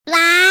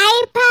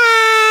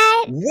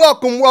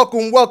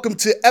Welcome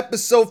to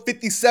episode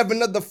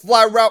 57 of the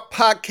Fly Route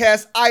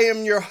Podcast. I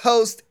am your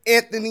host,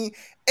 Anthony,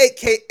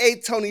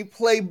 aka Tony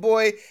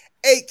Playboy,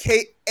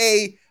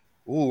 aka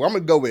I'm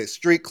gonna go with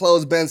Street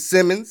Clothes Ben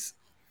Simmons.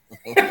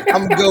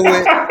 I'm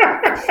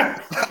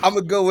gonna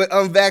go with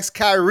Unvaxxed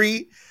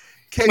Kyrie,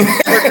 Kenny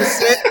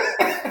Ferguson.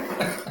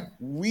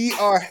 We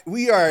are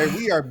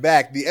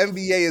back. The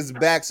NBA is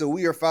back, so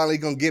we are finally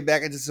gonna get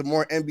back into some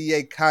more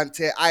NBA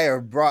content. I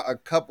have brought a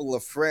couple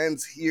of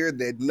friends here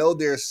that know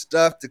their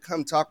stuff to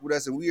come talk with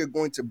us, and we are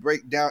going to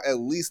break down at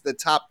least the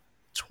top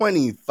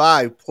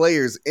 25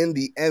 players in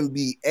the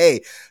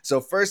NBA.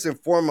 So first and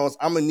foremost,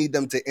 I'm gonna need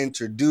them to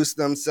introduce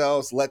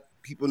themselves, let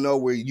people know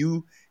where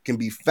you can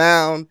be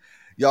found.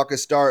 Y'all can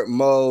start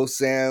Mo,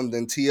 Sam,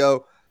 then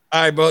T.O.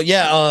 All right, bro.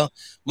 Yeah,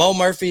 Mo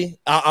Murphy.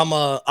 I'm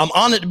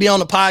honored to be on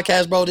the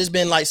podcast, bro. This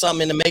been like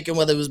something in the making,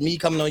 whether it was me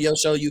coming on your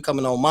show, you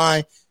coming on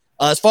mine.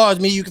 As far as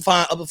me, you can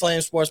find Upper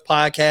Flame Sports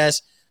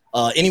Podcast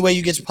anywhere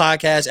you get your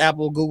podcast,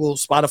 Apple, Google,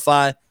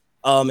 Spotify.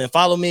 And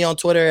follow me on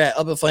Twitter at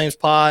Upper Flames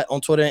Pod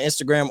on Twitter and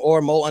Instagram,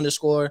 or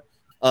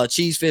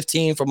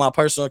Mo_Cheese15 for my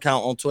personal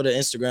account on Twitter and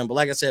Instagram. But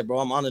like I said, bro,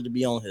 I'm honored to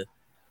be on here.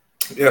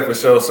 Yeah, for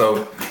sure.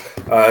 So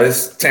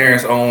it's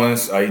Terrance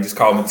Owens. You just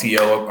call me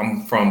T.O.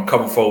 I'm from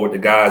Cover 4 with the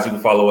guys. You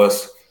can follow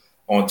us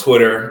on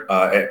Twitter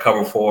at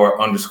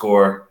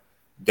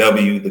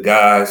Cover4_W, the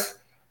guys.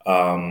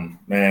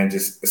 Man,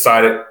 just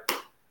excited.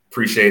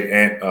 Appreciate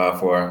Ant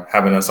for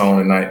having us on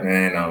tonight,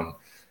 man.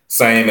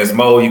 Same as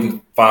Mo, you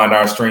can find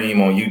our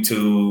stream on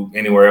YouTube,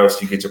 anywhere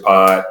else you get your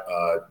pod.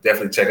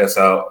 Definitely check us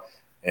out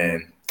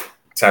and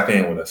tap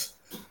in with us.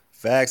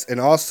 Facts. And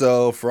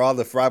also, for all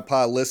the Fry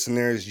Pod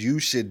listeners, you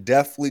should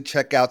definitely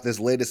check out this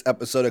latest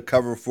episode of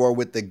Cover 4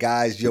 with the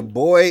guys. Your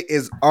boy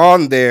is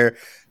on there,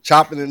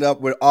 chopping it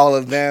up with all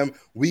of them.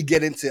 We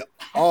get into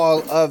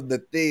all of the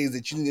things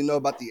that you need to know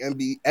about the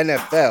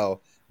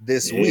NFL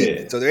this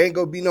week. So there ain't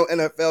going to be no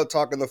NFL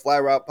talk on the Fly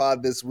Route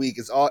Pod this week.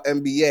 It's all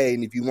NBA.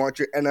 And if you want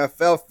your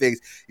NFL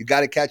fix, you got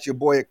to catch your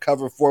boy at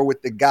Cover 4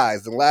 with the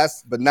guys. And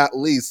last but not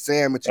least,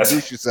 Sam,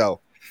 introduce yourself.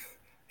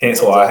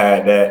 Hence why I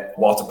had that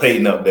Walter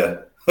Payton up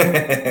there.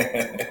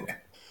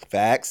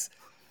 Facts.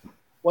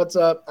 What's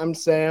up? I'm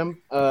Sam.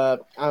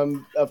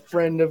 I'm a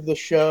friend of the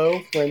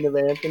show, friend of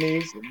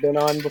Anthony's. Been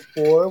on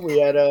before. We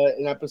had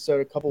an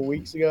episode a couple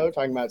weeks ago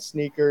talking about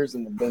sneakers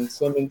and the Ben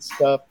Simmons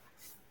stuff.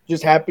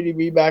 Just happy to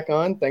be back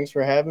on. Thanks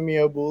for having me,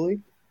 O'Booley.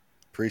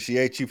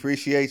 Appreciate you.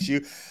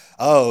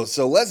 Oh,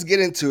 so let's get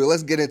into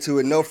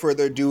it. No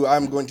further ado,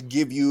 I'm going to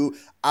give you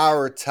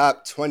our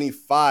top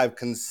 25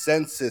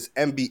 consensus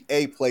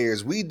NBA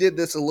players. We did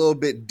this a little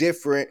bit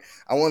different.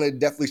 I want to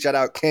definitely shout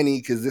out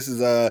Kenny because this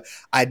is a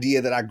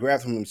idea that I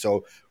grabbed from him.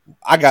 So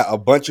I got a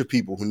bunch of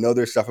people who know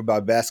their stuff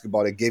about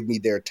basketball that gave me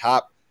their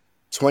top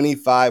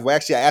 25. Well,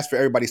 actually, I asked for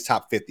everybody's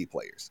top 50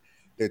 players.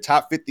 Their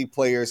top 50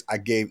 players, I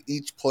gave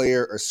each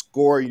player a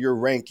score in your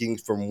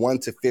rankings from 1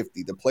 to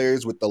 50. The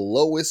players with the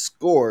lowest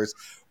scores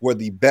were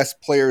the best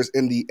players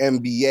in the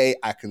NBA.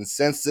 I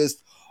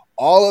consensus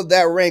all of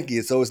that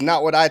ranking. So it's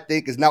not what I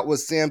think. It's not what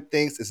Sam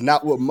thinks. It's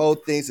not what Mo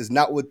thinks. It's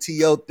not what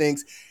T.O.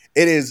 thinks.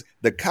 It is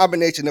the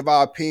combination of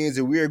our opinions,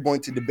 and we are going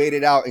to debate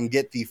it out and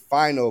get the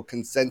final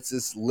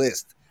consensus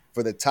list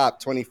for the top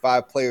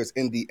 25 players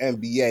in the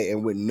NBA.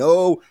 And with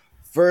no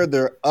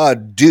further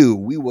ado,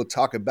 we will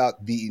talk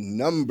about the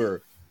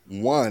number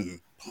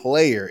one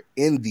player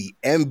in the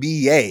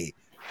NBA.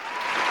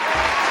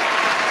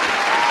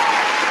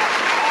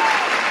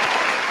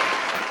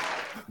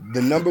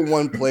 The number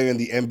one player in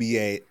the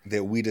NBA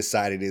that we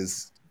decided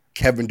is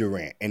Kevin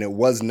Durant, and it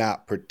was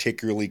not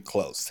particularly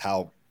close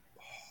how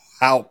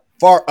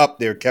far up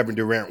there Kevin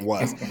Durant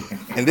was.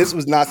 And this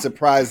was not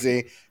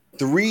surprising.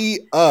 3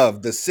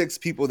 of the 6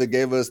 people that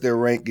gave us their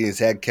rankings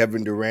had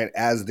Kevin Durant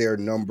as their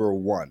number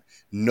one.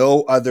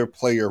 No other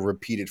player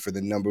repeated for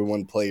the number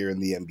one player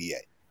in the NBA.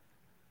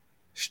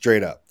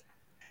 Straight up.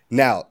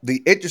 Now,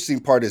 the interesting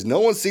part is no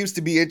one seems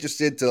to be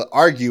interested to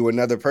argue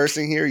another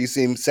person here. You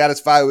seem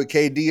satisfied with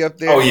KD up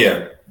there? Oh,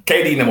 yeah.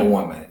 KD number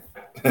one, man.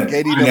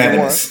 KD number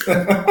one.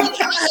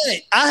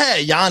 I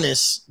had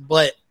Giannis,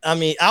 but I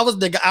mean, I was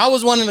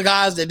one of the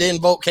guys that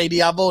didn't vote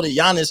KD. I voted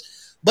Giannis,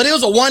 but it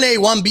was a 1A,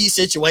 1B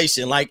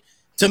situation. Like,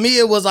 to me,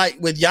 it was like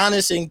with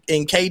Giannis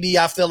and KD,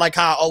 I feel like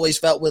how I always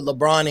felt with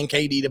LeBron and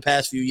KD the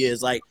past few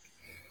years. Like,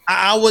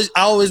 I always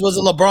was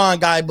a LeBron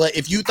guy, but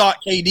if you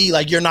thought KD,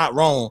 like, you're not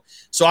wrong.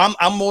 So I'm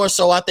more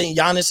so, I think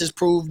Giannis has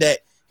proved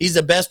that he's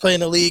the best player in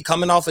the league,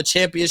 coming off a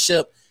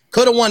championship.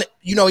 Could have won,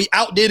 he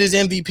outdid his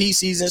MVP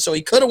season, so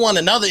he could have won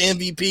another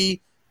MVP.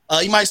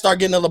 He might start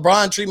getting a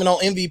LeBron treatment on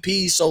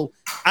MVP. So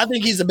I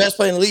think he's the best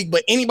player in the league.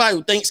 But anybody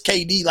who thinks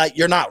KD, like,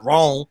 you're not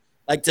wrong.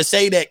 Like, to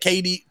say that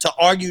KD, to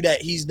argue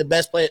that he's the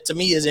best player, to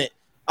me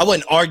I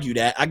wouldn't argue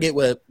that. I get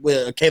where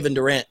a Kevin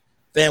Durant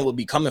fan would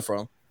be coming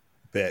from.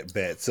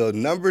 Bet. So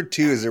number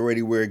 2 is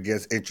already where it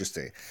gets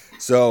interesting.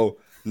 So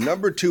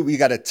number 2, we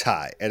got a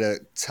tie at a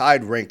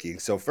tied ranking.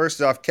 So first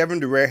off,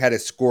 Kevin Durant had a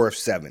score of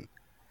 7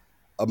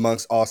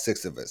 amongst all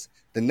 6 of us.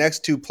 The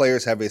next 2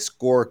 players have a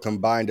score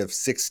combined of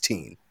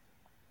 16.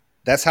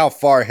 That's how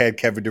far ahead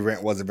Kevin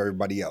Durant was of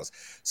everybody else.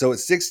 So at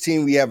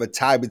 16, we have a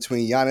tie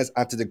between Giannis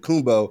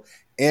Antetokounmpo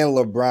and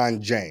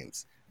LeBron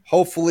James.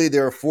 Hopefully,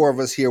 there are 4 of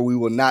us here. We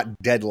will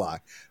not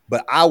deadlock,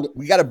 but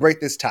we got to break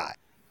this tie.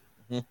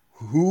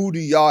 Mm-hmm. Who do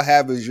y'all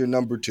have as your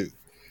number 2?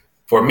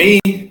 For me,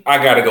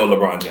 I got to go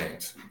LeBron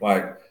James.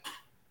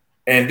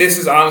 And this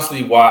is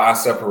honestly why I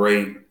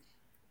separate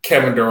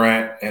Kevin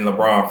Durant and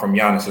LeBron from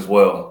Giannis as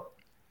well.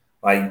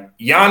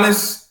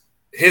 Giannis,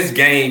 his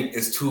game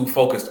is too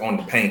focused on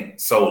the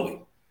paint solely.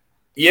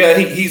 Yeah,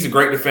 he's a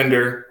great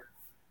defender.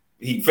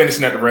 He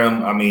finishing at the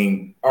rim. I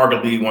mean,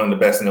 arguably one of the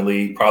best in the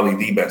league, probably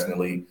the best in the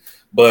league.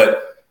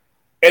 But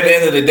at the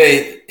end of the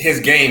day, his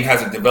game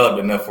hasn't developed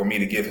enough for me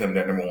to give him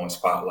that number 1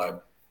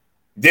 spot.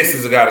 This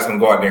is a guy that's going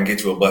to go out there and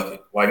get you a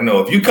bucket. No,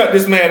 if you cut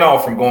this man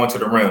off from going to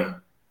the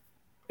rim,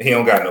 he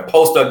don't got no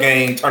post-up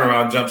game,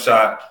 turnaround jump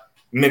shot,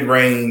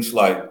 mid-range.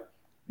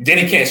 Then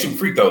he can't shoot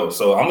free throws.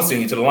 So I'm going to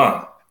send you to the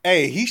line.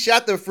 Hey, he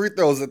shot the free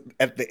throws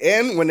at the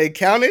end when they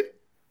counted.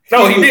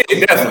 No, he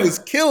did. Definitely. He was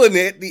killing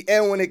it at the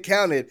end when it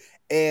counted.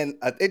 And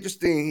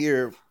interesting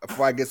here,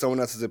 before I get someone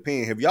else's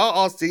opinion, have y'all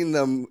all seen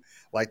them,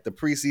 the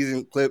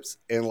preseason clips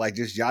and,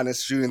 just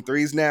Giannis shooting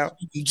threes now?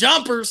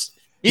 Jumpers.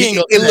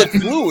 It looked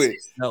fluid.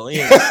 No, he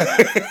ain't.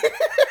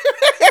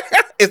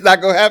 It's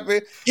not going to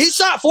happen. He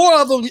shot 4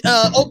 of them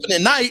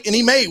opening night, and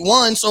he made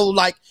 1. So,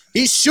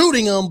 he's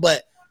shooting them,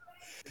 but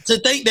to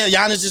think that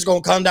Giannis is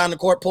going to come down the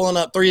court pulling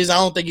up threes, I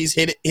don't think he's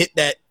hit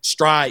that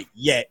stride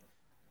yet.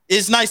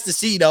 It's nice to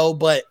see, though,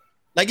 but,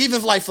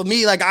 even for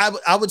me,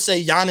 I would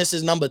say Giannis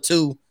is number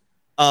 2,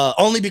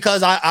 only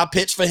because I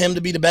pitched for him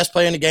to be the best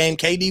player in the game.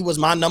 KD was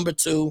my number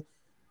 2.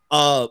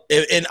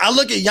 And I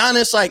look at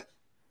Giannis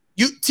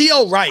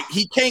T.O. right.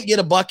 He can't get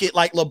a bucket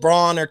like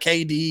LeBron or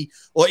KD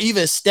or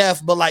even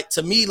Steph, but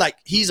to me,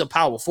 he's a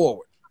power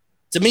forward.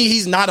 To me,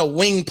 he's not a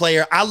wing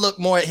player. I look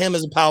more at him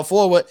as a power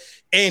forward.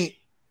 And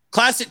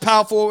classic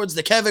power forwards,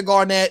 the Kevin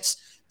Garnett's,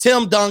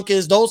 Tim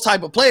Duncan's, those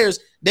type of players,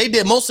 they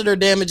did most of their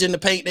damage in the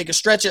paint. They could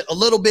stretch it a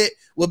little bit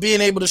with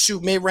being able to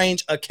shoot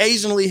mid-range,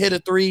 occasionally hit a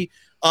 3,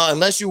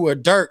 unless you were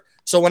Dirk.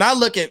 So when I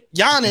look at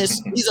Giannis,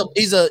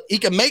 he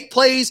can make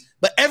plays,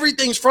 but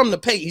everything's from the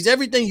paint. He's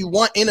everything you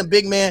want in a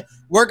big man,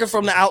 working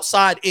from the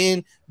outside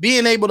in,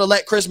 being able to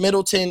let Chris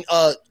Middleton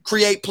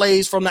create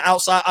plays from the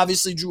outside,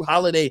 obviously Drew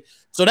Holiday.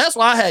 So that's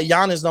why I had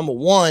Giannis number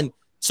 1.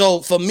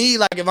 So for me,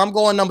 if I'm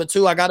going number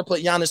 2, I got to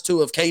put Giannis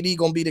 2. If KD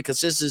going to be the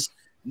consistent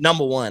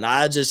number 1,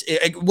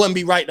 it wouldn't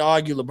be right to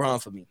argue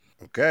LeBron for me.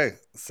 Okay,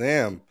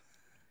 Sam.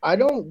 I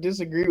don't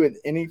disagree with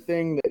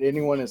anything that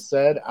anyone has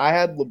said. I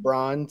had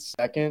LeBron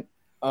 2nd.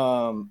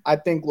 I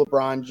think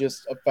LeBron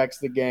just affects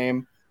the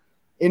game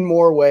in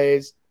more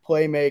ways,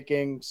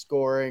 playmaking,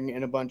 scoring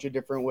in a bunch of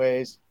different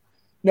ways.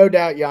 No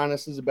doubt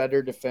Giannis is a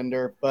better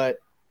defender, but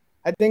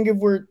I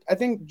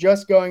think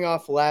just going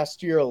off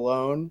last year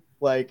alone,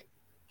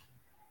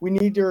 we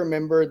need to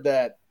remember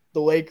that the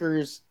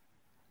Lakers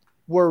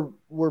were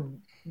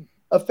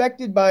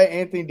affected by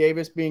Anthony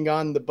Davis being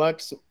gone. The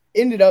Bucks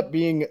ended up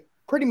being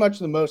pretty much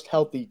the most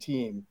healthy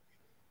team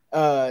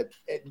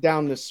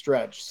down the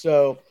stretch.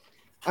 So,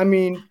 I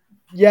mean,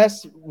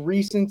 yes,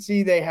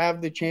 recency, they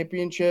have the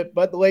championship,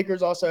 but the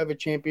Lakers also have a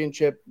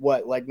championship,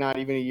 not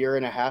even a year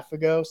and a half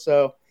ago.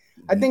 So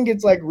I think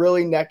it's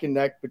really neck and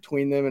neck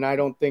between them, and I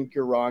don't think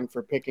you're wrong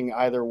for picking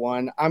either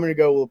one. I'm going to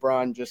go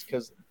LeBron just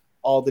because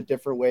all the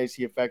different ways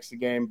he affects the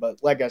game.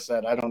 But like I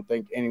said, I don't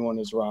think anyone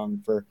is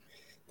wrong for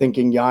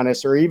thinking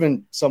Giannis or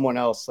even someone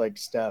else like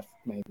Steph,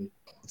 maybe.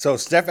 So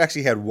Steph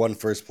actually had 1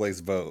 first place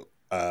vote.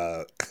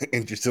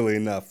 Interestingly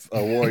enough,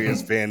 a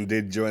Warriors fan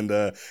did join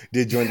the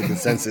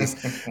consensus.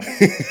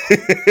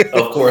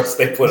 Of course,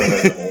 they put him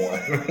at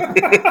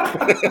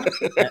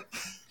 1.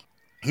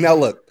 Now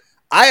look,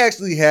 I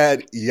actually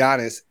had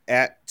Giannis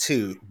at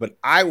 2, but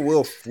I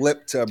will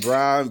flip to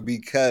Brown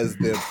because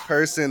the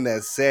person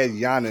that said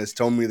Giannis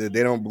told me that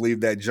they don't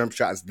believe that jump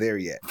shot's there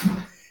yet.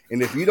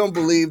 And if you don't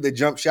believe the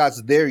jump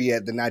shot's there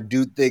yet, then I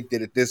do think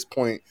that at this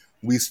point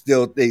we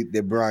still think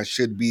that Brown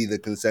should be the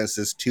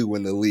consensus 2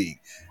 in the league.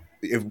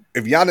 If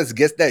Giannis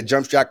gets that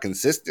jump shot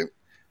consistent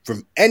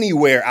from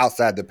anywhere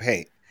outside the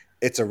paint,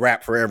 it's a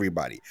wrap for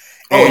everybody.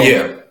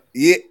 Yeah.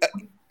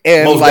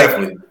 And most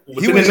definitely.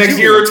 Within the next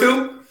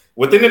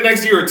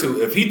year or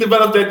two, if he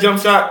develops that jump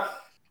shot,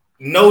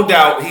 no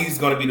doubt he's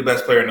going to be the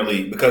best player in the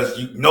league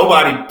because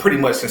nobody pretty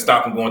much can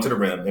stop him going to the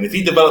rim. And if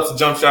he develops a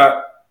jump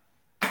shot,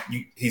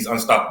 he's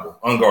unstoppable,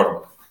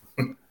 unguardable.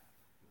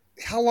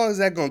 How long is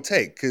that going to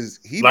take? Because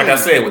I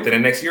said, within the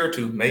next year or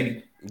two,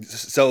 maybe.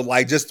 So,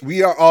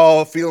 we are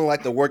all feeling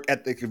like the work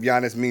ethic of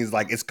Giannis means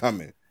it's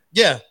coming.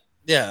 Yeah.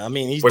 I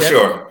mean, he's for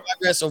sure.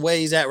 Progress of where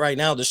he's at right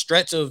now. The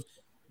stretch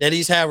that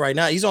he's had right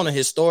now, he's on a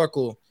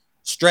historical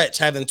stretch,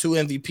 having 2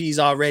 MVPs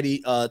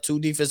already, 2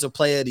 Defensive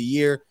Player of the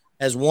Year,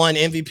 has 1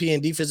 MVP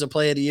and Defensive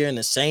Player of the Year in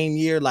the same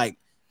year.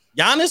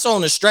 Giannis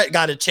on the stretch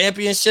got a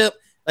championship.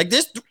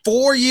 This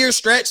 4-year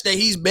stretch that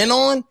he's been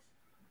on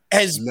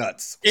has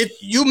nuts. If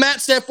you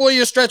match that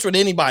 4-year stretch with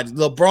anybody,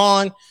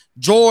 LeBron,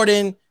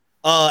 Jordan.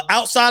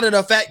 Outside of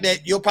the fact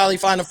that you'll probably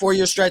find a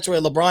 4-year stretch where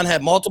LeBron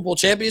had multiple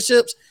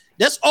championships,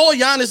 That's all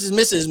Giannis is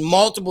missing is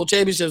multiple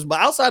championships. But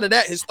outside of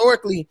that,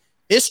 historically,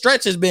 his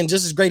stretch has been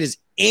just as great as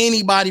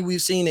anybody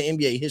we've seen in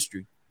NBA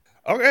history.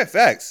 Okay,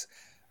 facts.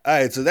 All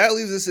right, so that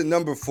leaves us at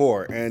number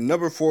 4, and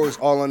number 4 is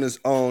all on his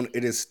own.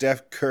 It is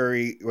Steph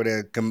Curry with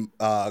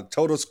a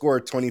total score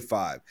of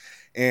 25,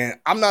 and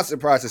I'm not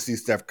surprised to see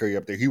Steph Curry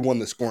up there. He won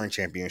the scoring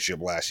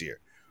championship last year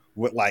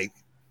with like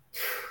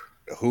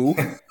who?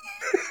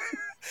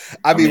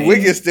 I mean,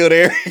 Wiggins still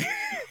there.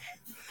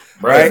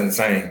 Bro, right?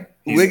 Insane.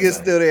 Wiggins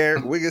still there.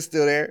 Wiggins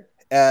still there.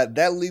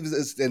 That leaves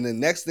us, and the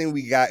next thing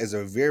we got is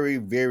a very,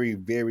 very,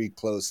 very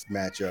close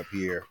matchup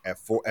here at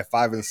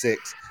 5 and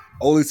 6,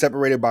 only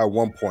separated by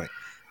 1 point.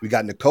 We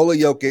got Nikola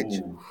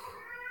Jokic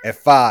at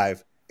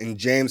 5 and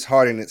James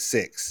Harden at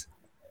 6.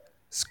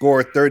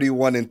 Score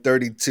 31 and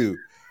 32.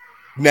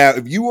 Now,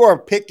 if you are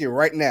picking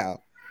right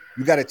now,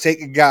 you got to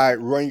take a guy,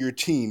 run your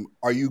team.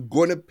 Are you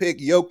going to pick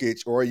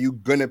Jokic or are you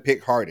going to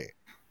pick Harden?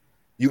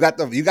 You got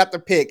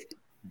the pick.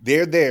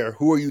 They're there.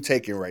 Who are you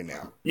taking right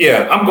now?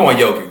 Yeah, I'm going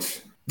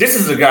Jokic. This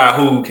is a guy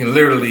who can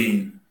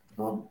literally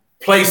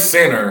play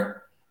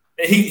center.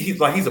 He's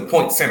a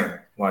point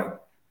center. Like,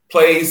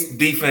 plays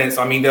defense.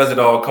 I mean, does it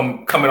all.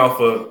 Coming off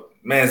of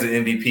man's an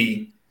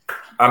MVP.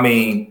 I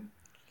mean,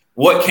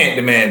 what can't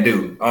the man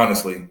do?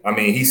 Honestly, I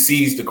mean, he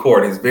sees the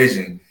court, his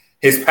vision,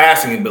 his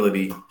passing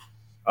ability,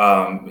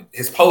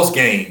 his post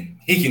game.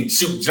 He can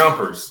shoot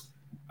jumpers.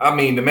 I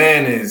mean, the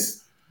man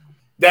is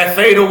that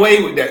fade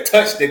away with that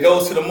touch that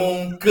goes to the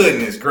moon.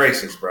 Goodness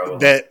gracious, bro!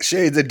 That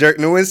shades of Dirk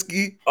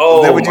Nowitzki.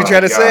 Oh, is that what you try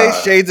to say?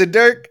 Shades of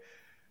Dirk.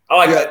 I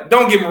like that.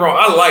 Don't get me wrong.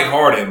 I like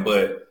Harden,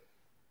 but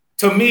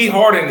to me,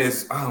 Harden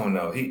is, I don't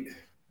know.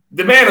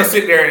 The man will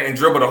sit there and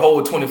dribble the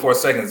whole 24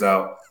 seconds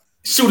out,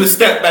 shoot a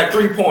step back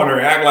 3-pointer,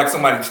 and act like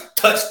somebody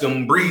touched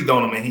him, breathed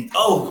on him, and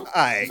foul.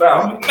 Man,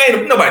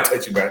 nobody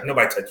touch you, bro.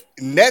 Nobody touch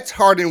you. Nets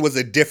Harden was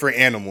a different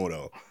animal,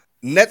 though.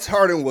 Nets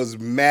Harden was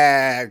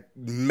mad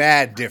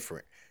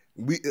different.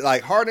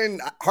 Harden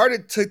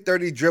took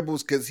 30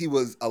 dribbles because he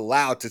was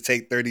allowed to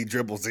take 30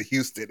 dribbles in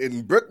Houston.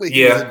 In Brooklyn,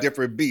 he was a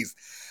different beast.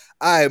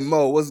 All right,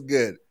 Mo, what's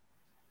good?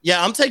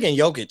 Yeah, I'm taking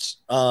Jokic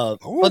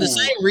for the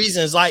same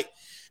reasons. Like,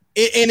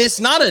 and it's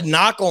not a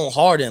knock on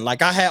Harden.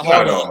 Like, I had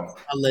Harden on my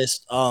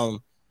list,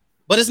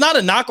 but it's not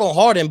a knock on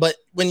Harden. But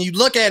when you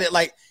look at it,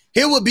 like,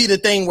 here would be the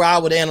thing where I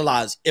would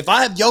analyze. If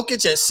I have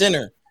Jokic at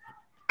center,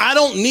 I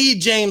don't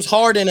need James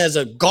Harden as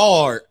a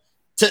guard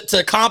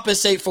to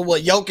compensate for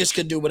what Jokic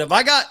could do. But if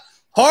I got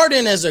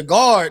Harden as a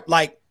guard,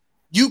 like,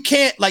 you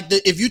can't, like,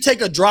 if you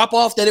take a drop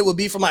off that it would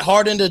be from like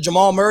Harden to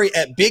Jamal Murray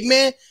at big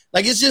man,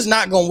 like, it's just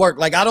not going to work.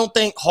 Like, I don't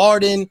think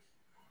Harden,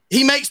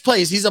 he makes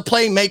plays. He's a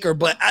playmaker,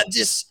 but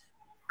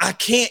I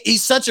can't.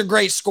 He's such a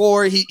great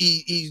scorer.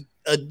 He's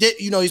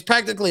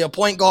practically a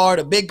point guard,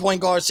 a big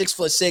point guard,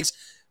 6'6".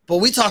 But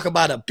we talk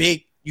about a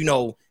big,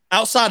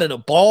 outside of the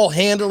ball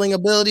handling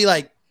ability,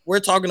 like,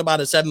 we're talking about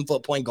a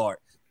 7-foot point guard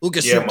who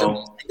can shoot.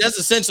 That's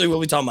essentially what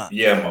we're talking about.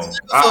 Yeah, Mo.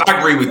 I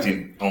agree with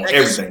you on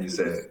everything you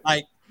said.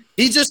 Like,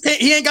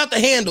 he ain't got the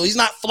handle. He's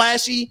not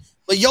flashy,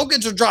 but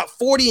Jokic will drop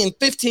 40 and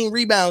 15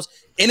 rebounds,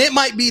 and it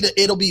might be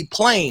it'll be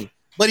plain,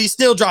 but he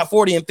still dropped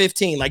 40 and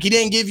 15. Like, he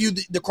didn't give you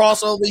the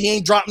crossover. He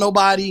ain't dropped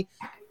nobody,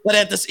 but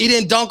he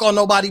didn't dunk on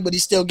nobody, but he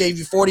still gave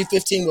you 40,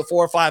 15 with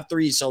 4 or 5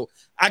 threes. So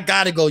I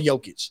got to go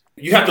Jokic.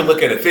 You have to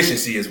look at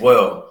efficiency as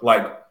well.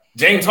 Like,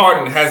 James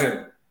Harden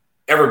hasn't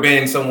ever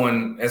been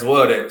someone as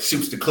well that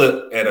shoots the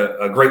clip at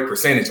a great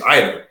percentage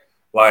either.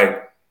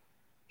 Like,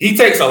 he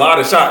takes a lot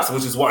of shots,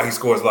 which is why he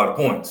scores a lot of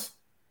points.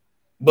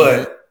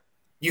 But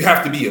you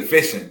have to be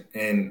efficient.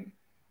 And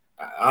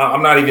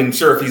I'm not even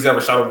sure if he's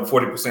ever shot over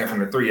 40% from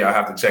the three. I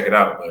have to check it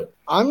out. But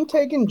I'm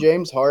taking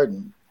James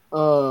Harden.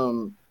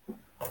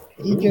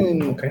 He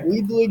can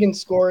lead the league in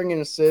scoring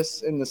and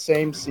assists in the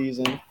same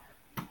season.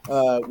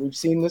 We've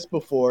seen this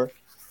before.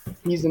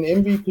 He's an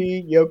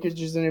MVP. Jokic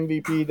is an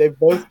MVP. They've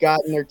both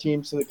gotten their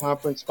teams to the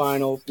conference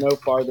finals, no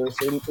farther.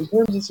 So in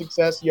terms of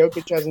success,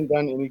 Jokic hasn't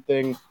done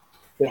anything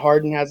that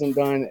Harden hasn't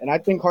done. And I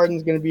think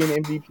Harden's going to be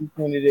an MVP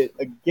candidate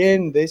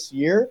again this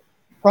year,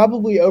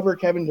 probably over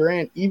Kevin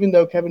Durant, even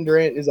though Kevin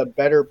Durant is a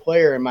better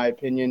player, in my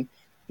opinion,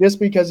 just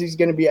because he's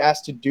going to be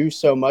asked to do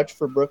so much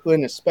for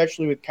Brooklyn,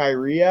 especially with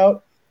Kyrie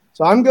out.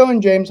 So I'm going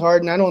James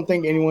Harden. I don't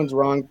think anyone's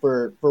wrong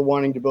for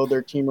wanting to build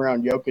their team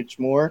around Jokic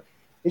more.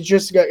 It's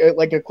just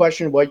like a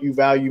question of what you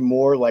value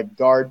more, like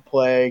guard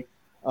play.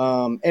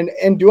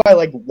 And do I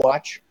like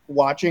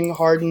watching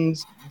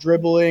Harden's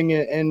dribbling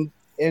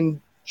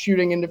and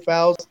shooting into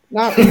fouls?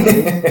 Not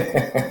really.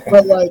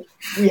 But like,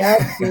 we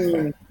have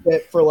seen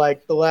that for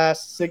like the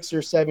last 6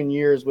 or 7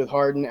 years with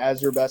Harden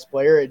as your best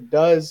player, it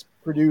does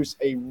produce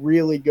a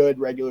really good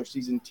regular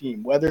season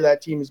team. Whether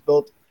that team is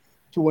built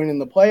to win in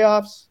the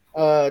playoffs.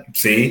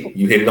 See,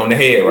 you hit it on the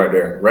head right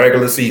there.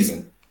 Regular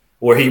season.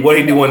 What he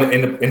doing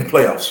in the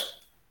playoffs?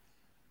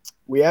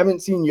 We haven't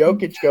seen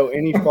Jokic go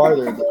any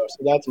farther though, so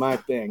that's my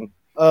thing.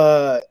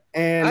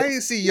 And I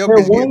didn't see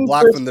Jokic get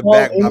blocked from the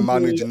back by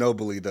Manu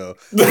Ginobili though.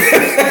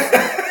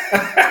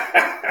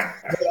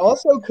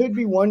 also could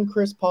be one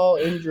Chris Paul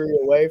injury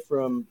away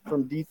from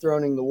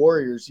dethroning the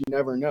Warriors. You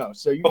never know.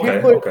 So you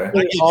can't put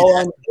it all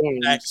on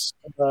James.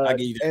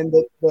 And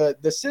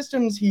the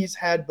systems he's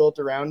had built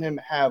around him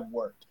have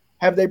worked.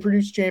 Have they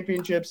produced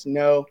championships?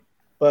 No.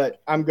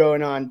 But I'm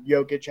going on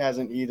Jokic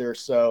hasn't either.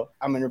 So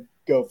I'm going to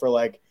go for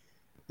like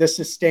the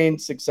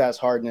sustained success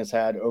Harden has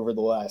had over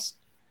the last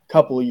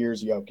couple of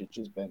years. Jokic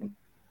has been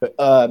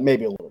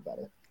maybe a little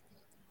better.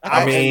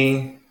 I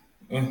mean,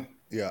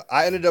 yeah,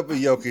 I ended up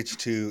with Jokic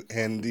too.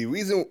 And the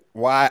reason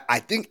why I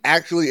think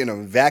actually in a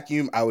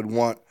vacuum, I would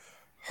want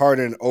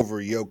Harden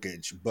over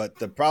Jokic. But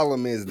the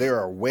problem is there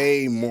are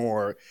way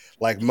more,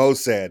 like Mo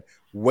said,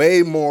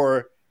 way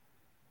more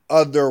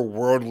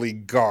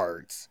otherworldly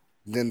guards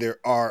than there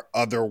are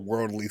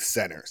otherworldly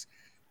centers.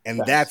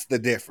 And that's the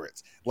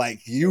difference. Like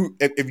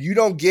if you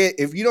don't get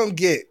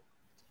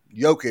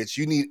Jokic,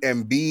 you need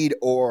Embiid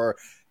or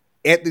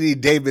Anthony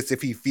Davis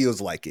if he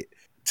feels like it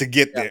to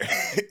get there.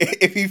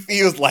 If he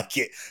feels like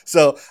it.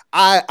 So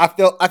I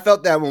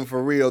felt that one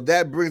for real.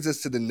 That brings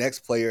us to the next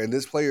player, and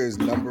this player is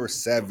number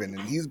 7,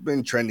 and he's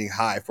been trending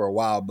high for a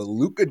while. But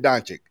Luka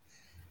Doncic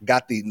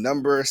got the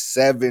number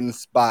 7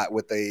 spot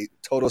with a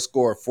total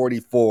score of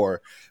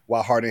 44,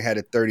 while Harden had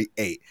a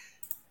 38.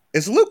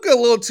 Is Luka a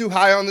little too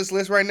high on this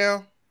list right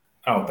now?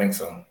 I don't think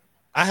so.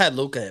 I had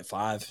Luka at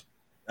 5.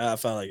 I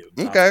felt like it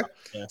was okay. 5.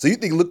 Yeah. So you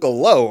think Luka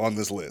low on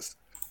this list?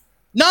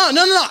 No.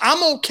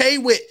 I'm okay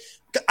with.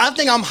 I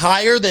think I'm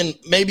higher than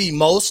maybe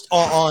most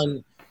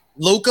on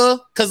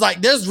Luka because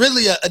like there's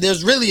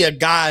really a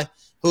guy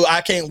who I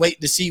can't wait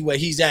to see where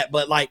he's at.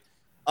 But like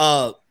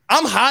I'm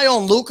high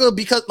on Luka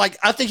because like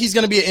I think he's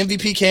going to be an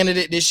MVP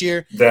candidate this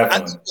year. Definitely.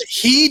 I think what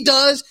he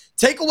does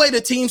take away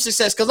the team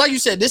success because like you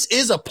said, this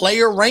is a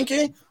player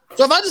ranking.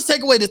 So if I just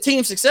take away the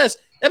team success,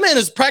 that man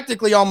is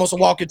practically almost a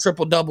walking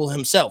triple-double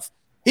himself.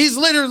 He's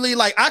literally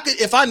like,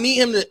 if I need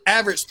him to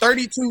average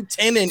 32,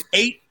 10, and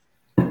 8,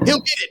 he'll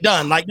get it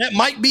done. Like that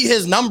might be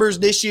his numbers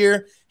this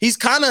year. He's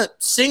kind of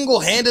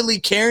single-handedly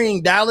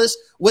carrying Dallas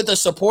with a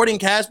supporting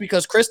cast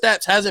because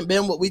Kristaps hasn't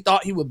been what we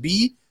thought he would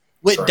be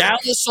with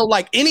Dallas. So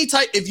like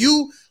if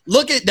you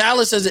look at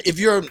Dallas if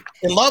you're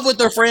in love with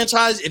their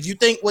franchise, if you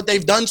think what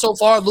they've done so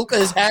far, Luka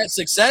has had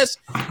success,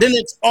 then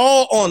it's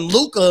all on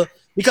Luka.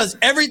 Because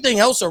everything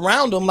else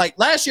around him, like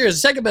last year,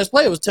 his second best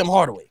player was Tim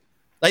Hardaway.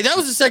 Like that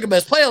was the second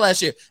best player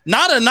last year.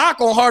 Not a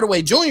knock on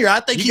Hardaway Jr. I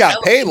think he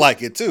got paid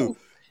like it too.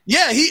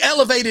 Yeah, he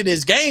elevated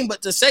his game,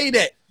 but to say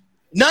that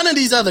none of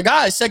these other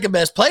guys' second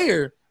best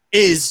player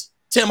is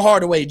Tim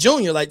Hardaway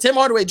Jr. Like Tim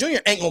Hardaway Jr.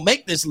 ain't gonna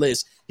make this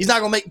list. He's not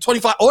gonna make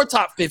 25 or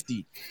top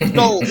 50.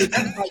 So,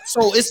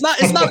 it's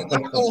not a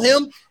knock on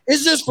him.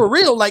 It's just for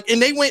real. Like,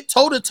 and they went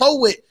toe to toe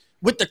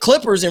with the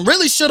Clippers and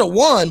really should have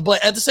won,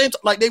 but at the same time,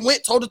 like they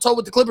went toe-to-toe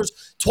with the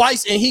Clippers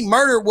twice, and he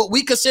murdered what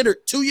we considered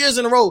 2 years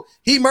in a row.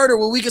 He murdered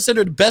what we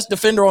consider the best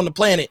defender on the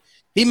planet.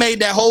 He made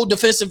that whole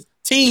defensive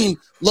team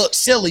look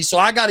silly. So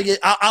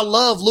I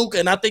love Luka,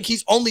 and I think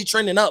he's only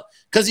trending up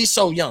because he's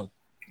so young.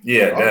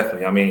 Yeah,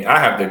 definitely. I mean, I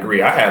have to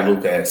agree. I had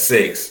Luka at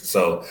 6,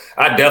 so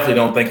I definitely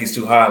don't think he's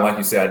too high. Like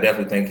you said, I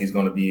definitely think he's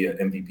going to be an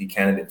MVP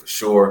candidate for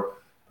sure,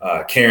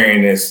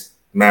 carrying this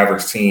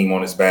Mavericks team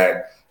on his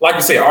back. Like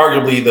you say,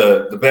 arguably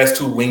the best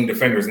 2 wing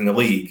defenders in the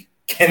league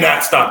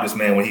cannot stop this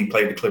man when he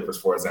played the Clippers,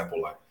 for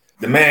example. Like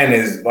the man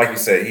is, like you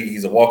said,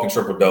 he's a walking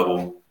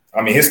triple-double.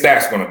 I mean, his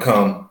stats are going to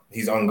come.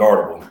 He's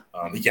unguardable.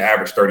 He can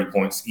average 30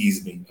 points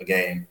easily a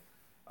game.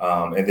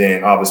 And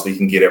then obviously he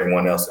can get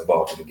everyone else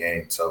involved in the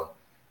game. So,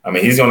 I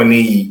mean, he's going to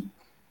need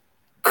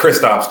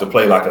Kristaps to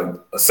play like a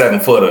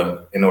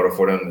 7-footer in order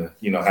for them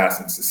to, have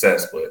some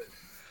success.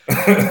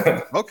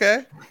 But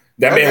okay.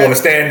 That man want to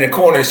stand in the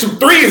corner and shoot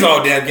threes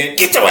all damn game.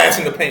 Get your ass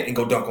in the paint and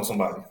go dunk on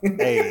somebody.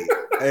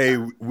 hey,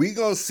 we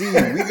gonna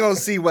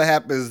see what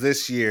happens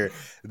this year.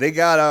 They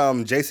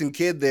got Jason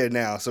Kidd there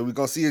now, so we're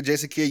gonna see if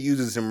Jason Kidd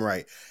uses him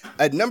right.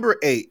 At number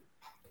 8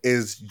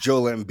 is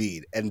Joel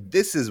Embiid, and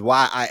this is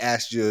why I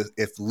asked you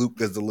if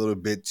Luka's a little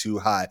bit too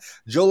high.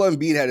 Joel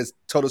Embiid had his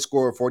total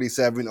score of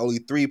 47, only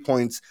 3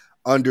 points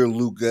under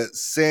Luka.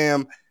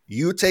 Sam,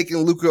 you taking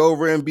Luka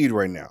over Embiid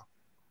right now?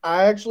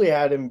 I actually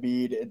had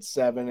Embiid at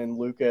 7 and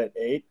Luka at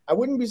 8. I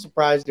wouldn't be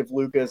surprised if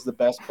Luka is the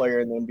best player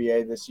in the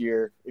NBA this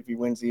year if he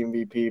wins the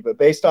MVP. But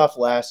based off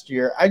last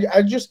year,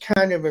 I just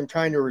kind of am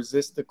trying to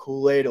resist the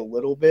Kool-Aid a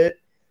little bit.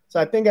 So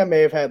I think I may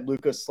have had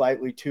Luka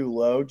slightly too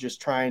low,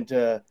 just trying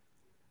to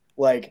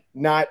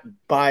not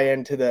buy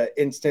into the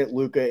instant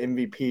Luka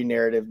MVP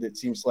narrative that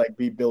seems to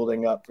be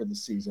building up for the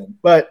season.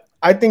 But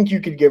I think you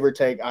could give or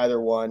take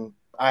either one.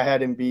 I had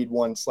Embiid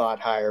 1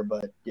 slot higher,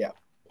 but yeah.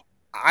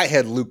 I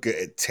had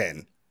Luka at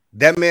 10.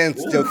 That man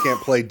still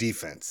can't play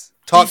defense.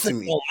 Talk to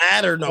me. Don't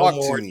matter no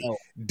more. No.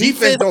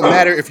 Defense don't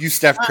matter if you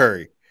Steph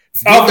Curry.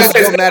 Defense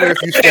don't matter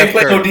if you Steph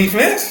Curry. No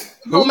defense.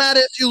 Don't matter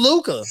if you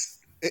Luka.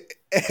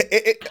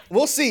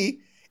 We'll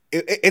see.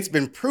 It's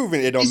been proven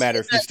it don't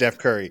matter if you Steph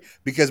Curry,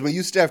 because when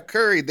you Steph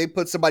Curry, they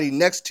put somebody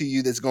next to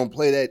you that's going to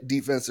play that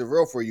defensive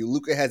role for you.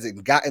 Luka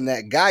hasn't gotten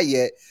that guy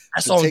yet.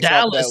 That's on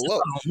Dallas.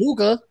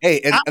 Luka. Hey,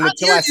 and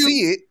until I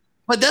see it.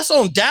 But that's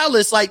on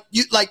Dallas.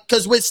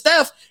 Because with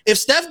Steph, if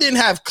Steph didn't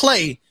have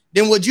Clay,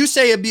 then would you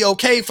say it'd be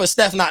okay for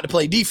Steph not to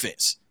play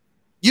defense?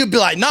 You'd be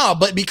like, nah,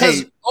 but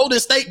because Golden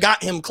State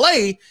got him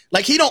Clay,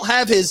 like he don't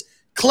have his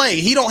Clay.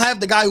 He don't have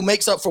the guy who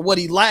makes up for what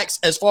he lacks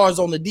as far as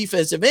on the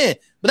defensive end.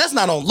 But that's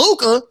not on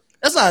Luka.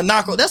 That's not a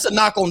knock. That's a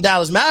knock on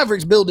Dallas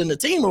Mavericks building the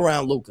team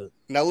around Luka.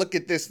 Now look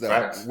at this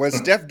though. When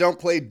Steph don't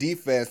play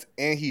defense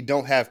and he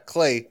don't have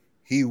Clay,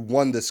 he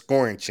won the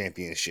scoring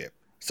championship.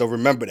 So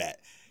remember that.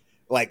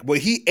 Like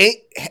when he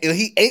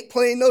ain't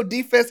playing no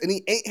defense and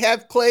he ain't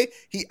have Clay,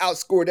 he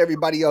outscored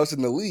everybody else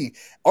in the league.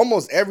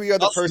 Almost every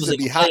other person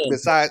behind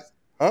besides,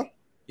 huh?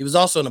 He was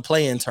also in a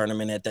play-in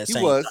tournament at that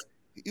same time.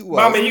 He was.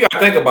 But, I mean, you got to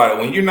think about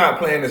it. When you're not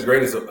playing as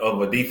great as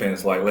of a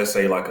defense, like let's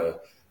say like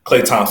a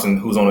Klay Thompson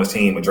who's on his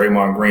team, or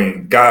Draymond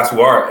Green, guys who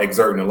are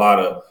exerting a lot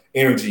of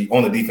energy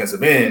on the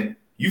defensive end,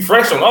 you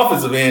fresh on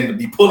offensive end to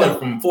be pulling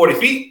from 40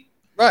 feet.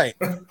 Right.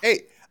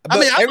 Hey,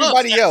 but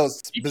everybody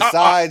else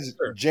besides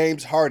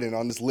James Harden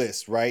on this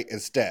list, right, and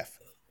Steph,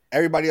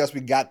 everybody else we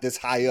got this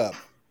high up,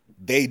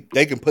 they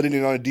can put it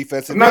in on a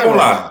defensive. I'm not going to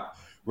lie.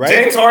 Right?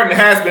 James Harden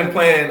has been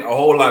playing a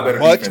whole lot better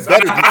defense.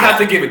 I have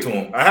to give it to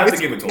him.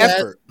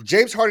 Effort.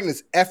 James Harden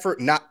is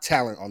effort, not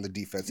talent on the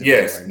defensive.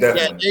 Yes, right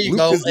definitely. Yeah, there you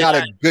Luke is not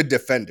a good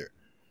defender.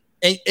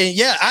 And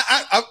yeah,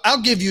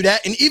 I'll give you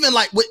that. And even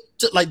like with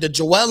like the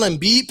Joel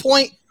Embiid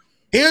point,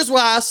 here's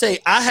why I say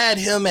I had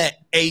him at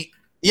 8.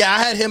 Yeah, I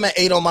had him at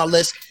 8 on my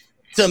list.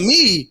 To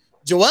me,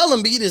 Joel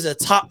Embiid is a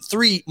top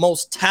 3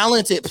 most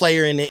talented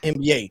player in the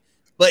NBA,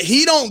 but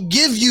he don't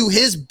give you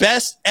his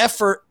best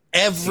effort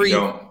every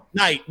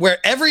night. Where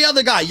every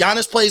other guy,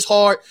 Giannis plays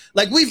hard.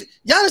 Like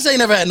Giannis ain't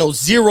never had no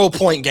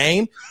 0-point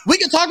game. We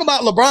can talk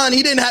about LeBron.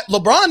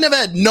 LeBron never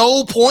had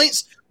no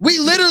points. We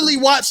literally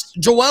watched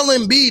Joel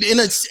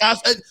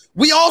Embiid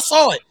we all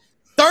saw it,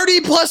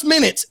 30 plus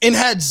minutes and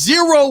had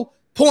 0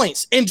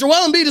 points. And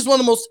Joel Embiid is one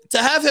of the most, to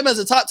have him as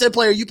a top 10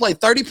 player, you play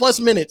 30 plus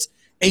minutes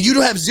and you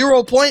don't have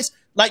 0 points.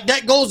 Like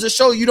that goes to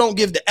show you don't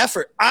give the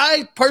effort.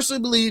 I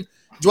personally believe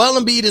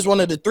Joel Embiid is one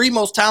of the 3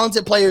 most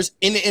talented players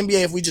in the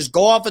NBA. If we just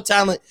go off of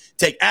talent,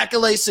 take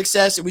accolades,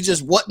 success, and we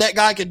just what that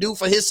guy can do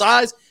for his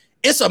size,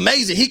 it's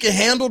amazing. He can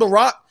handle the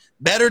rock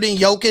better than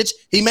Jokic.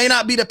 He may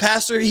not be the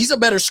passer. He's a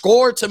better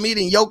scorer to me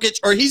than Jokic,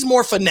 or he's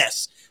more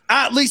finesse.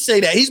 I at least say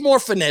that. He's more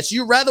finesse.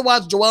 You'd rather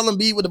watch Joel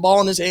Embiid with the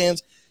ball in his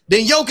hands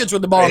than Jokic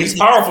with the ball in his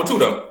hands. He's powerful too,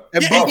 though.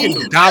 And he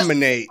can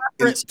dominate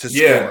to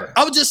score.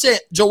 I would just say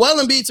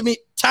Joel Embiid, to me,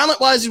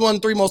 talent-wise, he's one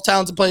of the 3 most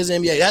talented players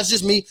in the NBA. That's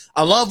just me.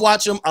 I love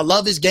watching him. I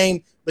love his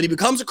game, but he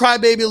becomes a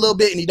crybaby a little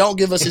bit, and he don't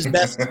give us his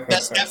best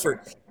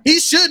effort. He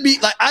should be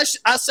like I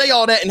say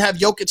all that and have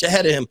Jokic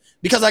ahead of him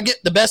because I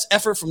get the best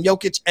effort from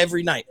Jokic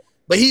every night.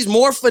 But he's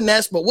more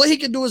finesse. But what he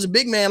can do as a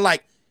big man,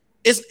 like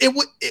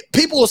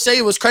people will say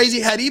it was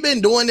crazy. Had he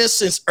been doing this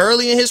since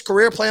early in his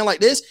career, playing like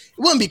this, it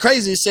wouldn't be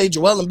crazy to say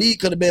Joel Embiid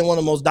could have been one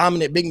of the most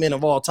dominant big men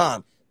of all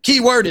time. Key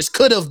word is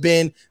could have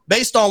been,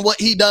 based on what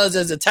he does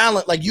as a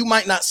talent. Like you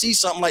might not see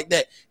something like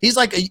that. He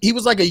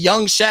was like a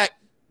young Shaq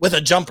with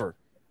a jumper.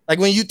 Like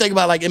when you think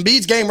about like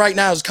Embiid's game right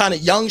now is kind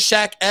of young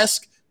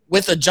Shaq-esque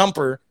with a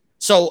jumper.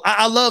 So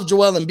I love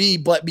Joel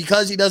Embiid, but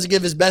because he doesn't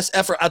give his best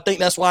effort, I think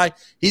that's why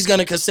he's going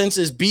to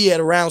consensus be at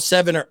around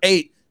 7 or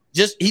 8.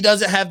 Just he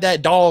doesn't have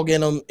that dog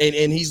in him,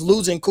 and he's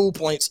losing cool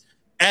points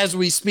as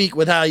we speak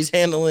with how he's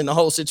handling the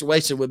whole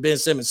situation with Ben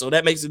Simmons. So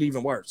that makes it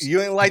even worse.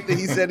 You ain't like that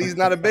he said he's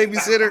not a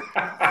babysitter?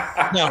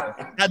 No,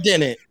 I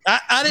didn't.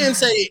 I didn't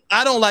say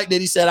I don't like that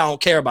he said I don't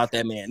care about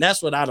that man.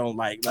 That's what I don't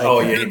like.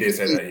 Oh, yeah, he did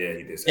say that. Yeah,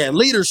 he did say that.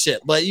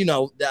 Leadership. But,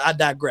 I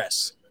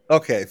digress.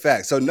 Okay,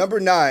 fact. So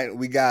number 9,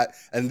 we got,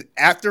 and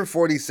after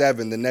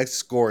 47, the next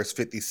score is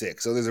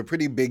 56. So there's a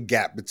pretty big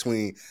gap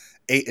between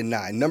 8 and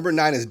 9. Number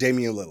 9 is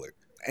Damian Lillard.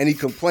 Any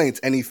complaints?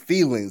 Any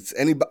feelings?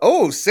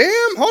 Oh,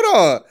 Sam, hold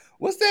on.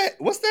 What's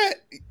that?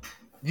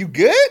 You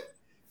good?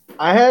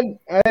 I had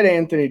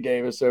Anthony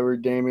Davis over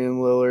Damian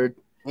Lillard.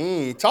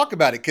 Talk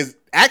about it, because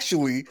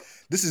actually,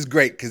 this is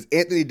great because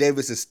Anthony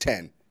Davis is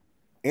 10.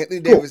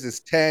 Anthony Davis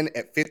is 10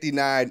 at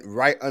 59,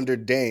 right under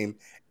Dame.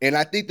 And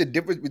I think the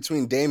difference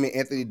between Dame and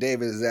Anthony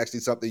Davis is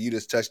actually something you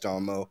just touched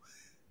on, Mo.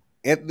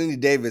 Anthony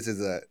Davis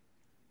is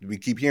we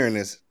keep hearing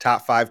this,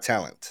 top 5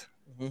 talent,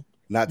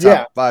 not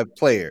top 5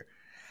 player.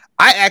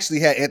 I actually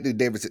had Anthony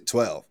Davis at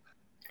 12.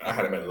 I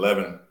had him at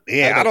 11.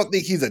 Yeah, I don't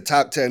think he's a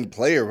top 10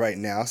 player right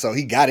now. So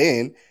he got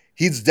in.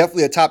 He's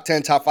definitely a top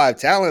 10, top 5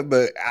 talent,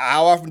 but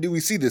how often do we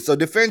see this? So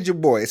defend your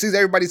boy. It seems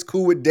everybody's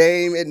cool with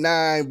Dame at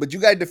 9, but you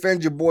got to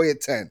defend your boy at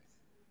 10.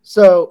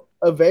 So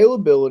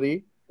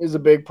availability is a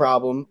big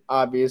problem,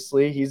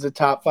 obviously. He's a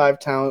top 5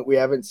 talent. We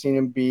haven't seen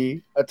him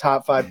be a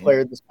top 5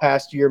 player this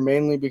past year,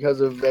 mainly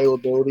because of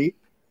availability.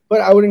 But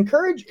I would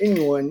encourage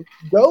anyone,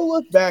 go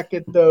look back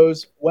at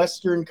those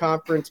Western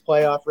Conference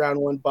playoff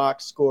round 1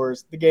 box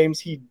scores, the games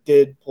he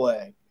did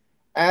play.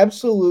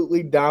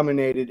 Absolutely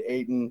dominated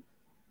Ayton.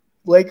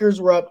 Lakers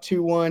were up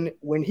 2-1.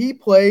 When he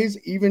plays,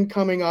 even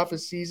coming off a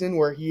season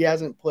where he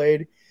hasn't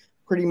played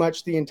pretty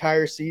much the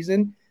entire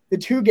season, the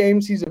 2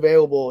 games he's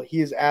available, he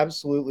is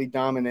absolutely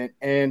dominant.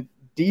 And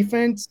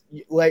defense,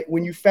 like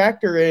when you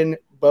factor in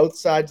both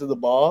sides of the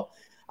ball,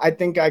 I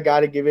think I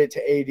got to give it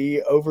to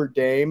AD over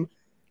Dame,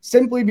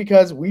 simply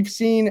because we've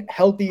seen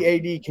healthy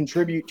AD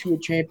contribute to a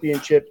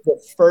championship the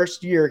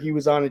first year he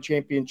was on a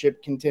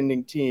championship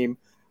contending team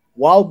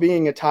while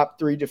being a top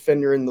 3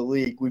 defender in the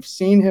league. We've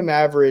seen him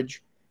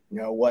average,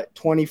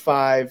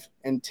 25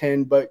 and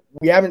 10, but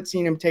we haven't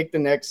seen him take the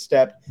next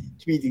step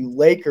to be the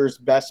Lakers'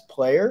 best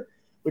player,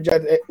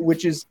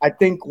 which is, I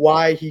think,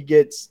 why he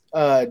gets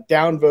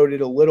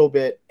downvoted a little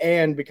bit.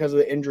 And because of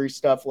the injury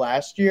stuff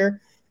last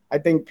year, I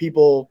think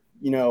people,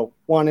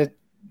 want to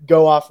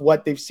go off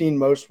what they've seen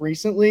most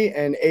recently,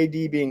 and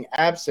AD being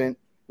absent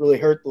really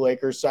hurt the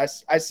Lakers. So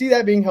I see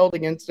that being held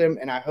against him,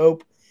 and I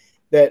hope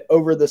that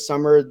over the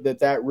summer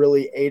that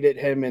really aided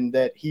him and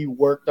that he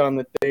worked on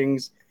the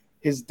things,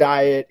 his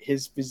diet,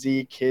 his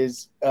physique,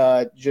 his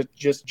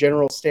just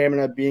general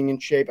stamina, being in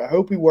shape. I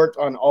hope he worked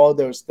on all of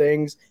those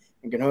things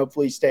and can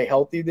hopefully stay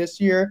healthy this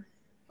year.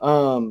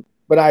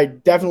 But I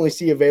definitely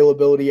see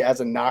availability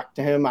as a knock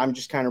to him. I'm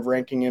just kind of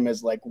ranking him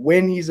as, like,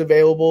 when he's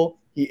available,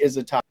 he is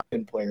a top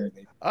 10 player.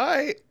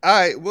 All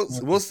right.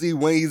 We'll see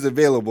when he's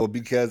available,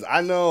 because I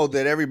know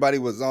that everybody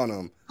was on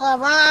him.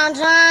 LeBron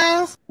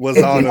James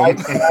Was on him.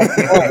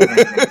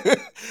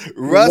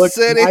 Russ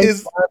said it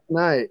is last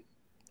night.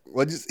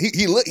 Well,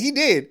 he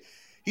did.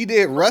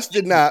 Russ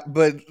did not,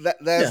 but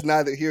that's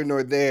neither here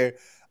nor there.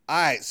 All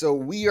right, so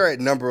we are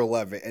at number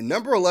 11, and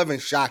number 11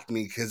 shocked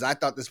me because I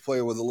thought this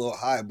player was a little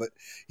high, but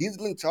he's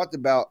been talked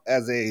about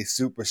as a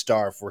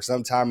superstar for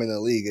some time in the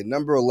league. At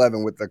number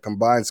 11, with a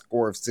combined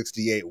score of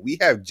 68, we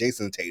have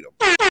Jason Tatum.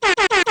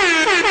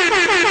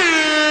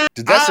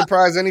 Did that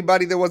surprise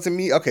anybody that wasn't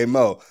me? Okay,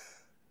 Mo.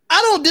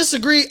 I don't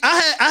disagree.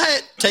 I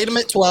had Tatum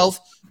at 12.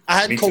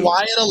 I had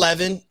Kawhi at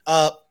 11.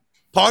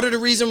 Part of the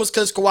reason was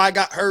because Kawhi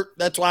got hurt.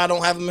 That's why I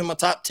don't have him in my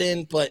top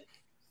 10. But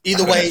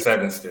either way,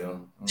 7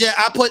 still. Yeah,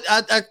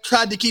 I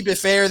tried to keep it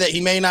fair that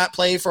he may not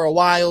play for a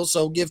while.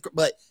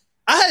 But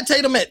I had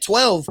Tatum at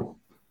 12.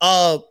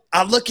 I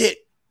look at,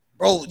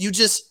 bro,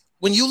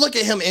 when you look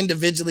at him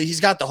individually, he's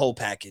got the whole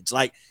package.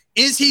 Like,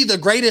 is he the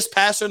greatest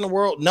passer in the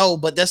world? No,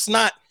 but that's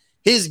not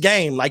his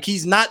game. Like,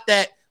 he's not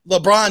that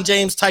LeBron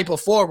James type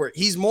of forward.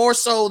 He's more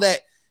so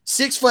that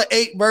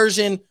 6'8"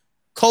 version,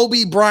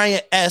 Kobe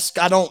Bryant-esque.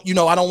 I don't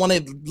want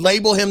to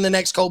label him the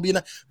next Kobe,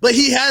 but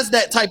he has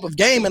that type of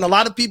game. And a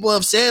lot of people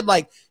have said,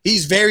 like,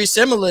 he's very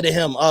similar to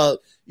him.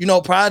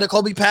 Prior to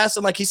Kobe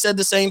passing, like, he said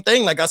the same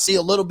thing. Like, I see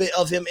a little bit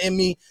of him in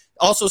me.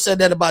 Also said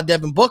that about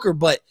Devin Booker,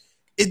 but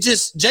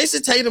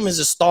Jason Tatum is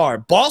a star.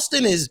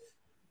 Boston is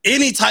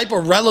any type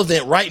of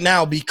relevant right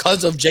now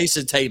because of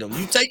Jason Tatum.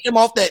 You take him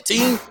off that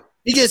team,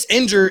 he gets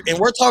injured, and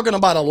we're talking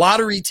about a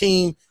lottery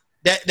team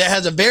that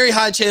has a very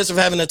high chance of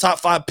having a top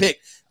 5 pick.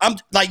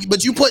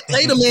 But you put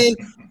Tatum in,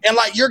 and,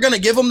 like, you're going to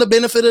give him the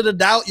benefit of the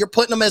doubt. You're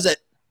putting him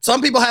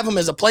some people have him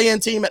as a play-in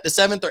team at the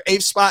 7th or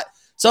 8th spot.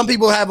 Some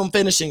people have him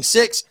finishing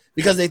 6th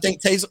because they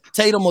think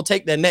Tatum will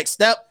take that next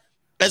step.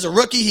 As a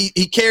rookie,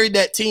 he carried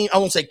that team. I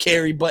won't say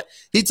carry, but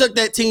he took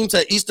that team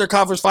to Eastern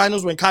Conference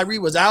Finals when Kyrie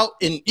was out,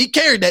 and he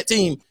carried that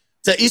team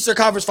to Eastern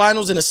Conference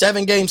Finals in a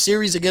 7-game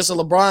series against a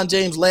LeBron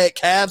James-led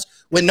Cavs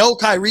with no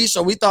Kyrie,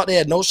 so we thought they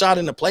had no shot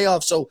in the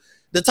playoffs. So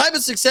the type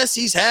of success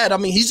he's had, I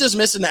mean, he's just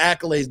missing the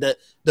accolades,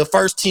 the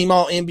first team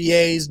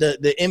All-NBAs,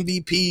 the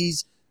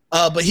MVPs,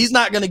 but he's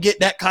not going to get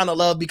that kind of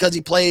love because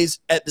he plays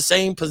at the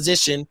same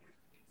position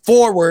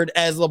forward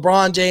as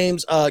LeBron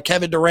James,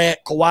 Kevin Durant,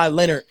 Kawhi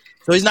Leonard.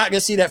 So he's not going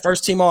to see that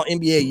first team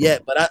All-NBA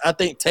yet, but I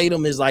think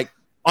Tatum is, like,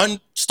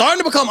 starting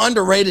to become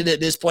underrated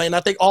at this point, and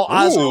I think all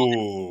eyes are on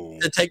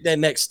him to take that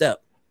next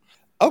step.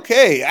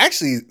 Okay,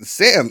 actually,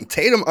 Sam,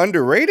 Tatum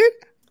underrated?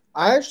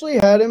 I actually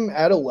had him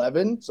at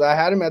 11, so I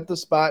had him at the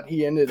spot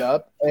he ended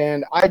up,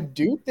 and I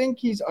do think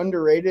he's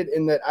underrated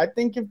in that I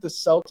think if the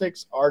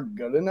Celtics are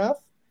good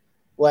enough,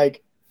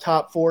 like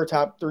top 4,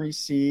 top 3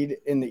 seed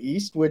in the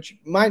East, which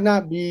might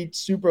not be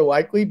super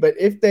likely, but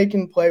if they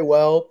can play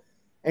well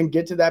and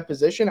get to that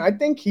position, I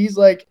think he's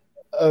like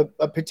a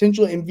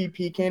potential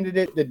MVP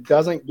candidate that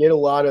doesn't get a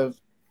lot of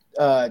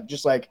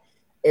just like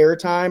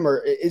airtime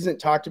or isn't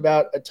talked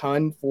about a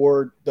ton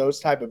for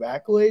those type of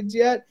accolades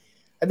yet.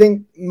 I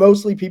think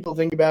mostly people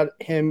think about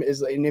him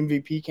as an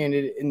MVP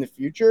candidate in the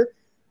future,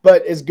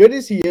 but as good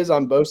as he is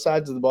on both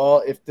sides of the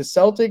ball, if the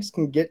Celtics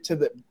can get to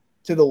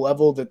the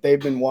level that they've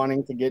been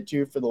wanting to get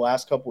to for the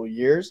last couple of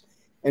years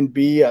and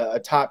be a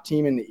top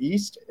team in the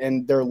East,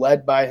 and they're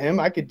led by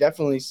him, I could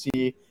definitely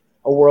see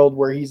a world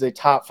where he's a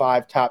top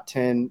 5, top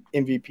 10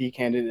 MVP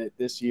candidate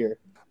this year.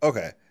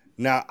 Okay.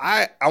 Now,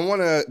 I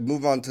want to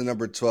move on to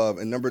number 12,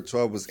 and number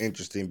 12 was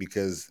interesting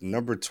because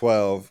number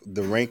 12,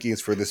 the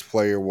rankings for this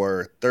player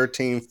were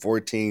 13,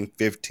 14,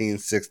 15,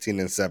 16,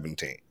 and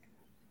 17.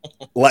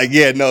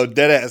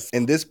 Deadass.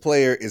 And this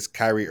player is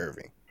Kyrie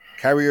Irving.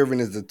 Kyrie Irving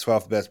is the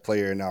 12th best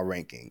player in our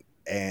ranking,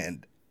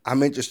 and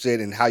I'm interested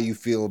in how you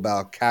feel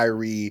about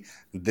Kyrie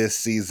this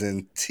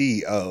season,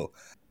 T.O.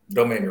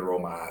 Don't make me roll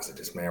my eyes at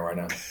this man right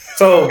now.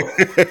 So,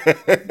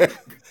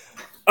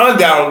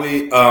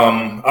 undoubtedly,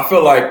 I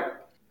feel like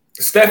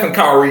Steph and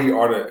Kyrie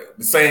are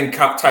the same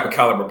type of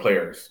caliber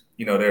players.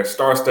 You know, they're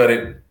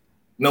star-studded,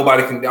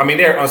 nobody can. I mean,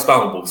 they're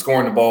unstoppable.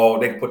 Scoring the ball,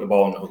 they can put the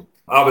ball in the hoop.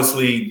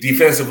 Obviously,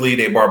 defensively,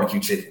 they barbecue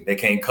chicken. They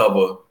can't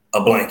cover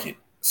a blanket.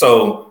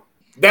 So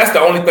that's the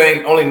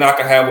only knock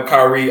I have with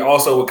Kyrie.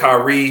 Also with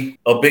Kyrie,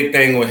 a big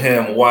thing with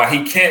him, why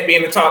he can't be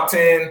in the top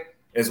 10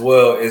 as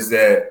well, is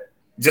that,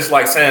 just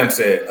like Sam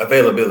said,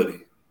 availability.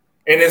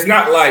 And it's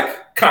not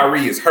like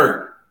Kyrie is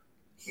hurt.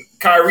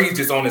 Kyrie's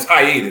just on his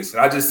hiatus.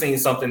 I just seen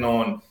something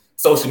on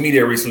social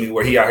media recently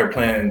where he out here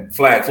playing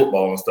flag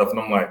football and stuff. And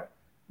I'm like,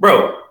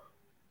 bro.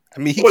 I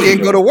mean, he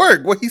can't go to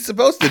work. What he's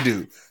supposed to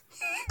do?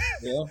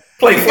 Yeah.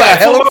 Play flag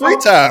football? Free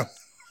time.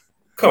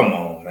 Come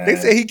on, man. They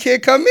say he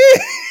can't come in.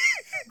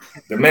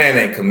 The man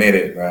ain't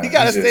committed, bro. He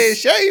got to stay in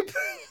shape.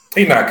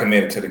 He's not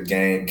committed to the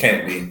game.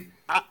 Can't be.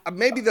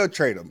 Maybe they'll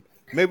trade him.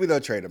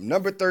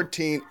 Number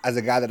 13, as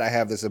a guy that I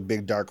have that's a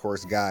big dark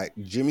horse guy,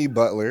 Jimmy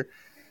Butler.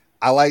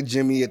 I like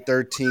Jimmy at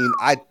 13.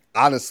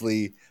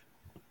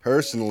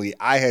 Personally,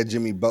 I had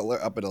Jimmy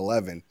Butler up at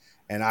 11,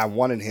 and I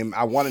wanted him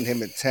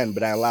at 10,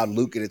 but I allowed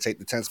Luka to take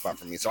the 10 spot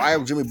from me. So I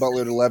have Jimmy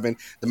Butler at 11.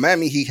 The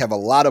Miami Heat have a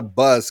lot of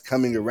buzz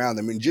coming around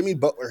them. I mean, Jimmy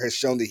Butler has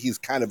shown that he's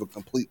kind of a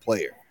complete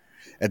player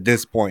at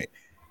this point.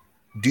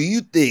 Do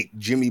you think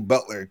Jimmy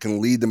Butler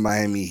can lead the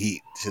Miami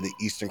Heat to the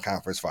Eastern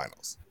Conference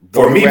Finals?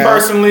 For me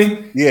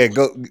personally? Yeah,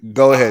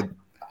 go ahead.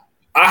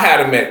 I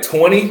had him at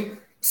 20.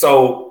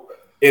 So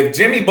if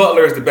Jimmy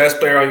Butler is the best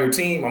player on your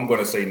team, I'm going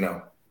to say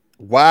no.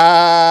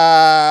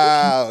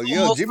 Wow.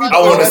 Yo, Jimmy. I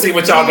want to see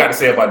what y'all got to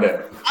say about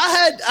that.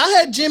 I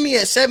had Jimmy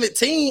at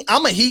 17.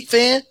 I'm a Heat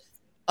fan.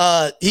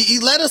 He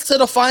led us to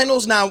the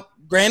finals. Now,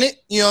 granted,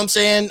 you know what I'm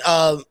saying?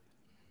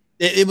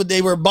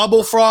 They were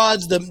bubble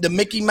frauds, the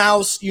Mickey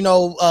Mouse,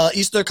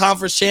 Eastern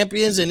Conference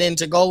champions, and then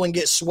to go and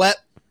get swept,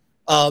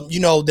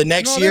 the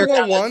next year.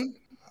 They won.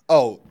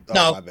 No,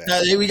 my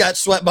bad. We got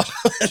swept by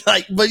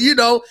but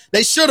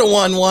they should have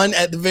won one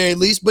at the very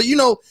least. But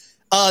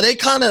they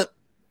kind of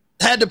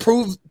had to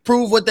prove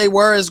what they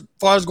were as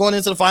far as going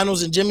into the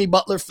finals, and Jimmy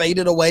Butler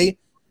faded away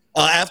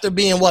after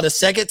being a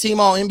second team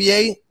All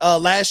NBA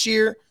last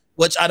year,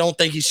 which I don't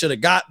think he should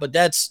have got, but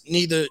that's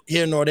neither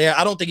here nor there.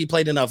 I don't think he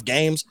played enough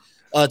games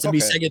to be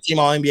second team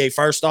All NBA.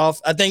 First off,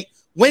 I think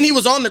when he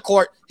was on the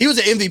court, he was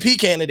an MVP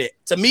candidate.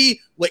 To me,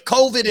 with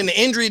COVID and the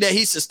injury that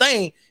he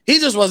sustained, he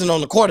just wasn't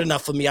on the court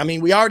enough for me. I mean,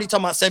 we already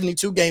talking about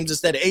 72 games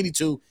instead of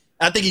 82.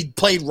 I think he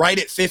played right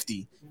at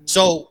 50.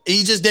 So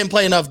he just didn't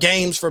play enough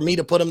games for me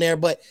to put him there.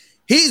 But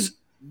he's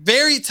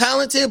very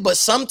talented, but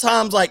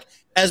sometimes,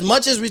 as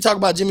much as we talk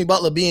about Jimmy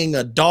Butler being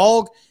a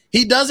dog,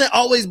 he doesn't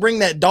always bring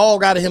that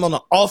dog out of him on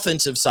the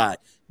offensive side.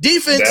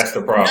 Defense, that's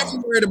the problem.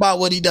 Never worried about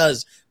what he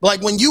does.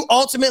 But when you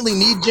ultimately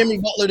need Jimmy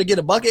Butler to get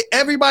a bucket,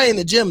 everybody in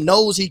the gym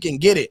knows he can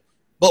get it.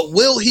 But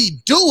will he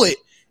do it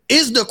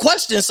is the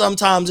question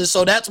sometimes. And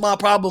so that's my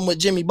problem with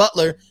Jimmy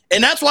Butler.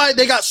 And that's why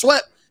they got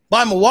swept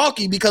by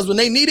Milwaukee, because when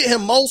they needed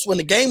him most, when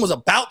the game was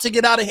about to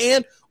get out of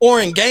hand, or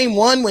in game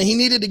one when he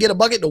needed to get a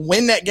bucket to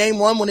win that game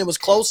one when it was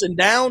close and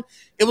down,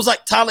 it was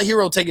like Tyler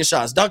Hero taking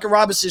shots, Duncan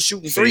Robinson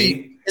shooting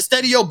three,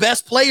 instead of your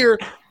best player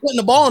putting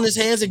the ball in his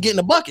hands and getting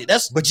a bucket.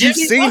 But you've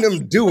seen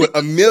him do it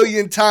a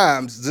million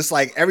times. Just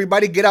like,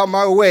 everybody get out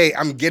my way.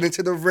 I'm getting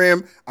to the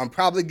rim. I'm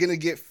probably going to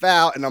get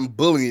fouled, and I'm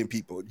bullying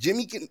people.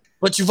 Jimmy can.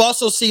 But you've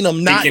also seen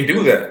him not. He can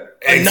do that.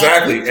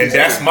 Exactly. And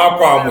that's my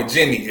problem with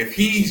Jimmy. If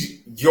he's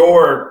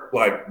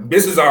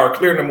this is our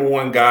clear number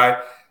one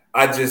guy,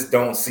 I just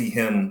don't see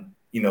him,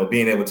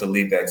 being able to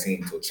lead that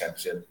team to a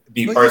championship.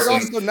 He's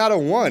also not a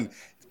one.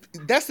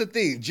 That's the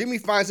thing. Jimmy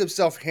finds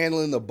himself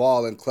handling the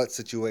ball in clutch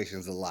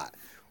situations a lot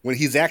when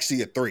he's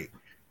actually a three.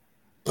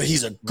 But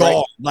he's a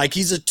guard. Right?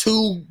 He's a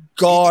two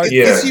guard.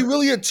 Is he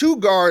really a two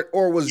guard,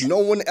 or was no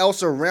one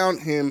else around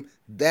him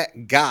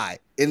that guy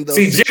in those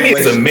situations? Jimmy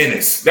is a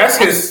menace. That's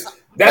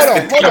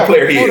the kind of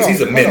player he is.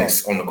 He's a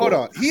menace on the court.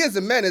 Hold on. He is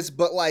a menace,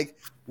 but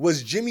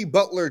was Jimmy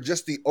Butler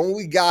just the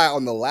only guy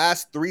on the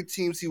last three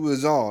teams he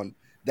was on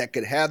that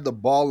could have the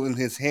ball in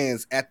his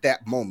hands at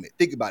that moment?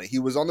 Think about it. He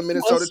was on the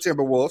Minnesota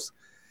Timberwolves.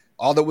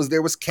 All that was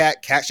there was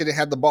Cat. Cat shouldn't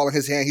have the ball in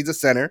his hand. He's a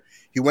center.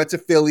 He went to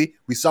Philly.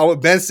 We saw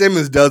what Ben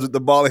Simmons does with the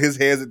ball in his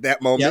hands at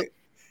that moment.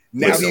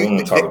 Yep.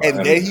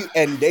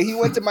 Then he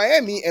went to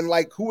Miami, and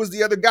who was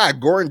the other guy?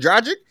 Goran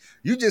Dragic?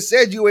 You just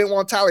said you ain't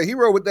want Tyler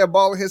Hero with that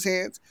ball in his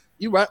hands.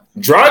 You right.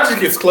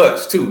 Dragic is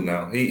clutch too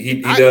now.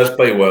 He does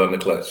play well in the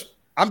clutch.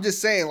 I'm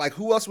just saying,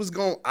 who else was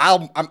going?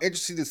 I'm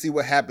interested to see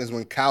what happens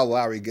when Kyle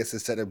Lowry gets to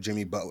set up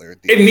Jimmy Butler.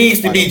 It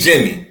needs to be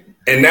Jimmy.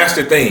 And that's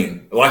the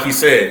thing. Like you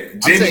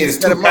said, Jimmy is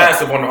too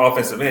passive on the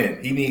offensive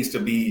end. He needs to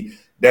be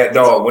that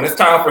dog. When it's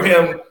time for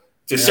him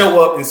to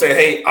show up and say,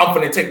 hey, I'm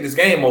going to take this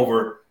game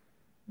over,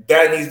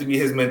 that needs to be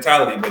his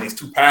mentality, but he's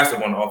too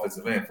passive on the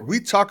offensive end.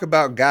 We talk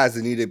about guys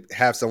that need to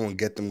have someone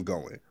get them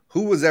going.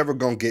 Who was ever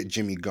going to get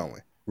Jimmy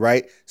going,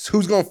 right? So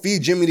who's going to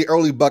feed Jimmy the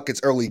early buckets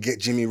early, get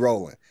Jimmy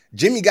rolling?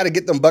 Jimmy got to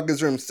get them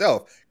buckets for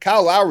himself.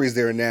 Kyle Lowry's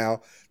there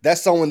now.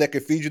 That's someone that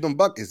can feed you them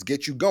buckets,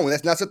 get you going.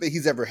 That's not something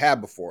he's ever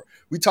had before.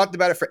 We talked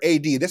about it for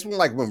AD. This one,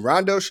 when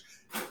Rondo,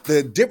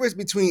 the difference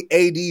between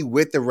AD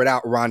with and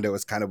without Rondo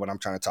is kind of what I'm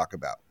trying to talk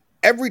about.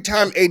 Every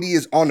time AD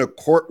is on the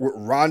court with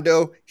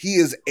Rondo, he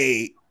is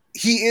a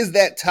he is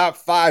that top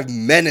 5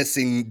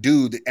 menacing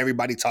dude that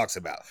everybody talks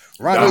about.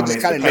 Rondo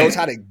just kind of knows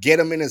how to get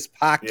him in his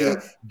pocket,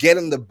 get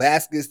him the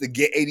baskets to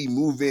get AD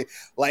moving.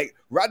 Like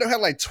Rondo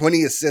had like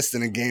 20 assists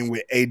in a game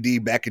with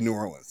AD back in New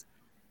Orleans.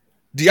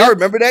 Do y'all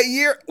remember that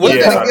year? Was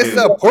that against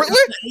Portland?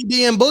 AD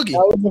and Boogie.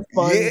 That was a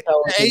fun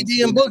AD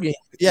and Boogie.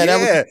 Yeah,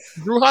 that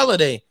was Drew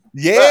Holiday.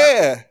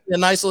 Yeah.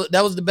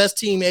 That was the best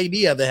team AD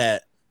ever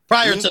had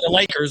prior to the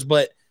Lakers,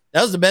 but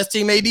that was the best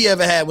team AD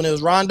ever had when it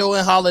was Rondo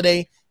and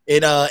Holiday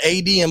and AD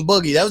and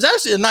Boogie. That was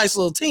actually a nice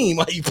little team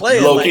while you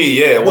played. Low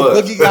key, it was.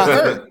 Boogie got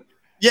hurt.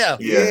 Yeah.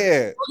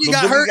 Boogie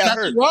got hurt. I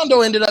think Rondo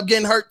ended up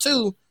getting hurt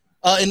too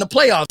in the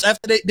playoffs.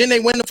 After didn't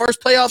they win the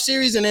first playoff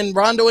series and then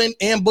Rondo and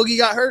Boogie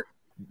got hurt?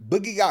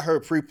 Boogie got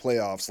hurt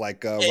pre-playoffs,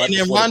 like right and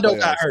then Rondo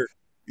got hurt.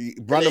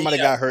 Rondo might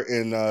have got hurt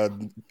in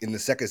the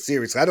second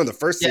series. I know the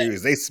first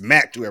series they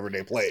smacked whoever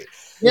they played.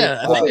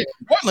 Yeah, I think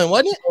Portland,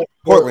 wasn't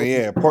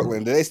it?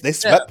 Portland. They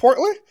swept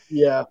Portland?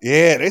 Yeah,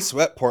 they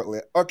swept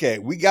Portland. Okay,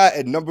 we got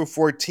at number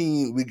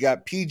 14, we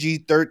got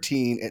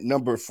PG-13 at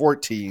number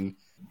 14.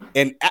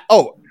 And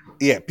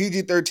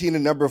PG-13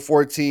 at number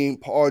 14,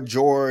 Paul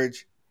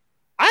George.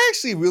 I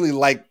actually really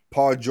like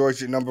Paul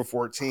George at number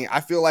 14.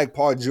 I feel like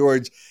Paul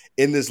George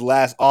in this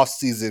last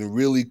offseason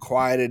really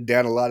quieted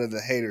down a lot of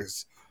the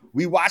haters.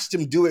 We watched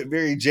him do it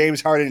very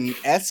James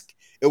Harden-esque.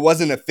 It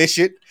wasn't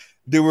efficient.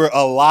 There were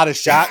a lot of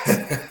shots,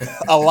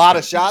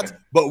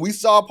 but we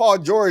saw Paul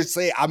George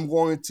say, I'm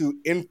going to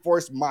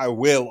enforce my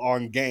will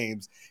on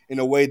games in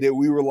a way that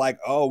we were like,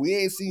 oh, we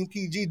ain't seen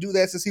PG do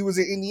that since he was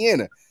in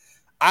Indiana.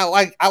 I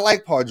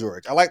like Paul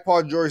George. I like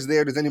Paul George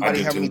there. Does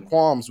anybody have any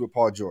qualms with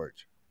Paul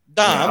George?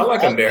 I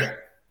like him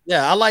there.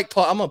 Yeah, I like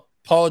Paul. I'm a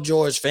Paul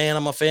George fan.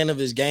 I'm a fan of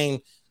his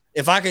game.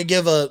 If I could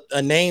give a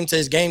name to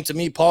his game, to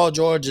me, Paul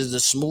George is the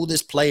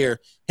smoothest player.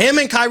 Him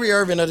and Kyrie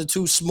Irving are the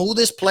two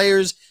smoothest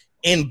players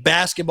in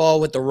basketball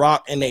with the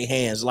rock in their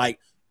hands. Like,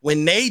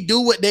 when they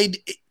do what they're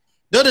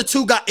the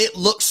two guys, it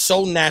looks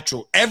so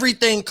natural.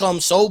 Everything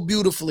comes so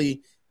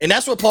beautifully, and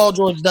that's what Paul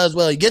George does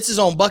well. He gets his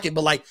own bucket,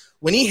 but, like,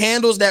 when he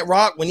handles that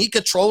rock, when he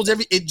controls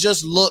it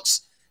just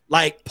looks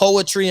like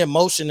poetry in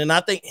motion. And I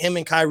think him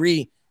and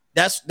Kyrie,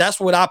 that's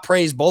what I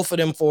praise both of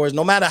them for, is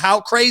no matter how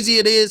crazy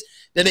it is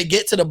that they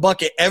get to the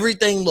bucket,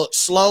 everything looks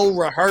slow,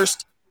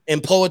 rehearsed,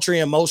 and poetry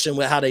in motion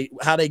with how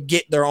they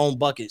get their own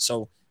bucket.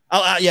 So,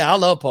 I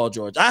love Paul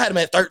George. I had him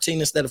at 13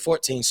 instead of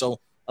 14.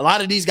 So a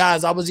lot of these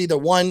guys, I was either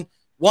one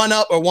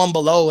up or one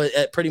below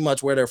at pretty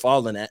much where they're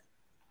falling at.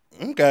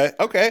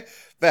 Okay.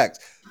 Facts.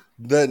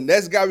 The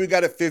next guy we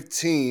got at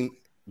 15,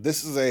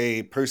 this is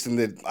a person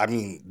that,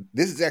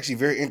 this is actually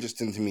very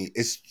interesting to me.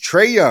 It's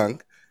Trae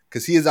Young,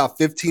 because he is our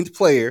 15th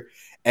player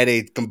at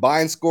a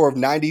combined score of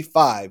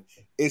 95.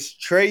 Is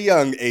Trae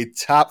Young a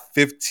top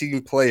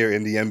 15 player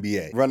in the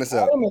NBA? Run us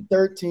up. I'm at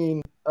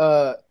 13.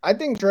 I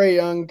think Trae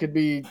Young could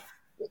be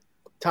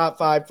top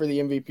 5 for the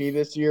MVP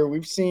this year.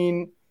 We've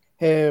seen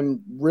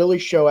him really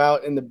show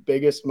out in the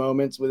biggest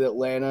moments with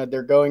Atlanta.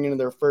 They're going into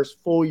their first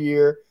full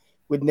year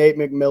with Nate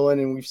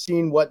McMillan, and we've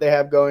seen what they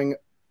have going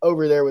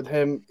over there with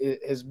him.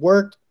 It has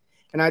worked,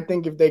 and I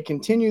think if they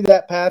continue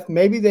that path,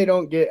 maybe they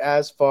don't get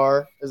as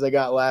far as they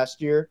got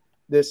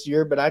this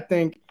year, but I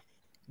think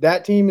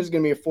that team is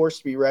going to be a force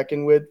to be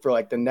reckoned with for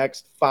like the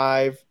next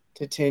 5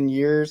 to 10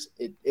 years.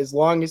 As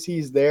long as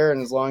he's there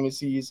and as long as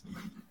he's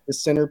the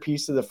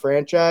centerpiece of the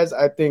franchise,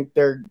 I think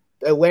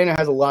Atlanta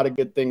has a lot of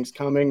good things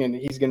coming, and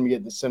he's going to be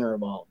at the center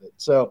of all of it.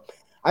 So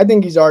I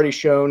think he's already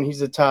shown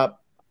he's a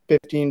top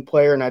 15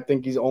 player, and I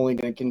think he's only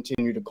going to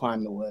continue to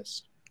climb the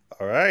list.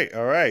 All right.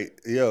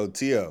 Yo,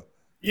 T.O.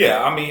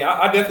 Yeah,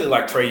 I definitely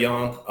like Trae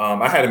Young.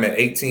 I had him at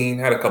 18.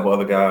 Had a couple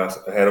other guys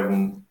ahead of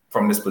him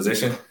from this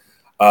position.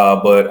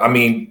 But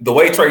the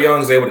way Trae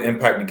Young is able to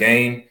impact the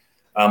game,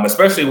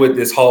 especially with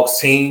this Hawks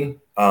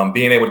team,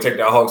 being able to take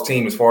that Hawks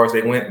team as far as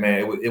they went,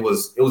 man, it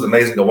was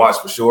amazing to watch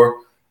for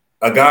sure.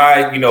 A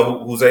guy,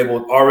 who's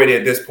able already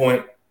at this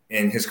point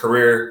in his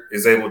career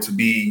is able to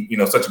be,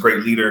 such a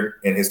great leader,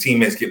 and his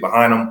teammates get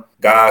behind him.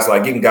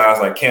 Getting guys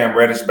like Cam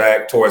Reddish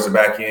back towards the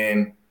back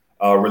end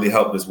really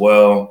helped as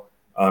well.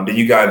 Then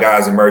you got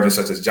guys emerging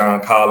such as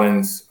John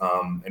Collins,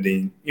 and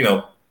then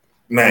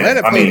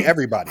Atlanta paid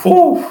everybody.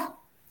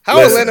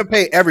 Atlanta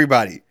paid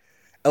everybody?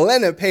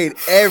 Atlanta paid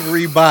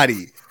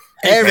everybody.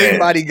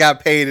 Everybody got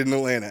paid in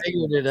Atlanta.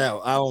 Figured it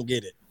out. I don't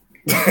get it.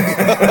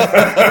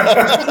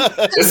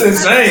 It's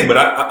insane, but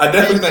I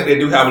definitely think they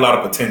do have a lot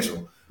of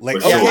potential. Like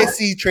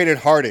OKC traded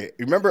Harden.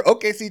 Remember,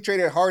 OKC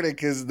traded Harden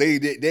because they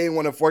didn't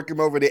want to fork him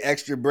over the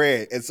extra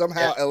bread, and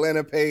somehow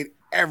Atlanta paid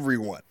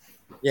everyone.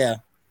 Yeah,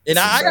 and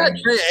I got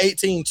Trae at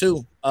 18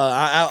 too.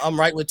 I'm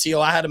right with T.O.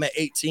 I had him at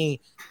 18.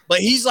 But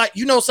he's like,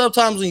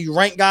 sometimes when you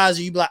rank guys,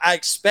 you be like, I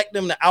expect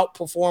them to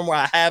outperform where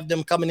I have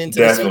them coming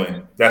into the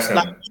season. That's him.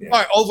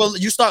 Like,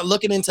 you start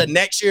looking into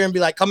next year and be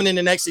like, coming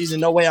into next season,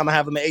 no way I'm going to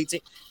have him at 18.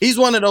 He's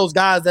one of those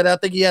guys that I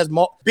think he has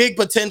big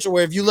potential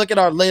where if you look at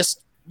our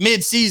list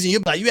mid-season,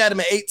 you'll be like, you had him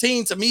at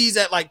 18. To me, he's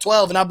at like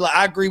 12. And I'll be like,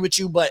 I agree with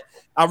you, but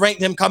I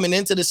ranked him coming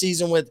into the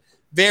season with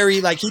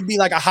very like he'd be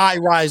like a high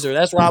riser.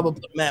 That's where I would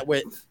put him at.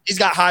 With he's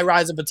got high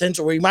rising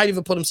potential, where he might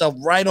even put himself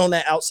right on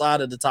that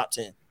outside of the top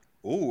 10.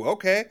 Ooh,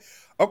 okay.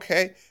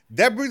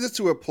 That brings us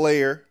to a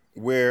player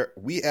where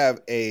we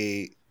have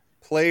a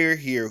player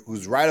here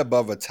who's right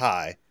above a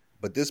tie,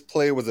 but this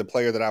player was a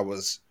player that I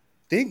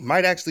think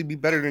might actually be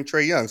better than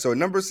Trae Young. So at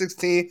number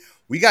 16,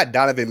 we got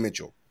Donovan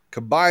Mitchell.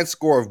 Combined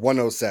score of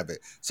 107.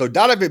 So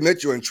Donovan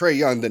Mitchell and Trae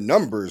Young, the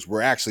numbers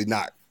were actually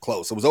not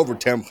close. It was over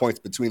 10 points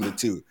between the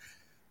two.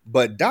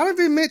 But is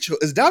Donovan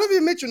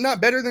Mitchell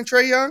not better than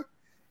Trae Young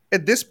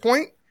at this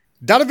point?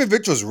 Donovan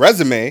Mitchell's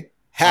resume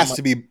has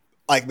to be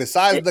like,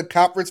 besides the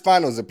conference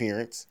finals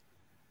appearance,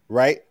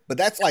 right? But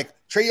that's like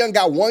Trae Young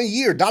got 1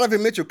 year.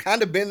 Donovan Mitchell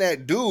kind of been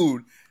that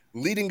dude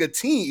leading a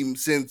team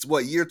since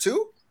year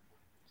 2?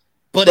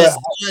 But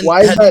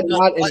why is that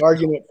not an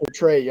argument for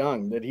Trae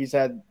Young that he's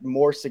had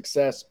more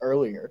success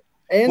earlier?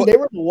 And they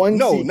were the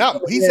one.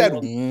 He's had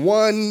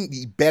one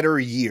better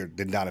year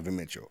than Donovan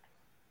Mitchell.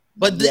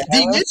 But D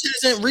Mitch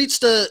hasn't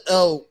reached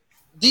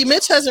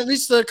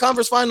the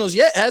conference finals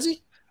yet, has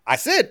he? I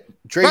said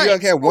Trae Young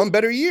had one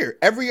better year.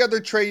 Every other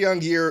Trae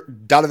Young year,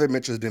 Donovan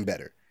Mitchell's been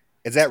better.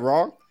 Is that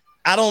wrong?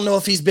 I don't know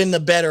if he's been the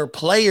better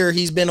player.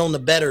 He's been on the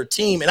better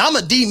team. And I'm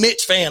a D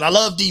Mitch fan. I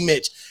love D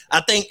Mitch.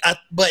 I think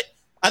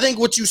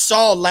what you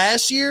saw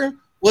last year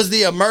was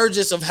the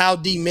emergence of how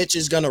D Mitch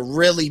is going to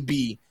really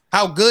be,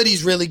 how good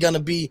he's really going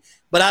to be.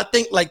 But I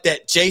think like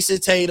that Jason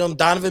Tatum,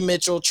 Donovan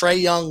Mitchell, Trae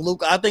Young,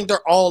 Luka, I think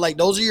they're all like,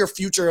 those are your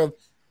future of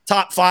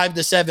top 5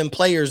 to 7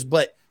 players.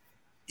 But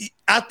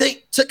I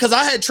think because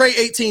I had Trae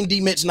 18,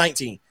 D Mitch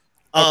 19.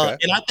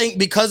 And I think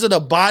because of the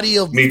body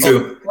of me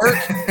too. Of work,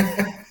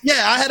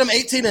 yeah, I had him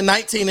 18 and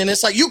 19. And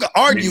it's like, you could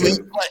argue it,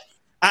 but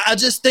I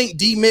just think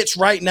D Mitch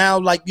right now,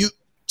 like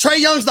Trae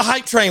Young's the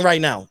hype train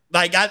right now.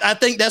 Like, I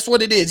think that's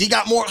what it is. He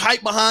got more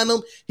hype behind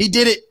him. He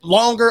did it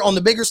longer on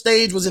the bigger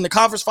stage, was in the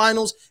conference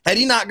finals. Had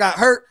he not got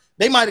hurt,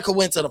 they might have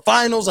went to the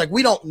finals. Like,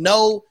 we don't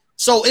know.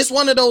 So it's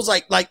one of those,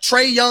 like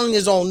Trae Young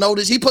is on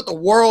notice. He put the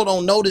world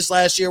on notice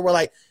last year where,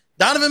 like,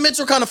 Donovan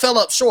Mitchell kind of fell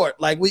up short.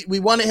 Like, we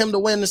wanted him to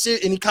win the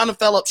series, and he kind of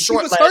fell up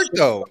short. He was hurt,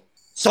 though.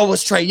 So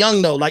was Trae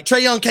Young, though. Like,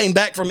 Trae Young came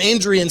back from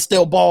injury and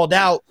still balled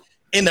out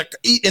in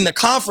the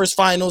conference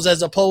finals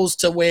as opposed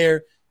to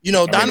where,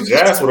 Donovan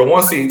Jazz were the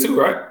 1 seed too,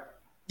 right?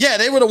 Yeah,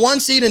 they were the 1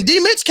 seed, and D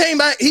Mitch came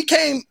back. He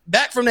came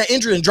back from that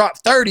injury and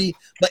dropped 30,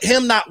 but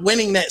him not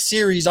winning that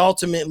series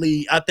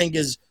ultimately, I think,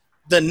 is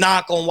the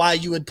knock on why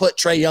you would put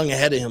Trae Young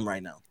ahead of him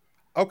right now.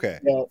 Okay.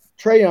 Yeah,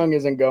 Trae Young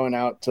isn't going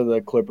out to the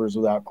Clippers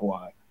without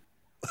Kawhi.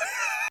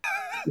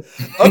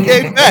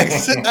 Okay,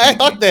 thanks.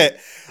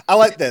 I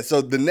like that. So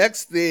the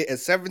next thing at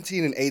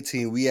 17 and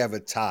 18, we have a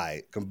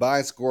tie.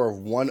 Combined score of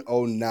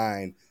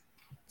 109.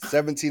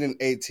 17 and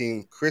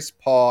 18, Chris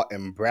Paul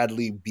and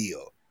Bradley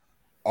Beal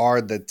are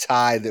the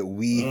tie that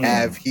we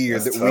have here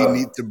that we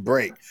need to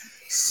break.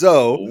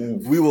 So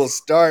we will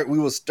start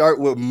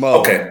with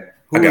Mo. Okay.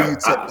 I know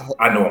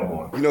I'm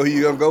going. You know who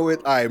you're gonna go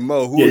with? All right,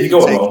 Mo. Who are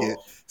you taking?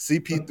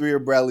 CP3 or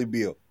Bradley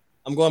Beal?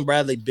 I'm going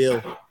Bradley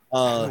Beal.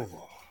 I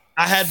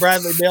had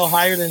Bradley Beal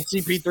higher than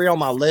CP3 on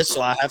my list,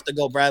 so I have to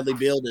go Bradley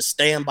Beal to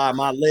stand by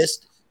my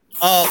list.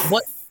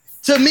 But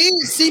to me,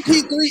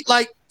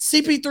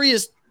 CP3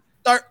 is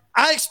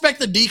I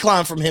expect a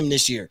decline from him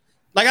this year.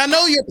 Like, I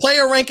know your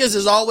player rankings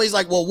is always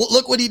like, well,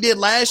 look what he did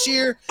last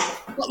year.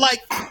 But, like,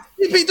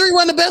 CP3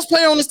 wasn't the best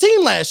player on his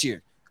team last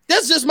year.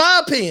 That's just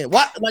my opinion.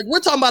 Why? Like,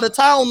 we're talking about a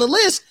tie on the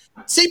list.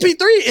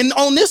 CP3 and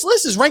on this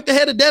list is ranked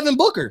ahead of Devin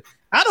Booker.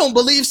 I don't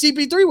believe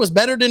CP3 was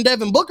better than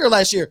Devin Booker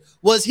last year.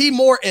 Was he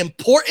more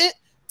important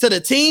to the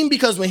team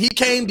because when he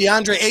came,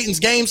 DeAndre Ayton's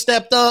game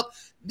stepped up,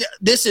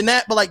 this and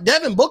that. But, like,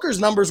 Devin Booker's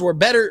numbers were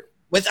better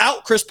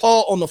without Chris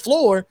Paul on the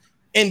floor.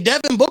 And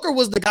Devin Booker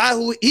was the guy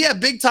who he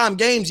had big time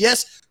games.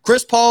 Yes,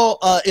 Chris Paul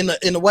in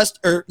the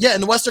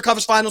Western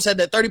Conference Finals had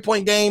that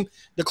 30-point game,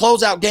 the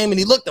closeout game, and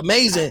he looked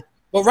amazing.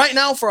 But right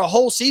now, for a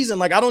whole season,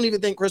 like, I don't even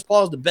think Chris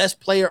Paul is the best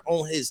player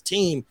on his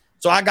team.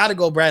 So I got to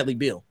go Bradley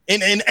Beal,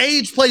 and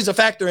age plays a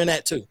factor in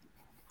that too.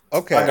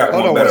 Okay,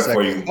 hold on one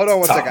second.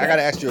 I got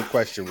to ask you a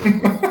question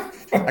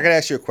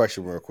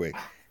real quick.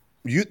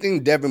 You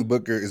think Devin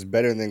Booker is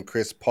better than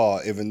Chris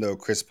Paul, even though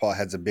Chris Paul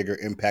has a bigger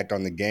impact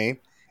on the game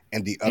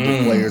and the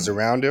other players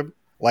around him?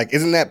 Like,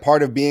 isn't that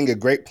part of being a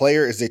great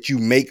player is that you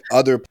make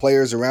other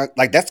players around?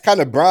 Like, that's kind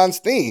of Bron's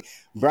thing.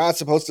 Bron's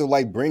supposed to,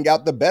 like, bring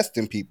out the best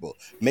in people.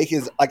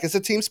 It's a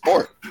team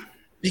sport.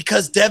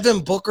 Because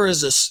Devin Booker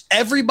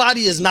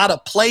everybody is not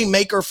a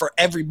playmaker for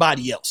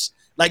everybody else.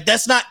 Like,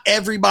 that's not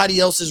everybody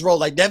else's role.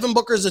 Like, Devin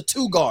Booker is a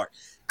 2-guard.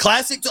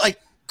 Classic, like,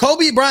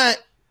 Kobe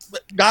Bryant,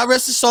 God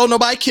rest his soul,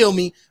 nobody kill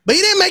me, but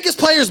he didn't make his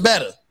players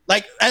better.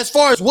 Like, as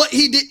far as what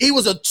he did, he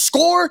was a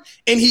scorer,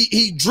 and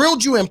he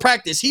drilled you in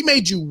practice. He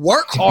made you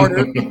work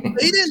harder. He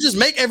didn't just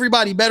make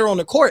everybody better on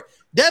the court.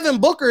 Devin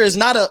Booker is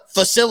not a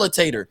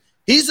facilitator.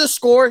 He's a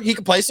scorer. He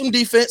can play some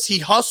defense. He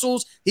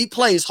hustles. He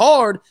plays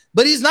hard,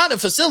 but he's not a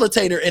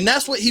facilitator, and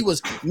that's what he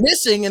was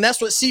missing, and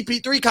that's what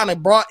CP3 kind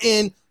of brought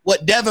in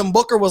what Devin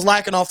Booker was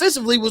lacking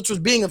offensively, which was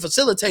being a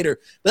facilitator.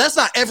 But that's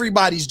not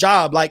everybody's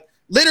job. Like,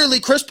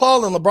 literally Chris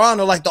Paul and LeBron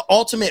are like the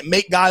ultimate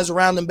make guys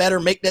around them better,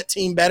 make that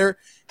team better,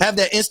 have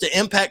that instant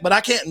impact. But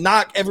I can't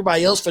knock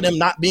everybody else for them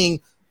not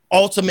being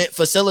ultimate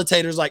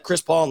facilitators like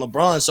Chris Paul and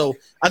LeBron. So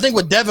I think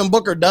what Devin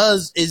Booker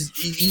does is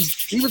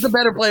he was a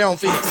better player on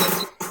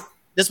Phoenix.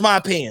 That's my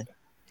opinion.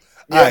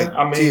 All right,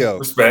 I mean, Tio.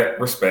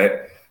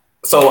 respect.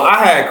 So I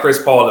had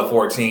Chris Paul at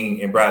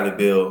 14 and Bradley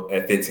Beal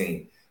at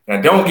 15.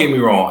 Now, don't get me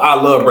wrong. I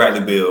love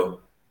Bradley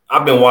Beal.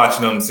 I've been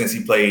watching him since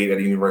he played at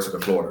the University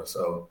of Florida.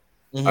 So,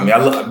 I mean, I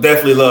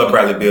definitely love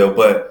Bradley Beal.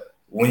 But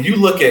when you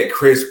look at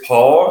Chris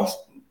Paul's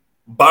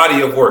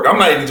body of work, I'm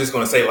not even just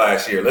going to say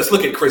last year. Let's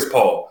look at Chris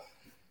Paul.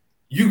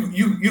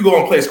 You go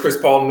and place Chris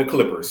Paul in the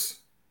Clippers,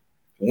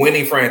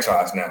 winning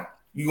franchise now.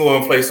 You go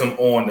and place him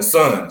on the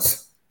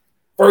Suns.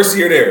 First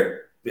year there.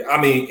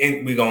 I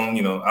mean, we going,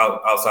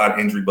 outside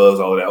injury buzz,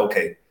 all of that.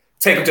 Okay.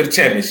 Take him to the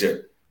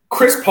championship.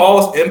 Chris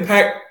Paul's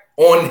impact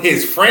on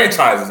his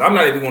franchises. I'm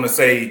not even going to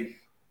say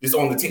just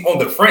on the team, on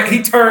the front.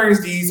 He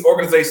turns these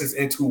organizations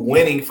into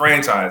winning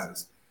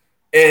franchises.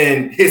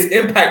 And his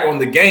impact on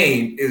the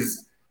game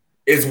is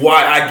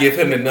why I give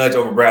him the nudge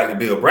over Bradley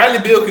Beal.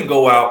 Bradley Beal can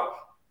go out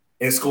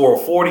and score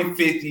 40,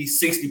 50,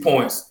 60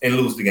 points and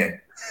lose the game.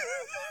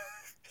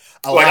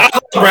 I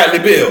love Bradley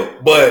Beal,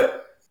 but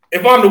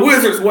if I'm the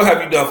Wizards, what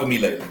have you done for me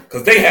lately?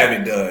 Because they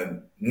haven't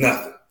done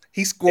nothing.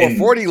 He scored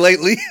 40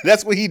 lately.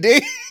 That's what he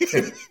did.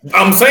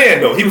 I'm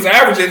saying, though, he was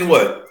averaging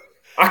what?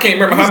 I can't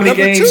remember how many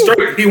games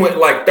straight. He went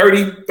like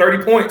 30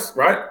 points,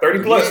 right?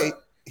 30 plus.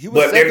 Yeah,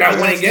 but they're not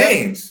winning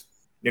games.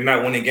 They're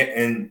not winning games.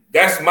 And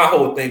that's my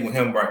whole thing with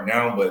him right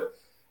now. But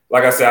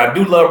like I said, I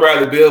do love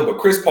Bradley Beal, but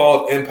Chris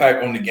Paul's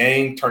impact on the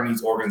game, turning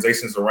these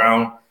organizations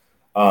around,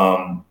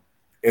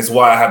 is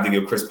why I have to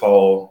give Chris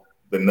Paul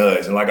the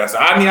nudge. And like I said,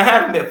 I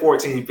had him at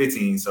 14,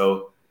 15.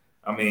 So,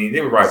 I mean,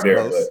 they were right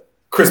there. But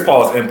Chris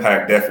Paul's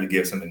impact definitely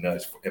gives him the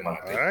nudge, in my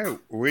opinion. All right.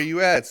 Where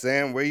you at,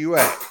 Sam? Where you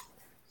at?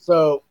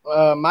 So,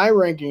 my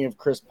ranking of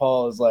Chris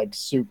Paul is like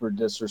super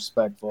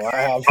disrespectful.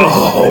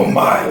 Oh,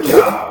 my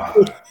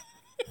God.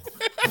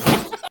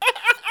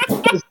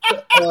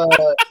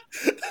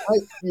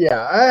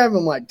 I have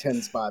him like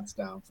 10 spots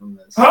down from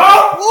this.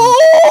 Huh?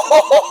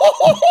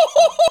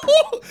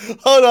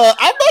 Hold on.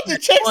 I'm about to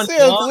check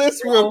Sam's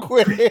list real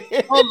quick.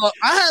 Hold on.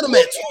 I had him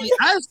at 20.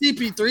 I had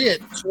CP3 at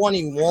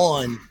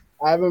 21.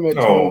 I have him at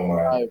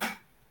 25.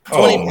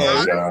 Oh,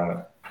 my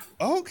God.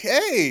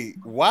 Okay.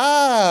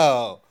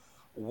 Wow.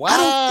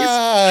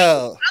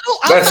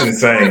 That's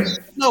insane.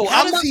 No,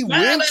 how does he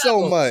win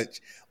so much?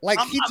 Like,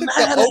 he took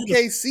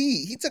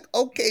OKC. He took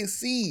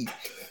OKC.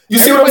 You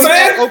see what I'm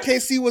saying?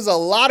 OKC was a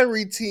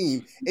lottery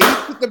team, and he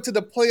took them to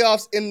the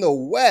playoffs in the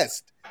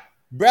West.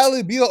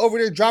 Bradley Beal over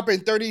there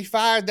dropping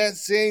 35 that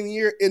same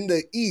year in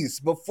the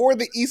East. Before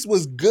the East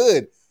was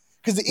good,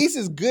 because the East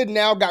is good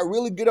now, got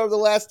really good over the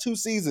last 2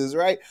 seasons,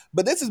 right?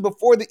 But this is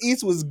before the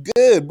East was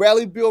good.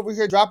 Bradley Beal over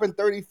here dropping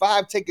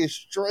 35, taking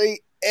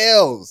straight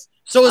L's.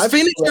 So is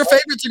Phoenix your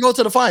favorite to go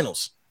to the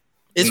finals?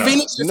 Is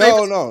Phoenix your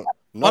favorite?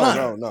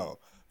 No.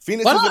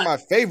 Phoenix isn't my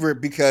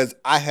favorite because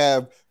I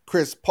have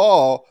Chris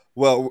Paul.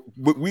 Well,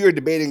 we were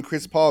debating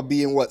Chris Paul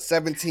being,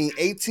 17,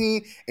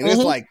 18, and there's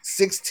like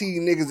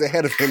 16 niggas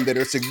ahead of him that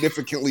are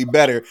significantly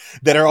better,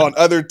 that are on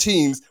other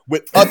teams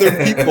with other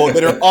people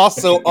that are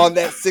also on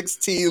that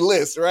 16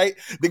 list, right?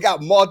 They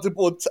got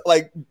multiple,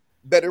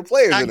 better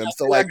players in them.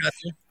 So, but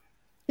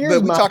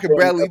we're talking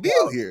Bradley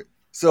Beal here.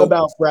 So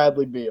about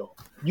Bradley Beal,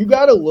 you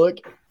got to look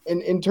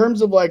in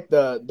terms of like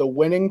the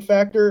winning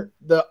factor.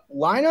 The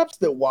lineups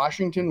that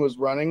Washington were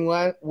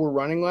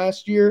running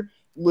last year,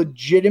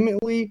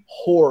 legitimately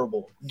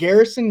horrible.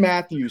 Garrison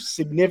Matthews,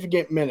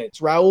 significant minutes.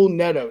 Raul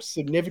Neto,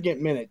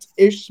 significant minutes.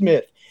 Ish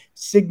Smith,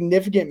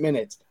 significant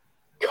minutes.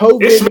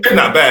 Ish Smith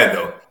not bad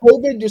though.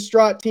 COVID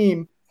distraught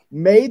team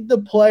made the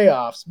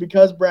playoffs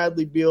because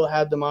Bradley Beal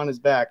had them on his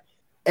back.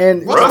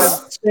 And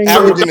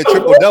averaging a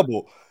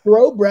triple-double.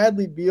 Throw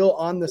Bradley Beal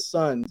on the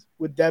Suns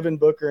with Devin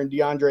Booker and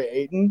DeAndre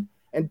Ayton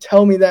and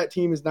tell me that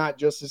team is not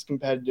just as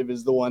competitive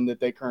as the one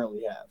that they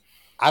currently have.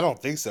 I don't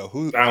think so.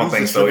 I don't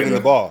think so either. The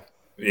ball?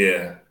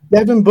 Yeah.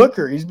 Devin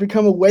Booker, he's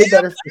become a way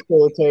better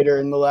facilitator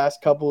in the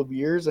last couple of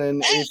years.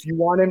 And if you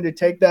want him to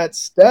take that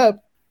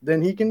step,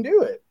 then he can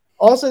do it.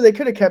 Also, they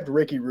could have kept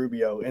Ricky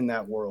Rubio in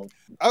that world.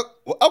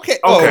 Okay.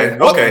 Okay.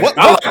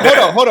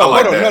 Hold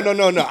on.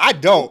 No. No. I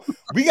don't.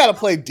 We got to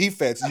play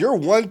defense. Your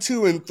 1,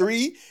 2, and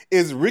 3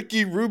 is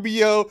Ricky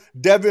Rubio,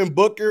 Devin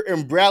Booker,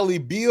 and Bradley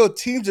Beal.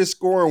 Teams are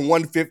scoring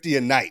 150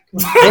 a night.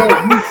 You saw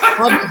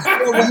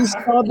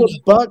the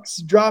Bucks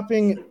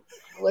dropping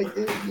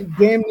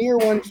damn near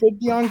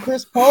 150 on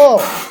Chris Paul.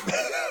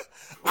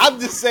 I'm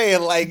just saying,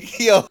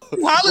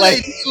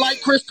 Holiday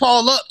like Chris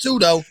Paul up too,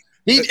 though.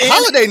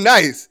 Holiday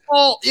nice.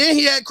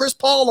 He had Chris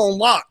Paul on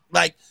lock.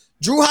 Like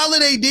Drew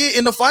Holiday did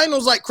in the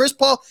finals. Like Chris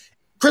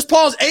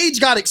Paul's age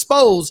got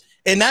exposed,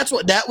 and that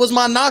was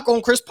my knock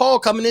on Chris Paul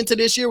coming into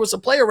this year with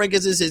some player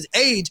rankings is his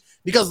age,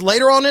 because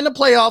later on in the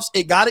playoffs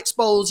it got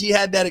exposed. He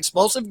had that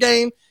explosive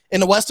game in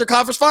the Western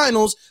Conference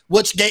Finals,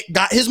 which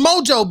got his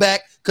mojo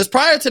back. Because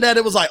prior to that,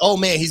 it was like, oh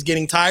man, he's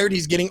getting tired,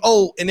 he's getting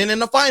old. And then in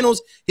the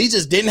finals, he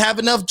just didn't have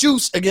enough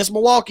juice against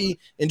Milwaukee.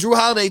 And Drew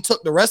Holiday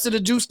took the rest of the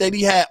juice that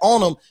he had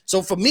on him.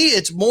 So for me,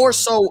 it's more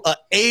so an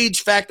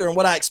age factor in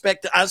what I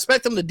expect. I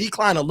expect him to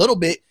decline a little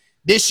bit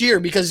this year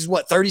because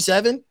he's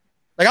 37?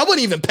 Like I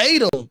wouldn't even pay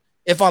him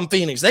if I'm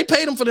Phoenix. They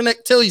paid him for the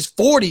next till he's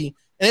 40.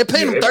 And they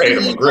paid him 30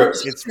 million.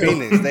 It's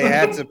Phoenix. They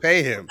had to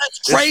pay him. That's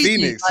crazy.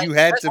 It's Phoenix. You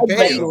had to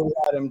pay him.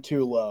 Had him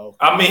too low.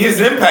 I mean,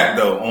 his impact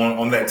though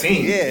on that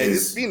team. Yeah,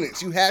 it's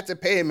Phoenix. You had to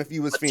pay him if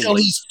he was Phoenix. Until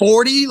he's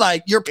 40,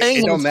 like you're paying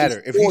him. It don't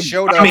matter if he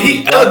showed up. I mean,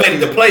 he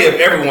elevated the play of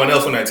everyone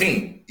else on that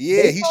team.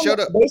 Yeah, he showed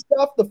up. Based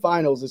off the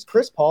finals, is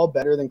Chris Paul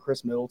better than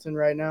Chris Middleton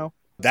right now?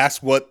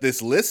 That's what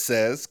this list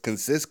says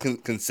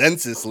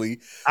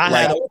consensusly.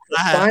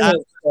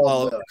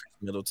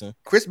 Middleton.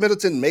 Chris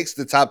Middleton makes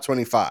the top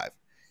 25.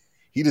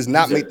 He does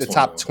not make the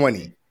top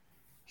 20.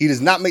 He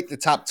does not make the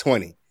top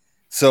 20.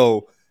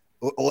 So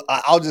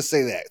I'll just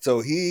say that.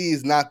 So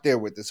he's not there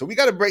with this. So we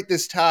got to break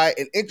this tie.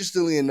 And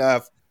interestingly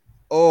enough,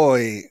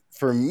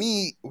 for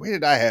me, where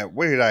did I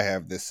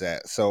have this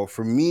at? So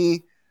for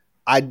me,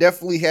 I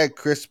definitely had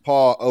Chris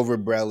Paul over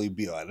Bradley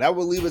Beal. And that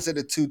would leave us at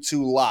a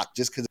 2-2 lock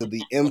just because of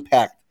the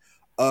impact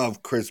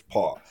of Chris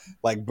Paul.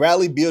 Like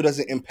Bradley Beal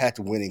doesn't impact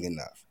winning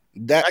enough.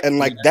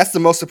 That's the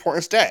most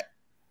important stat.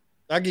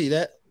 I give you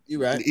that. You're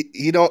right.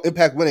 He don't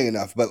impact winning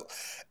enough. But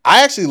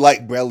I actually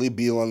like Bradley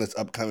Beal on this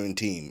upcoming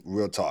team.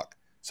 Real talk.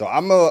 So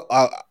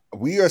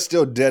we are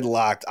still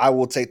deadlocked. I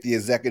will take the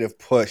executive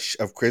push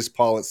of Chris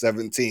Paul at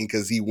 17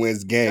 because he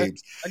wins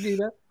games. I give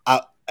you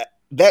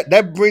that.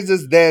 That brings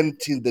us then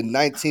to the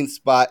 19th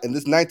spot. And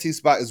this 19th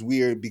spot is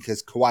weird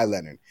because Kawhi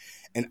Leonard.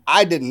 And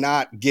I did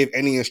not give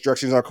any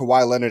instructions on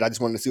Kawhi Leonard. I just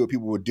wanted to see what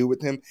people would do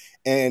with him.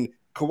 And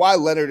Kawhi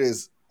Leonard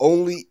is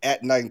only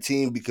at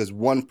 19 because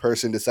one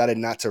person decided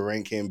not to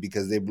rank him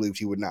because they believed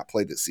he would not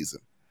play this season.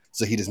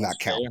 So he does not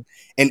count.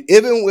 And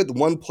even with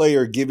one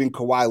player giving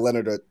Kawhi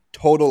Leonard a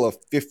total of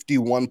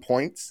 51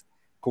 points,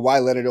 Kawhi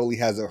Leonard only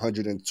has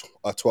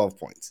 112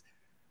 points.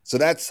 So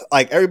that's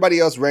like everybody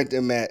else ranked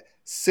him at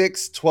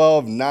 6,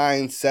 12,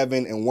 9,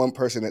 7, and one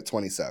person at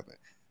 27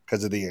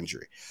 because of the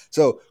injury.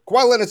 So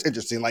Kawhi Leonard's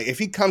interesting. Like if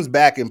he comes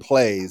back and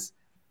plays,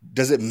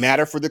 does it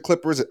matter for the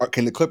Clippers? Or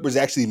can the Clippers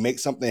actually make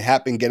something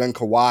happen, get on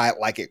Kawhi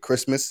like at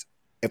Christmas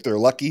if they're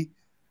lucky?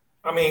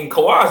 I mean,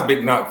 Kawhi's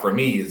big knock for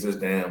me is this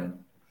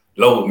damn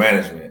load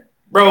management.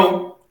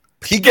 Bro,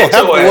 he gonna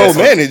have to load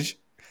manage.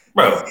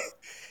 Bro.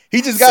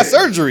 He just got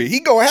surgery. He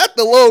gonna have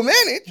to load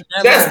manage.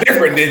 That's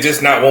different than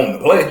just not wanting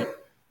to play.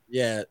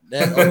 Yeah,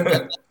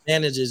 that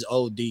manage is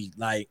OD.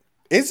 Like,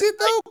 is it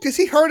though? Because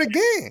he hurt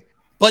again.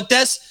 But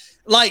that's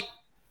like,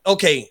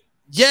 okay,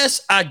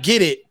 yes, I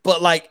get it,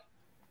 but like,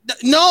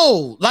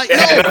 no, like it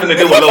had nothing to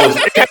do with load.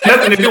 It had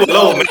nothing to do with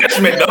load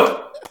management,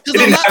 though. It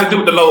didn't have to do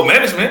with the load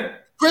management.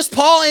 Chris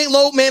Paul ain't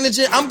load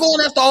managing. I'm going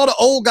after all the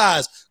old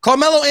guys.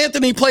 Carmelo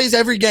Anthony plays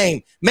every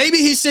game. Maybe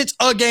he sits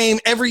a game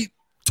every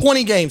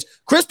 20 games.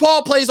 Chris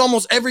Paul plays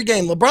almost every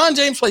game. LeBron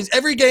James plays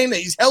every game that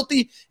he's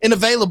healthy and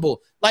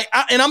available. Like,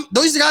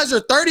 those guys are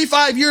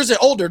 35 years and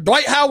older.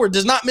 Dwight Howard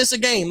does not miss a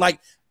game. Like,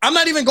 I'm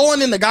not even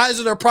going in the guys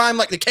of their prime,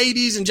 like the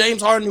KDs and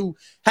James Harden who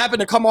happen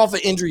to come off of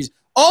injuries.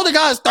 All the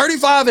guys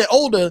 35 and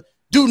older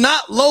do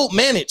not load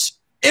manage.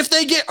 If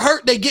they get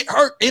hurt, they get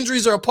hurt.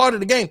 Injuries are a part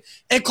of the game.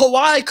 And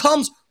Kawhi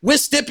comes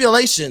with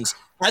stipulations.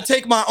 I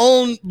take my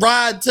own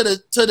ride to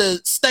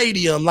the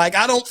stadium. Like,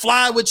 I don't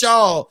fly with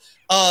y'all.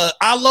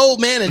 I load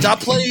manage.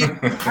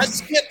 I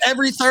skip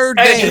every third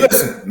game.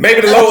 Listen,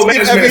 maybe the load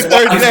management is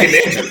why he's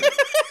getting injured.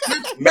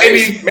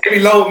 maybe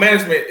load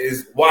management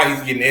is why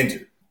he's getting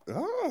injured.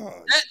 Oh.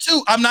 That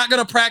too. I'm not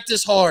going to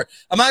practice hard.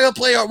 I'm not going to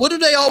play hard. What do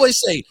they always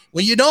say?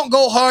 When you don't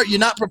go hard, you're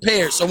not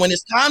prepared. So when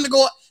it's time to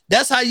go,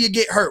 that's how you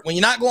get hurt. When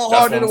you're not going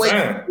hard in the way,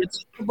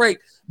 it's a break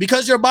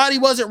because your body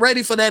wasn't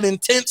ready for that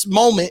intense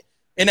moment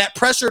and that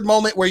pressured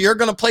moment where you're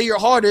going to play your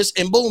hardest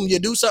and boom, you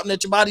do something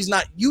that your body's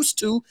not used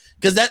to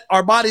because that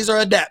our bodies are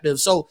adaptive.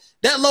 So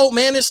that load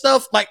manage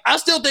stuff, like I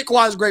still think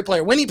Kawhi's a great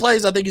player. When he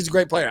plays, I think he's a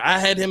great player. I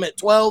had him at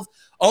 12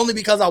 only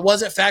because I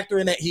wasn't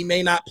factoring that he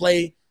may not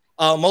play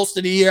most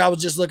of the year. I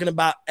was just looking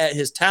at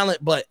his talent,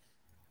 but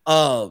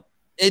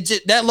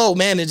that low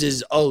manage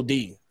is OD.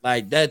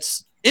 Like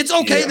it's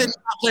okay that he's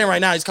not playing right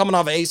now. He's coming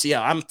off an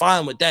ACL. I'm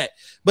fine with that.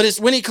 But it's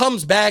when he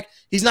comes back,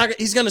 he's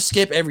going to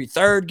skip every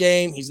third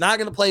game. He's not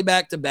going to play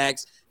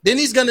back-to-backs. Then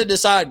he's going to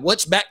decide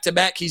which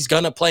back-to-back he's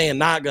going to play and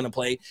not going to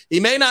play. He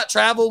may not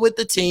travel with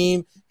the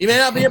team. He may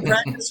not be in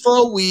practice for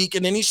a week,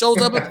 and then he shows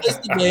up and plays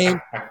the game.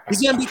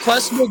 He's going to be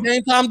questionable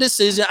game time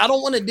decision. I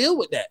don't want to deal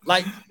with that.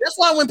 Like, that's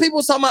why when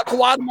people talk about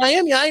Kawhi to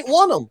Miami, I ain't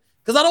want him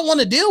because I don't want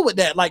to deal with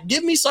that. Like,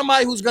 give me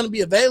somebody who's going to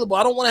be available.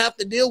 I don't want to have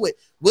to deal with,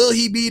 will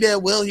he be there?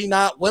 Will he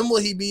not? When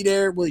will he be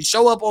there? Will he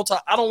show up on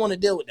time? I don't want to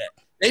deal with that.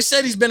 They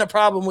said he's been a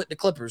problem with the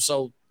Clippers,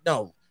 so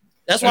no.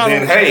 That's why.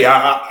 And then,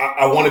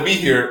 I want to be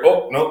here.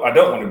 Oh no, I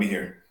don't want to be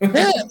here.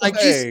 Yeah, like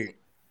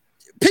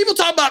people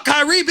talk about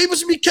Kyrie. People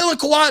should be killing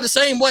Kawhi the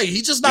same way.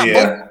 He's just not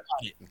vocal about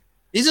it.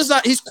 He's just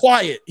not. He's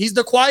quiet. He's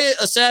the quiet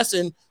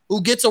assassin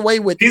who gets away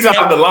with. He's out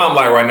of the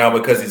limelight right now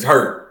because he's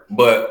hurt,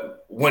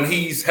 but when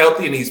he's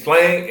healthy and he's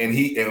playing and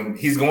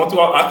he's going through,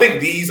 I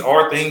think these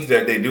are things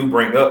that they do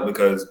bring up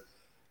because,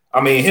 I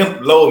mean,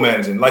 him load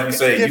managing, like you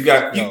say, you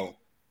got you.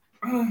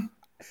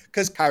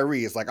 Because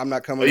Kyrie is like, I'm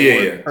not coming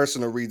to work,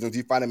 personal reasons.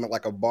 You find him at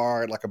like a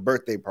bar, like a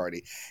birthday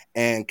party.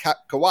 And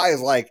Kawhi is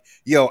like,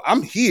 yo,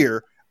 I'm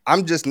here.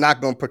 I'm just not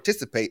going to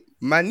participate.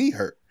 My knee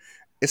hurt.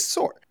 It's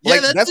sore. Yeah,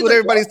 like that's what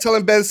everybody's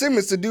telling Ben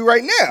Simmons to do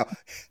right now.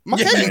 My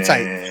head be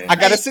tight. I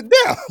gotta sit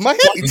down. My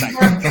head be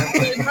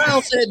tight.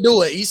 Brown said,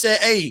 "Do it." He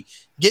said, "Hey,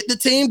 get the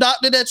team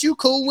doctor that you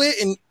cool with,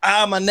 and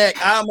eye my neck,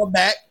 eye my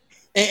back,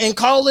 and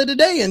call it a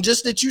day. And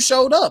just that you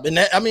showed up. And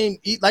that, I mean,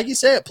 like you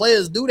said,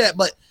 players do that.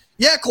 But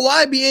yeah,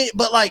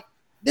 but like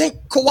then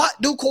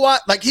Kawhi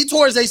like he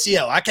tore his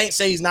ACL. I can't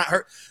say he's not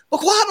hurt, but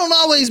Kawhi don't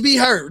always be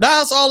hurt.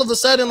 Now it's all of a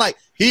sudden like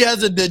he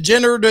has a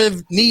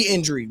degenerative knee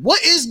injury.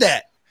 What is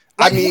that?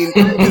 I mean,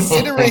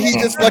 considering he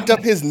just fucked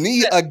up his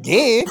knee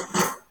again,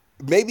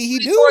 maybe he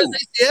do.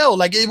 ACL,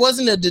 like it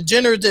wasn't a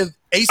degenerative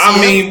ACL.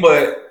 I mean,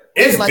 but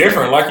it's like,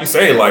 different, like you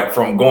say, like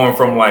from going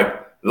from like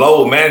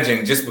load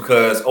managing just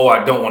because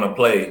I don't want to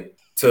play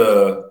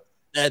to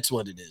that's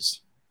what it is.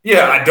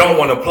 Yeah, I don't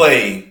want to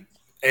play,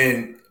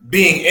 and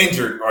being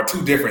injured are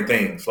two different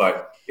things. Like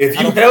if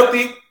you're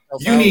healthy,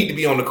 you need to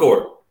be on the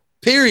court.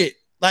 Period.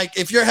 Like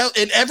if you're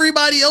healthy, and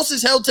everybody else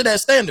is held to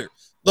that standard.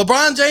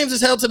 LeBron James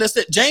is held to this.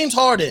 James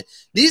Harden.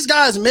 These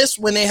guys miss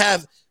when they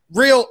have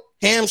real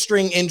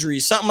hamstring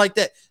injuries, something like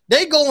that.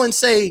 They go and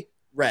say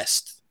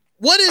rest.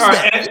 What is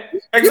that?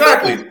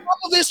 Exactly.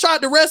 Popovich tried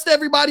to rest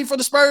everybody for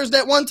the Spurs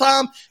that one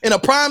time in a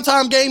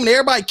primetime game, and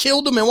everybody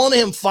killed him and wanted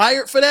him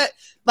fired for that.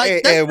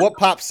 Like, and what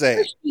Pop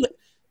said,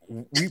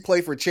 we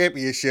play for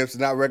championships,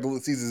 not regular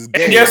seasons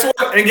games. And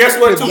guess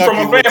what? Too,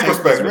 from a fan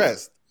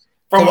perspective,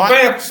 from a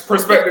fan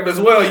perspective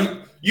as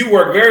well, you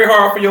work very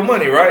hard for your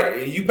money,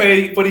 right? You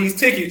pay for these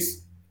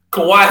tickets.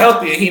 Kawhi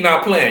healthy and he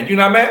not playing. You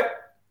not mad?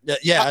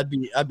 Yeah, I'd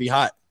be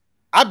hot.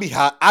 I'd be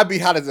hot. I'd be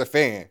hot as a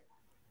fan.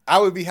 I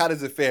would be hot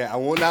as a fan. I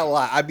will not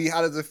lie. I'd be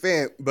hot as a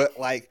fan. But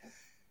like,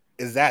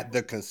 is that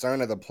the concern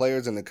of the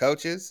players and the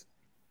coaches?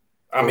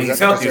 I mean, he's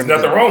healthy. There's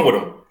nothing wrong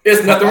with him.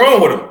 There's nothing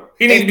wrong with him.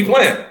 He needs to be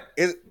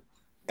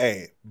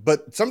playing.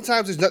 But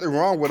sometimes there's nothing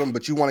wrong with him,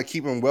 but you want to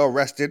keep him well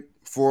rested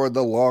for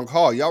the long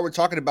haul. Y'all were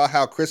talking about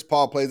how Chris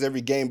Paul plays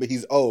every game, but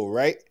he's old,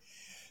 right?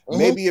 Mm-hmm.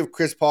 Maybe if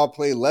Chris Paul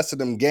played less of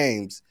them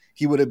games,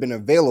 he would have been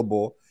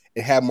available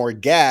and had more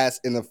gas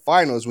in the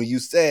finals when you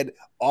said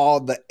all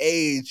the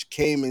age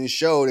came and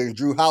showed, and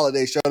Drew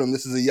Holiday showed him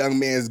this is a young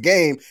man's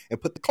game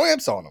and put the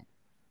clamps on him.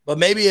 But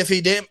maybe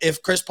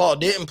if Chris Paul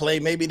didn't play,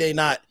 maybe they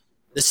not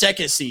the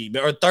second seed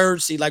or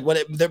third seed, like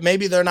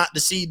maybe they're not the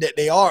seed that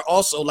they are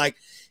also. Like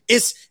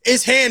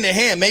it's hand in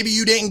hand. Maybe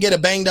you didn't get a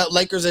banged up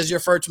Lakers as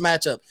your first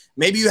matchup.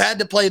 Maybe you had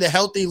to play the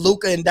healthy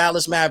Luka and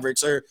Dallas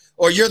Mavericks, or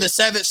you're the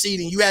seventh seed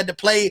and you had to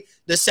play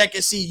the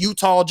second seed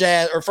Utah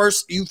Jazz, or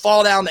first you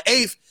fall down to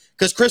eighth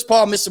because Chris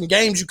Paul missed some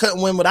games you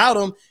couldn't win without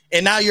him,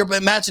 and now you're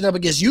matching up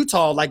against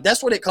Utah. Like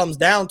that's what it comes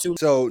down to.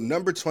 So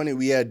number 20,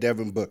 we had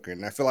Devin Booker,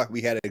 and I feel like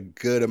we had a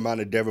good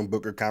amount of Devin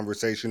Booker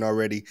conversation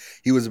already.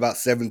 He was about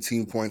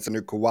 17 points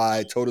under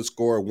Kawhi, total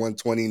score of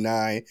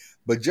 129,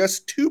 but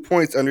just 2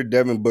 points under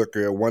Devin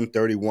Booker at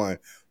 131.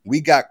 We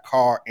got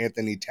Karl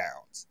Anthony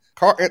Towns.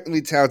 Karl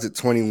Anthony Towns at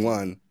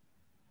 21.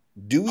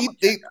 Do we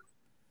think?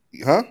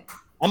 Huh?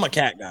 I'm a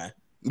cat guy.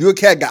 You're a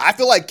cat guy. I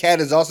feel like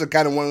Cat is also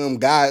kind of one of them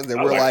guys that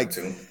we're like,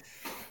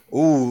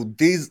 ooh,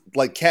 these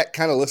like Cat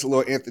kind of looks a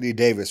little Anthony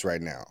Davis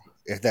right now,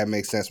 if that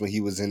makes sense, when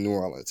he was in New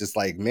Orleans. It's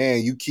like,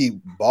 man, you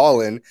keep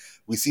balling.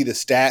 We see the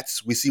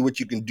stats. We see what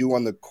you can do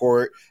on the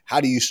court.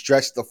 How do you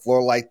stretch the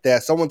floor like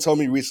that? Someone told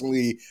me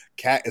recently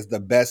Cat is the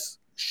best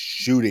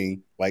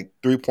shooting, like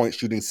 3-point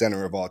shooting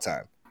center of all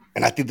time.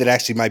 And I think that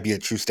actually might be a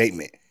true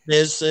statement.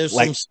 There's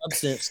like, some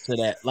substance to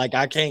that. Like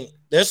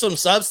there's some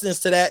substance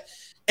to that.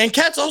 And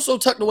Cat's also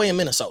tucked away in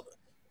Minnesota.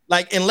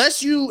 Like,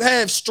 unless you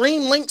have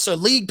Stream Links or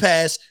League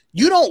Pass,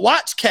 you don't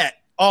watch Cat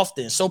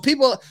often. So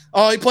people,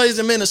 he plays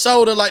in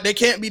Minnesota, like they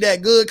can't be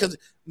that good because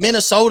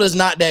Minnesota's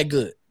not that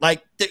good.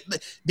 Like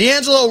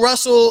D'Angelo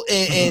Russell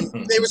and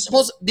they were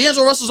supposed to,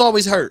 D'Angelo Russell's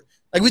always hurt.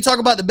 Like we talk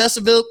about the best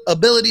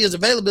ability is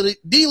availability.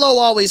 D'Lo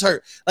always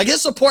hurt. Like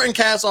his supporting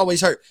cast always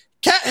hurt.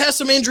 Cat has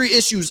some injury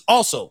issues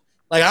also.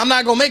 Like I'm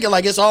not gonna make it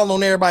like it's all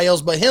on everybody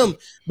else but him,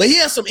 but he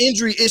has some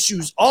injury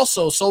issues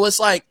also. So it's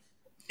like,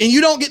 and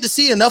you don't get to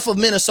see enough of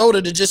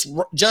Minnesota to just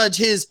judge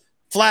his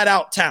flat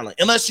out talent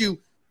unless you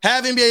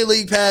have NBA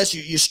League Pass,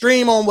 you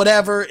stream on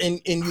whatever,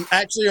 and you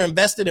actually are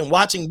invested in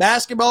watching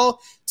basketball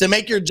to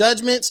make your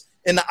judgments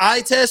in the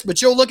eye test.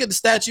 But you'll look at the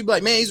stats, you'll be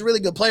like, man, he's a really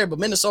good player, but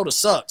Minnesota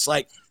sucks.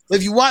 Like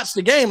if you watch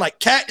the game, like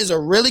Cat is a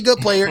really good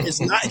player.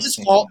 It's not his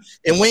fault.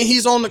 And when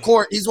he's on the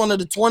court, he's one of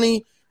the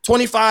 20,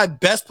 25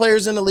 best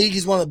players in the league.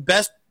 He's one of the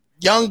best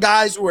young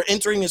guys who are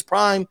entering his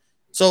prime.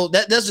 So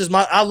that's just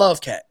I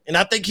love Cat, and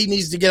I think he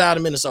needs to get out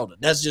of Minnesota.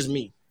 That's just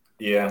me.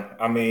 Yeah,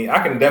 I mean, I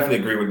can definitely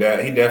agree with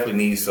that. He definitely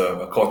needs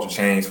a culture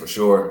change for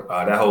sure.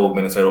 That whole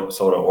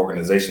Minnesota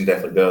organization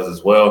definitely does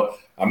as well.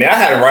 I mean, I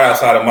had him right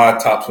outside of my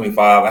top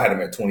 25. I had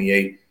him at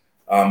 28.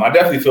 I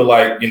definitely feel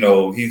like,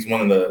 he's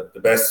one of the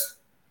best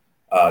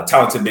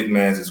talented big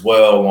men as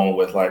well, along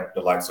with like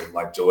the likes of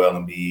like Joel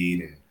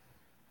Embiid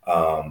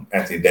and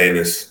Anthony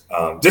Davis.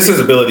 Just his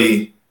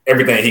ability,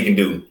 everything he can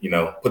do,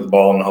 put the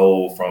ball in the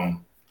hole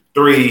from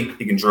three,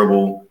 he can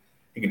dribble,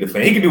 he can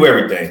defend, he can do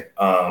everything.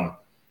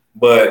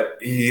 But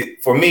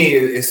for me,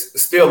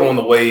 it's still on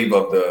the wave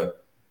of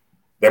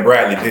that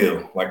Bradley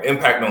deal, like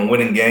impact on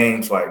winning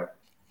games. Like,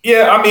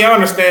 yeah, I mean, I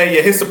understand.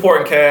 Yeah, his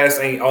supporting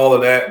cast ain't all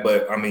of that,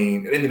 but I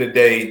mean, at the end of the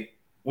day,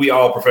 we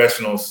all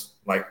professionals.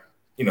 Like,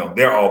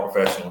 they're all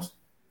professionals,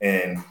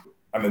 and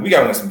I mean, we got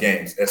to win some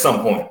games at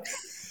some point.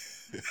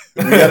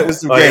 We got to win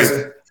some games.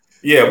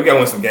 Yeah, we got to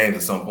win some games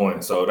at some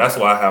point. So that's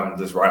why I have him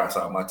just right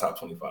outside my top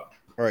 25. All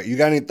right, you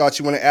got any thoughts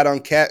you want to add on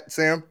Cat,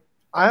 Sam?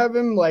 I have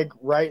him like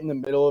right in the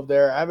middle of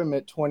there. I have him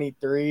at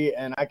 23,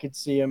 and I could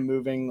see him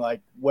moving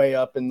like way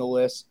up in the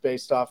list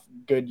based off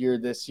good year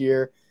this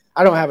year.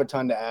 I don't have a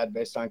ton to add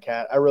based on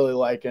Cat. I really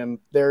like him.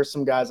 There are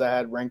some guys I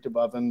had ranked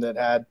above him that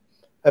had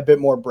a bit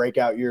more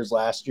breakout years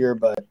last year,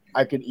 but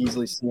I could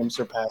easily see him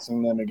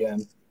surpassing them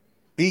again.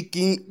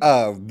 Speaking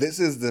of, this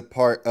is the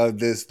part of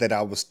this that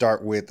I will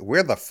start with.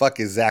 Where the fuck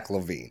is Zach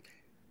Lavine?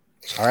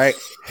 All right.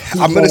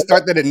 I'm going to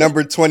start that at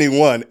number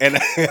 21. And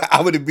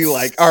I would be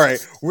like, all right,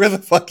 where the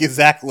fuck is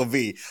Zach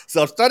Lavine?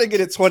 So I'm starting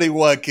it at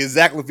 21 because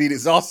Zach Lavine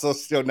is also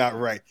still not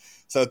right.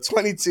 So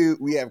 22,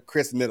 we have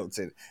Chris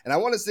Middleton. And I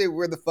want to say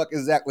where the fuck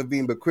is Zach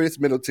Lavine, but Chris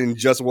Middleton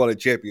just won a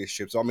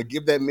championship. So I'm going to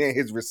give that man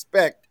his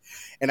respect.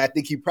 And I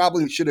think he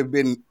probably should have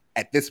been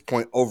at this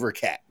point over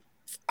Cat.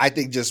 I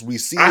think we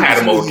see. I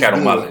had him over Cat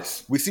on my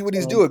list. We see what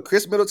he's doing.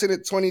 Chris Middleton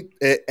at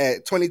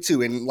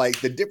 22, and like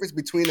the difference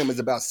between them is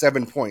about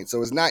 7 points.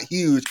 So it's not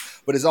huge,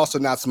 but it's also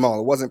not small.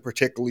 It wasn't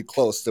particularly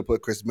close to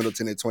put Chris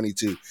Middleton at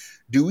 22.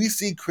 Do we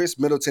see Chris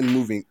Middleton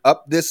moving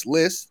up this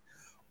list,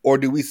 or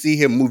do we see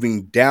him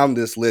moving down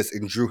this list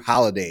and Drew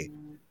Holiday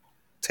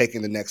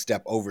taking the next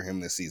step over him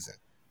this season?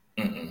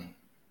 Mm-mm.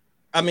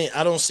 I mean,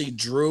 I don't see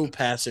Drew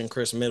passing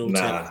Chris Middleton.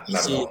 Nah,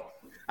 not at all.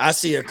 I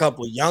see a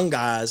couple of young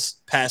guys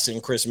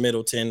passing Chris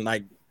Middleton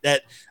like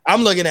that.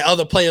 I'm looking at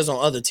other players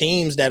on other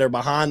teams that are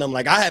behind them.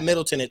 Like I had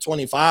Middleton at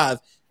 25,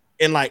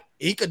 and like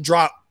he could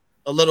drop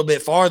a little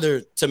bit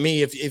farther to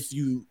me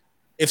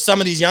if some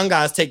of these young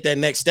guys take that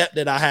next step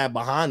that I have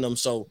behind them.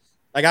 So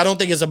like I don't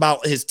think it's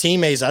about his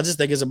teammates. I just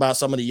think it's about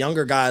some of the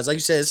younger guys. Like you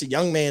said, it's a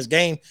young man's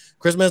game.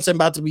 Chris Middleton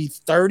about to be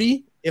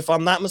 30, if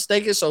I'm not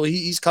mistaken. So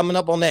he's coming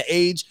up on that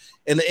age,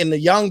 and in the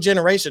young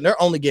generation,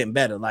 they're only getting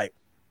better. Like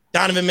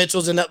Donovan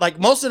Mitchell's and like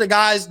most of the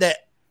guys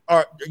that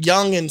are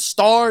young and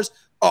stars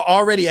are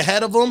already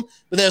ahead of them.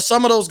 But there's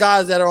some of those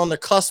guys that are on the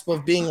cusp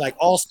of being like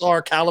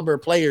all-star caliber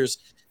players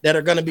that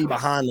are going to be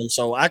behind them.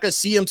 So I could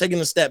see him taking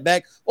a step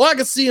back, or I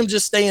could see him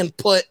just staying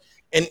put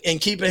and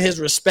keeping his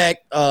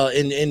respect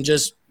and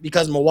just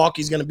because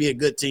Milwaukee's going to be a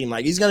good team.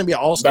 Like he's going to be an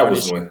all-star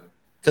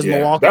because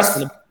Milwaukee's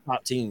going to be a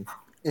top team.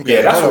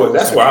 Okay, yeah,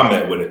 that's where I'm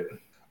at with it.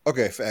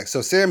 Okay, facts.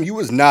 So Sam, you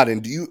was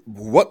nodding.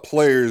 What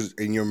players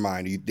in your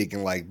mind are you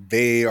thinking like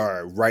they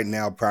are right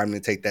now primed to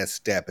take that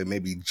step and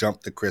maybe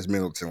jump the Chris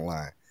Middleton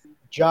line?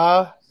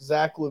 Ja,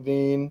 Zach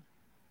Lavine,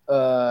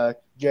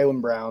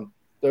 Jaylen Brown.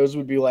 Those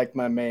would be like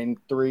my main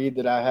three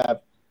that I have.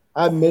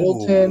 I have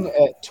Middleton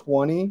at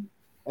 20,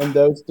 and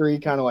those three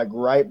kind of like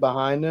right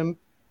behind him.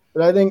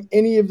 But I think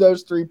any of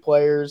those three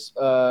players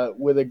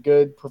with a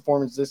good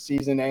performance this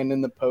season and in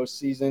the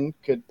postseason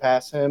could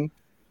pass him.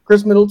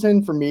 Chris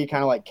Middleton, for me,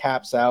 kind of like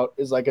caps out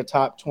is like a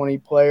top 20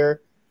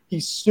 player.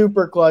 He's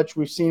super clutch.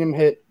 We've seen him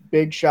hit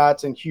big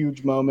shots in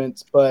huge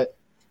moments, but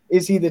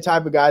is he the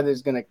type of guy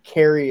that's going to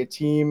carry a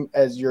team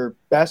as your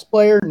best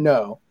player?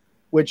 No,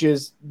 which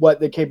is what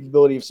the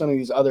capability of some of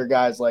these other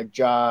guys like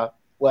Ja,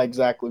 like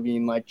Zach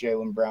Lavine, like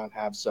Jaylen Brown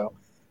have. So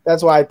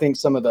that's why I think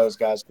some of those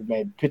guys could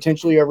maybe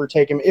potentially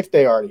overtake him if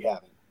they already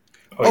haven't.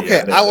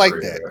 Okay, I like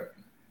that.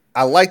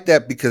 I like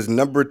that because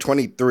number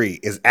 23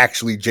 is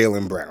actually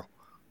Jaylen Brown.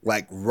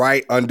 Like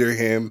right under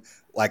him,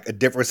 like a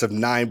difference of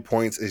 9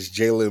 points is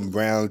Jaylen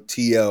Brown.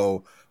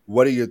 TL,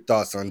 what are your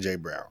thoughts on Jay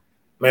Brown?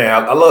 Man,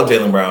 I love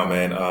Jaylen Brown,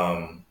 man.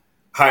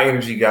 High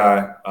energy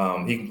guy.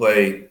 He can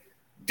play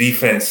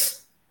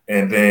defense,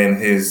 and then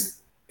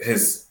his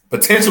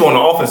potential on the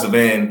offensive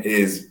end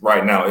is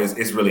right now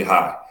is really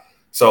high.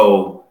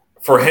 So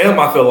for him,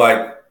 I feel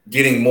like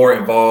getting more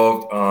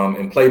involved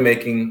in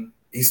playmaking.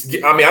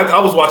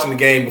 I was watching the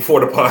game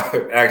before the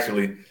pod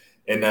actually.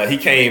 And he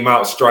came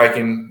out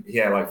striking. He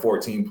had like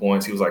 14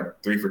 points. He was like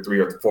 3 for 3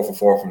 or 4 for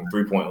 4 from the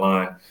three-point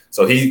line.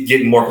 So he's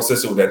getting more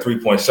consistent with that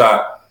three-point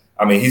shot.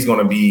 I mean, he's going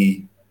to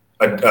be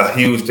a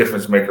huge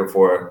difference maker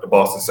for the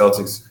Boston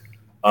Celtics.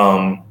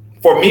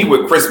 For me,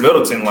 with Chris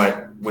Middleton, like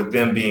with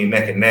them being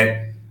neck and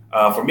neck,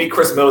 for me,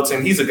 Chris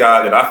Middleton, he's a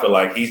guy that I feel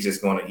like he's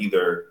just going to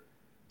either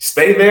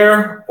stay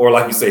there or,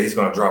 like you say, he's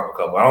going to drop a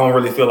couple. I don't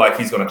really feel like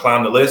he's going to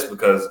climb the list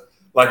because,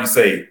 like you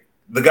say,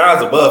 the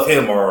guys above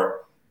him are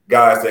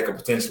guys that could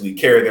potentially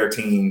carry their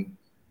team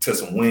to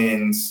some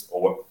wins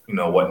or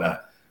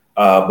whatnot.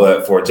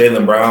 But for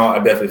Jaylen Brown,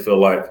 I definitely feel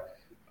like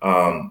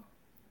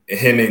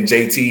him and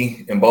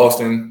JT in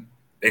Boston,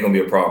 they're gonna be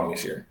a problem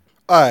this year.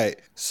 All right,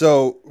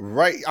 so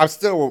I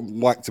still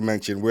want to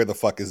mention where the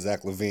fuck is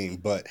Zach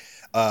Lavine, but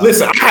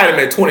Listen, I had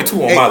him at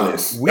 22 on hey, my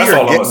list. That's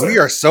all I'm gonna we say.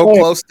 are so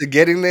close to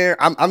getting there.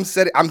 I'm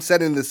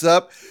setting this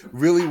up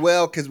really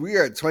well because we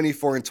are at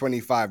 24 and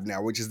 25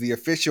 now, which is the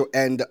official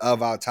end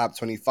of our top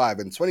 25,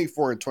 and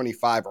 24 and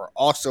 25 are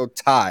also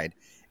tied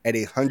at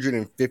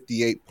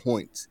 158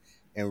 points.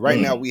 And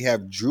right now we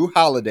have Drew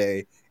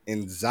Holiday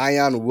and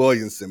Zion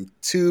Williamson,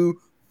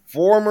 two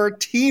former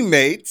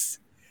teammates.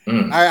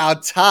 Our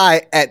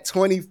tie at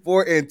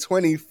 24 and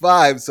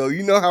 25. So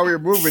you know how we're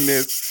moving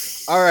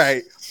this. All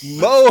right.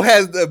 Mo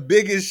has the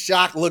biggest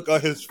shock look on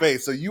his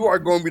face. So you are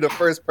going to be the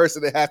first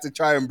person that has to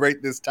try and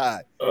break this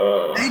tie.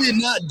 They did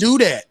not do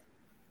that.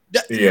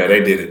 Yeah,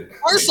 they did it.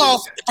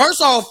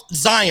 First off,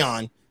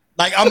 Zion.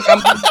 Like I'm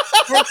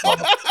first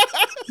off,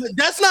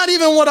 that's not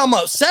even what I'm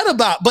upset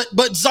about.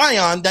 But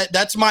Zion,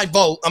 that's my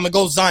vote. I'm gonna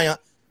go Zion.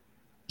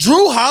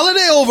 Drew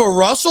Holiday over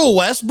Russell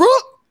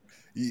Westbrook?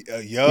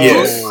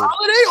 Yes. Drew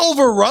Holiday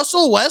over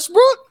Russell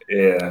Westbrook?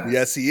 Yeah.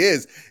 Yes, he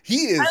is. He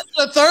is That's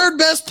the third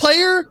best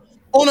player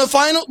on a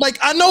final. Like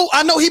I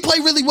know he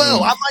played really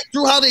well. I like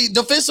Drew Holiday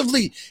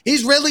defensively.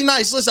 He's really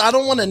nice. Listen, I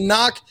don't want to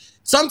knock.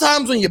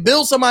 Sometimes when you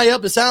build somebody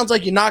up, it sounds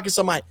like you're knocking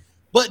somebody.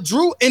 But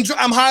Drew,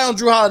 I'm high on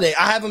Drew Holiday.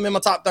 I have him in my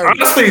top 30.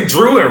 Honestly,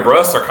 Drew and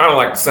Russ are kind of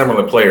like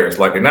similar players.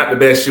 Like they're not the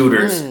best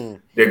shooters.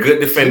 They're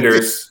good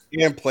defenders. He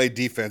can play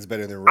defense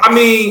better than Russ. I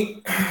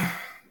mean,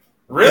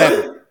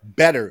 really?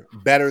 Better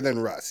than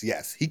Russ.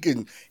 Yes, he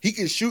can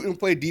shoot and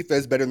play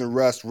defense better than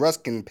Russ. Russ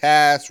can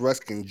pass.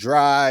 Russ can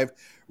drive.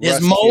 His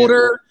Russ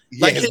motor,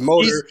 his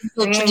motor.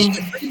 He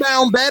can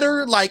rebound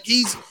better. Like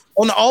he's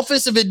on the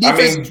offensive and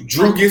defense. I mean,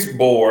 Drew gets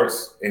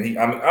boards, and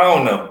I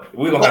don't know.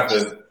 We don't have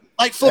to.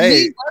 Like for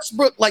me,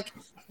 Westbrook, like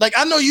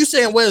I know you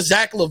saying where's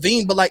Zach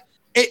Lavine, but like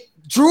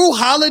Drew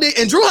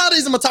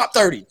Holiday's in my top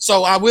 30.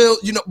 So I will,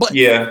 but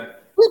yeah.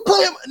 We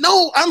play him.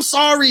 No, I'm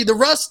sorry.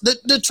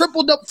 The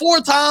tripled up 4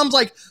 times.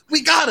 Like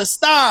we gotta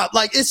stop.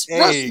 Like it's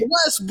Russell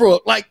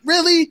Westbrook. Like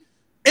really?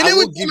 And then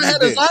we put him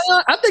ahead of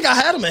Zion. I think I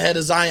had him ahead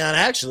of Zion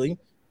actually.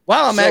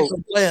 While I'm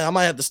actually playing, I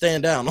might have to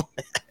stand down. No.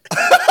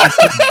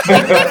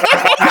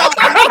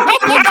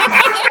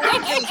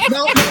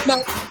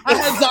 I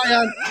had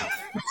Zion.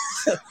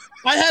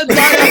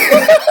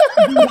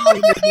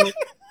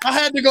 I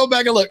had to go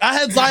back and look. I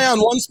had Zion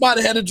one spot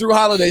ahead of Drew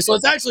Holiday, so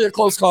it's actually a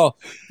close call.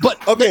 But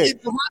the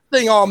Russ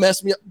thing all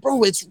messed me up,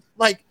 bro. It's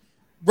like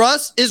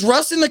is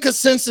Russ in the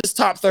consensus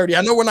top 30?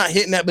 I know we're not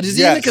hitting that, but is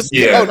he in the consensus?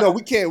 Yeah. Oh no,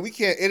 we can't.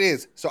 It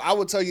is. So I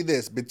will tell you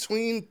this: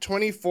 between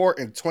 24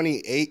 and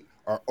 28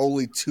 are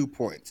only 2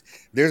 points.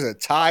 There's a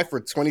tie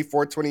for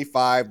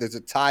 24-25. There's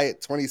a tie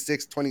at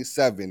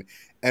 26-27,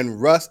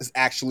 and Russ is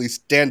actually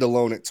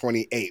standalone at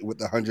 28 with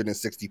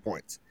 160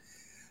 points.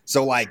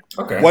 So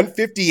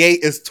 158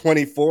 is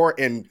 24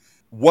 and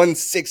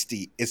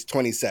 160 is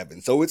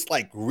 27. So it's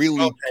like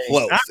really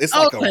close. It's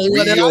like a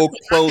real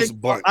close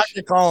bunch. I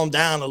could calm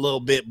down a little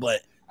bit,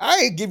 but I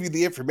didn't give you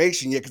the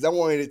information yet because I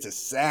wanted it to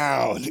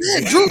sound.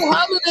 Yeah, Drew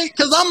Holiday,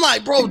 because I'm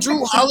like, bro,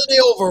 Drew Holiday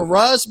over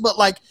Russ, but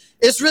like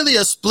it's really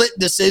a split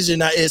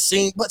decision it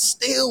seems. But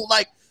still,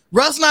 like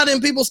Russ not in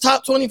people's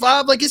top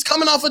 25. Like he's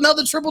coming off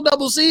another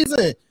triple-double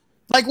season.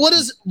 Like, what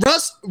is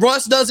Russ?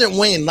 Russ doesn't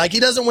win. Like, he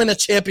doesn't win a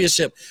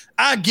championship.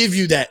 I give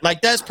you that.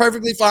 Like, that's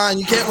perfectly fine.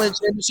 You can't win a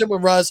championship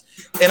with Russ.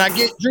 And I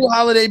get Drew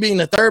Holiday being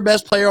the third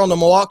best player on the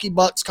Milwaukee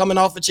Bucks coming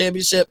off a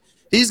championship.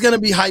 He's going to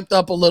be hyped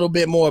up a little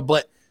bit more.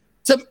 But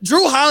to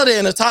Drew Holiday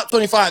in the top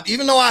 25,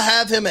 even though I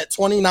have him at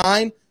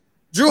 29,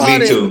 Drew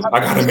Holiday. Me too. I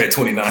got him at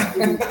 29.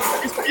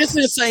 It's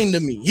insane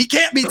to me. He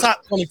can't be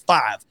top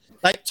 25.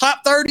 Like,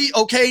 top 30,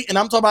 okay. And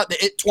I'm talking about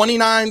the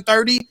 29,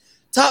 30.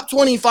 Top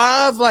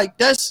 25, like,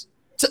 that's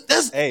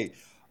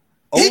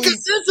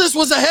consensus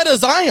was ahead of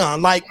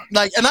Zion. Like,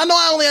 and I know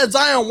I only had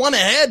Zion one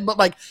ahead, but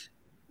like,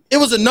 it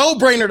was a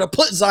no-brainer to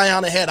put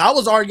Zion ahead. I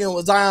was arguing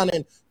with Zion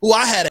and who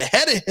I had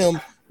ahead of him,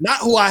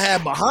 not who I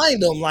had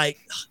behind him. Like,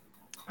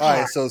 all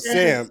right, so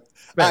Sam.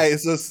 All right,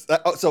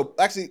 so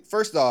actually,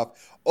 first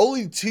off,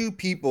 only 2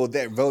 people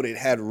that voted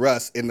had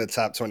Russ in the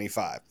top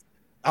 25.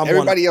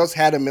 Everybody else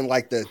had him in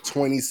like the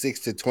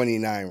 26 to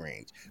 29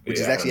 range, which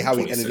is actually how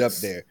 26. He ended up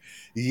there.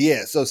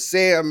 Yeah, so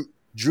Sam.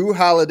 Drew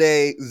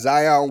Holiday,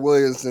 Zion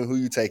Williamson, who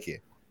you taking?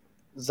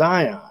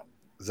 Zion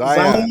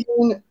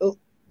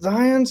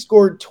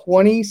scored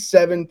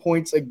 27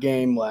 points a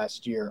game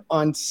last year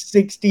on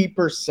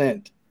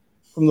 60%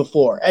 from the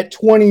floor at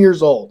 20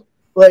 years old.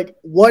 Like,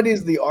 what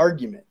is the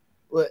argument?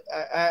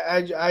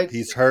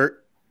 He's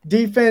hurt.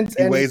 Defense.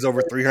 He weighs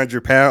over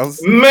 300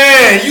 pounds.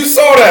 Man, you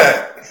saw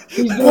that.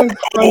 He's doing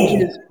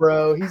crunches,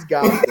 bro. He's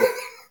got it.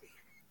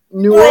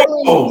 New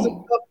Orleans is a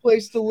tough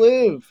place to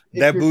live.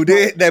 That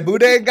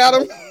boudin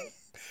got him.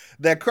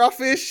 That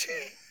crawfish.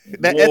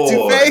 That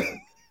etouffee.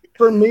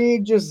 For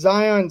me, just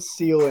Zion's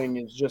ceiling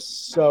is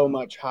just so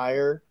much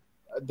higher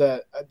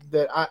that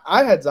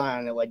I had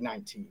Zion at like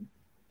 19.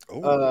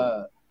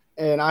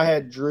 And I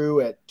had Drew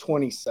at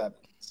 27.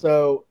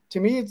 So to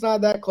me, it's not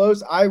that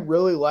close. I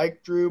really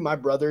like Drew. My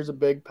brother's a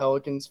big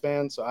Pelicans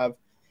fan, so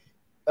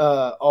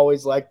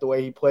always liked the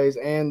way he plays,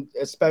 and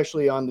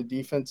especially on the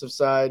defensive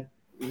side,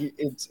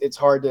 it's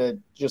hard to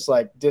just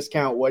like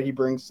discount what he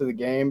brings to the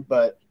game.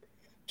 But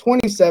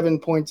 27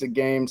 points a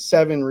game,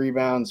 7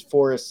 rebounds,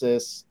 4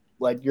 assists,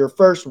 like your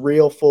first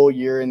real full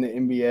year in the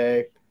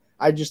NBA.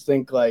 I just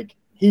think like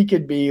he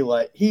could be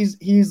like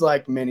he's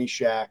like mini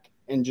Shaq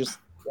and just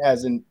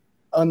has an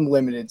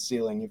unlimited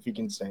ceiling if he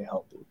can stay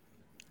healthy.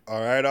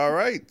 All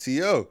right.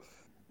 T.O.,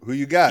 who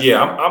you got?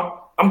 Yeah,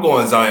 I'm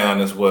going Zion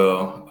as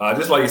well.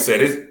 Just like you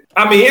said,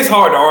 it's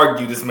hard to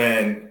argue this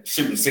man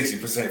shooting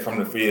 60% from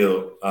the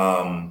field.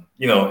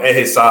 At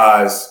his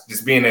size,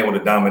 just being able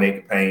to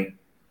dominate the paint.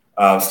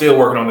 Still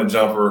working on the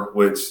jumper,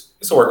 which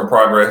it's a work in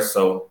progress.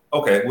 So,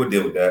 okay, we'll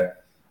deal with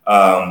that.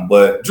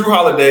 But Drew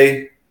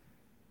Holiday,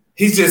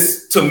 he's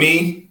just, to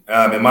me,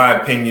 in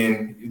my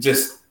opinion,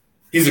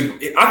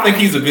 I think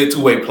he's a good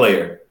two-way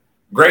player.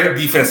 Great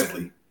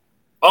defensively.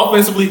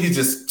 Offensively, he's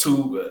just a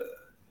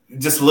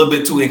little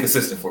bit too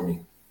inconsistent for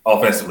me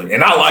offensively.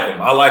 And I like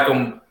him. I like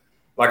him,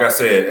 like I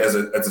said, as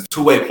a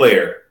two-way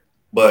player.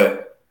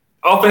 But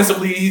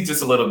offensively, he's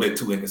just a little bit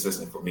too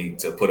inconsistent for me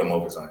to put him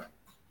over Zion.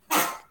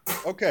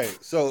 Okay,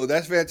 so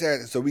that's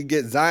fantastic. So we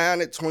get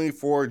Zion at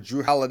 24,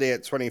 Drew Holiday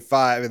at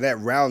 25, and that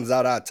rounds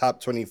out our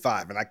top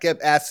 25. And I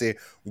kept asking,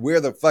 where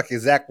the fuck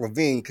is Zach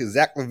Lavine? Because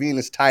Zach Lavine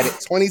is tied at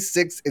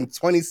 26 and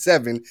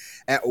 27,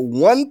 at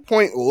 1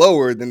 point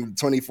lower than the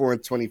 24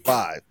 and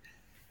 25.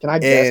 Can I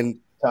guess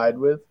tied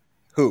with?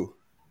 Who?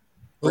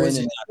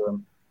 Brandon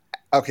Ingram.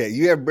 Okay,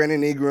 you have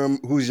Brandon Ingram.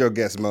 Who's your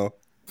guess, Mo?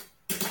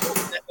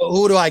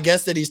 Who do I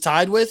guess that he's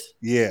tied with?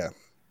 Yeah.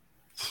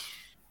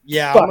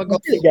 Yeah, I'm going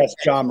to guess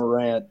John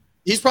Morant.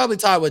 He's probably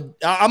tied with.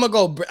 I'm gonna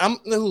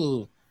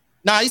go.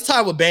 He's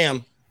tied with Bam.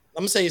 I'm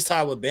gonna say he's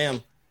tied with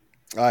Bam.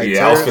 All right,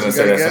 yeah, I was gonna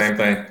say that same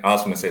thing. I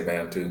was gonna say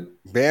Bam too.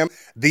 Bam.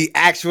 The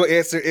actual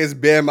answer is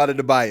Bam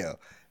Adebayo.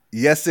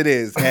 Yes, it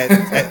is.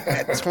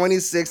 At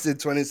 26 and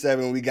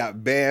 27, we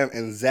got Bam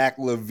and Zach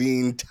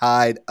Lavine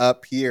tied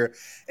up here,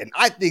 and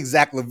I think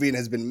Zach Lavine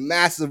has been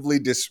massively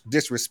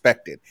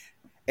disrespected.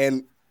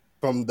 And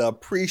from the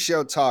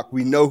pre-show talk,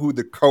 we know who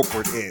the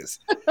culprit is.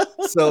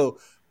 So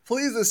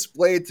please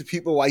explain to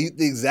people why you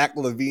think Zach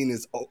Lavine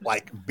is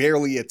like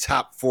barely a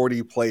top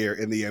 40 player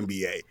in the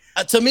NBA.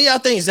 To me, I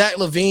think Zach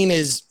Lavine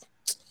is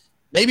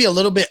maybe a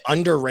little bit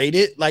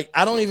underrated. Like,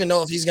 I don't even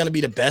know if he's going to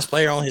be the best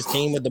player on his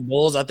team with the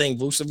Bulls. I think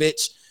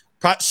Vucevic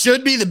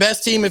should be the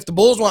best team. If the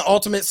Bulls want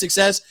ultimate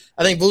success,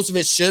 I think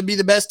Vucevic should be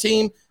the best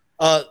team.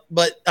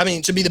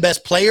 Should be the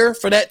best player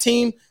for that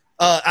team.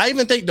 I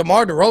even think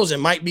DeMar DeRozan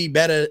might be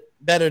better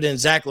than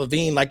Zach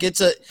Lavine. Like,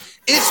 it's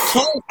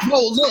close.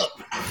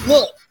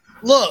 Bro,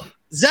 look.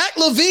 Zach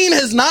Lavine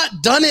has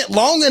not done it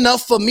long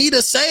enough for me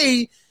to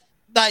say,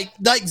 like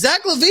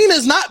Zach Lavine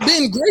has not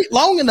been great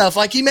long enough.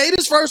 Like, he made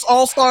his first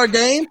All-Star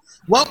game.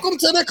 Welcome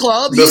to the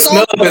club. The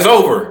snub is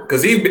over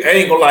because he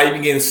ain't gonna lie, he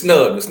been getting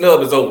snubbed. The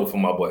snub is over for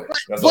my boy.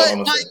 That's all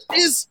I'm gonna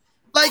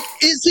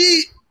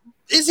say.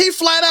 Is he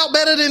flat out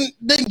better than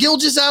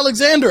Gilgeous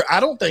Alexander? I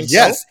don't think so.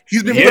 Yes,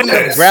 he's been putting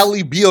up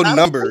Bradley Beal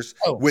numbers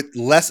with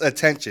less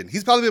attention.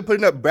 He's probably been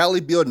putting up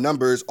Bradley Beal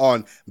numbers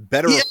on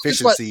better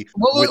efficiency.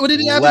 What did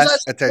he average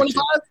last year?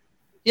 25?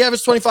 He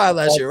averaged 25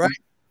 last year, right?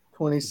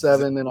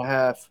 27 and a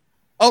half.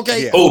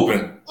 Okay. Yeah.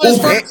 Open.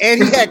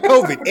 And he had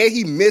COVID. And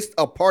he missed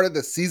a part of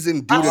the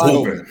season due to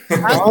COVID.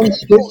 On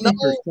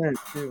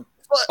 50% too.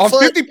 On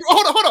 50.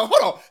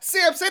 Hold on.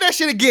 Sam, say that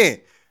shit again.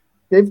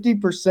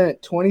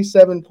 50%,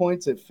 27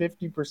 points at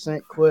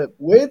 50% clip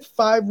with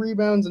 5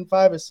 rebounds and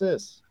 5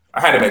 assists.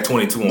 I had him at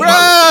 22. Bruh!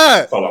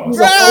 At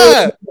 50%.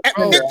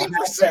 I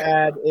have to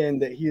add in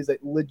that he is a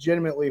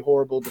legitimately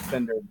horrible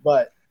defender,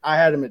 but I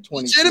had him at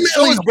 22.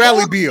 So is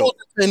Bradley Beal.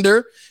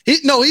 Defender.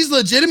 He's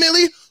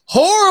legitimately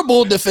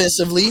horrible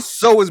defensively.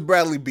 So is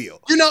Bradley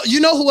Beal. You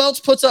know who else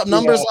puts up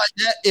numbers like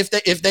that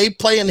if they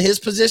play in his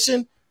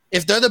position?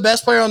 If they're the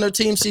best player on their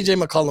team,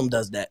 CJ McCollum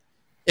does that.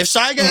 If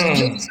Shai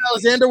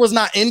Alexander was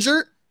not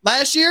injured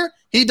last year,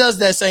 he does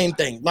that same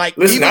thing. Like,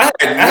 listen, I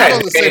had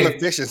on the same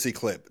efficiency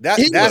clip.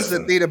 That's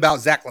the thing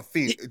about Zach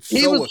Lavine. It's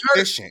so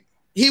efficient.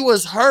 He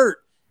was hurt.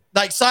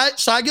 Like,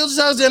 Shai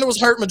Gilgeous-Alexander was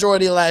hurt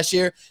majority of last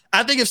year.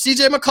 I think if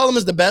CJ McCollum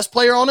is the best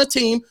player on a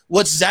team,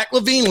 which Zach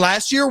Lavine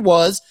last year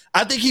was,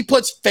 I think he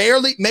puts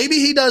fairly – maybe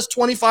he does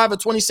 25 or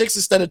 26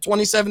 instead of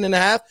 27 and a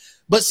half.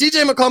 But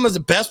CJ McCollum is the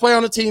best player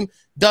on the team,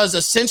 does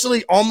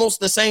essentially almost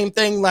the same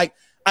thing. Like,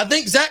 I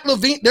think Zach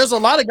Lavine – there's a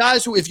lot of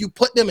guys who, if you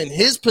put them in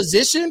his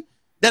position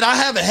that I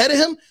have ahead of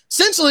him,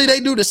 essentially they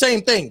do the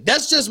same thing.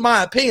 That's just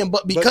my opinion.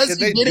 But because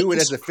they do it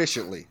as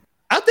efficiently.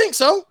 I think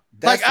so.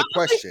 That's the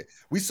question.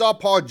 We saw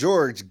Paul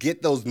George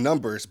get those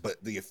numbers,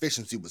 but the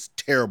efficiency was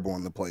terrible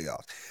in the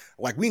playoffs.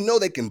 Like, we know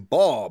they can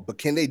ball, but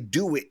can they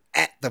do it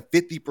at the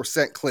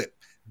 50% clip?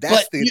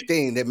 That's the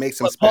thing that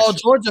makes him special. Paul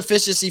George's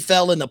efficiency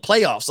fell in the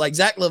playoffs. Like,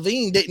 Zach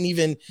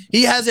Lavine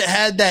he hasn't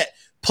had that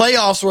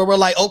playoffs where we're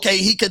like, okay,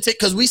 he could take,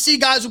 because we see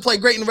guys who play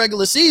great in the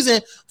regular season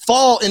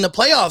fall in the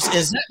playoffs,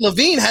 and Zach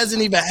Lavine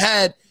hasn't even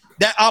had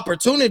that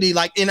opportunity.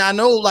 Like, and I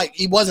know, like,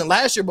 he wasn't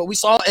last year, but we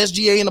saw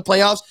SGA in the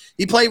playoffs.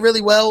 He played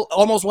really well,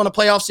 almost won a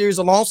playoff series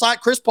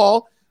alongside Chris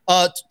Paul.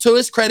 To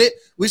his credit,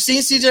 we've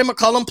seen CJ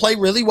McCollum play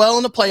really well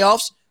in the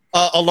playoffs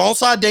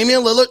alongside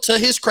Damian Lillard. To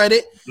his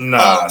credit,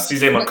 Nah,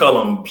 CJ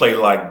McCollum played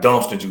like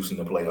dumpster juice in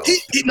the playoffs.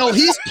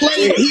 He's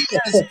played.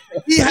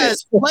 He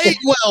has played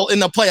well in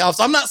the playoffs.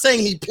 I'm not saying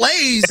he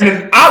plays.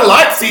 And I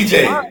like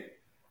CJ.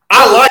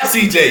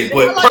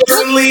 But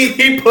personally,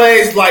 he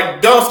plays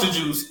like dumpster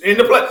juice in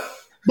the play.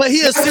 But he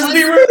is. Let's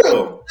be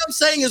real. What I'm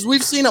saying is,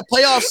 we've seen a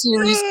playoff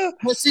series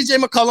with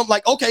CJ McCollum.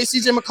 Like, okay,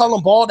 CJ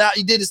McCollum balled out.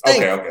 He did his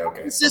thing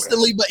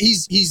consistently, but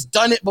he's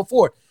done it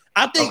before.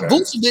 I think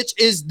Vucevic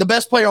is the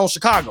best player on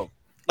Chicago.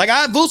 Like,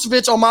 I have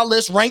Vucevic on my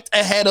list ranked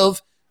ahead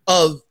of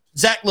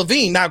Zach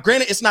Lavine. Now,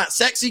 granted, it's not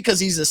sexy because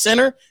he's a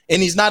center,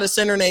 and he's not a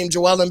center named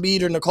Joel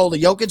Embiid or Nikola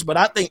Jokic, but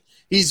I think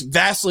he's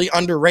vastly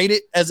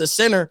underrated as a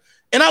center.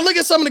 And I look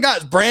at some of the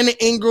guys, Brandon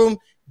Ingram,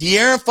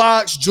 De'Aaron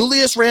Fox,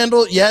 Julius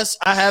Randle. Yes,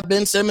 I have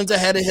Ben Simmons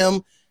ahead of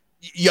him.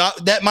 Yeah,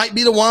 that might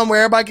be the one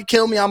where everybody could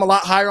kill me. I'm a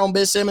lot higher on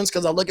Ben Simmons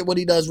because I look at what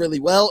he does really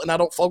well, and I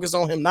don't focus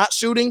on him not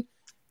shooting.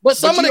 But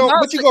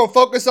you gonna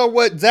focus on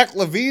what Zach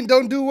Lavine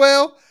don't do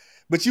well,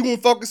 but you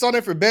won't focus on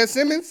it for Ben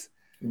Simmons.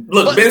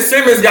 Look, Ben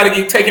Simmons got to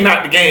get taken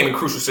out the game in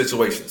crucial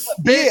situations.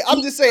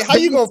 I'm just saying, how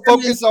you gonna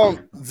focus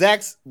on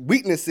Zach's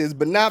weaknesses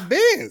but not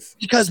Ben's?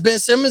 Because Ben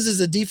Simmons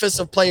is a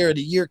defensive player of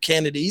the year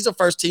candidate. He's a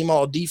first team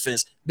all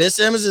defense. Ben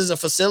Simmons is a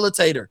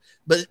facilitator,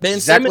 but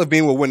Zach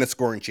Lavine will win a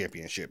scoring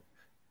championship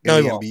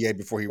in the NBA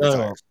before he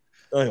retires.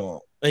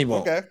 No, he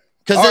won't. Okay.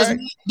 Because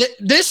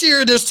this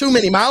year, there's too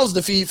many mouths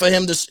to feed for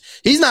him.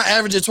 He's not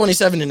averaging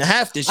 27 and a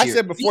half this year. I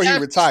said before he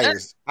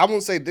retires. I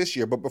won't say this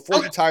year, but before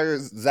he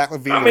retires, Zach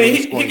Lavine. I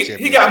mean,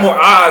 he got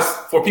more eyes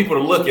for people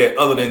to look at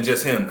other than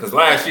just him. Because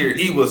last year,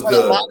 he was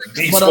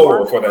the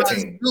scorer for that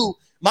team.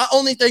 My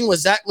only thing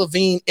was Zach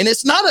Lavine, and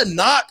it's not a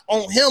knock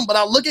on him, but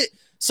I look at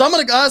some of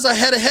the guys I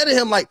had ahead of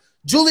him, like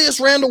Julius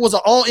Randle was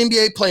an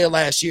all-NBA player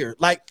last year.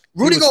 Like,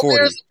 Rudy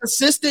Gobert is a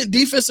consistent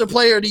defensive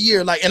player of the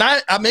year. Like, and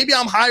I maybe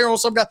I'm higher on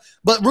some guy,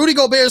 but Rudy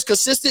Gobert is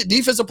consistent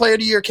defensive player of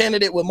the year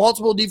candidate with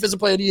multiple defensive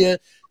player of the year.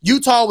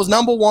 Utah was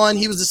number one.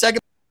 He was the second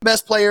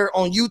best player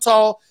on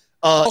Utah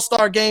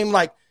All-Star game.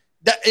 Like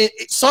that.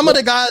 Some of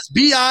the guys,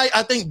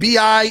 I think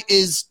BI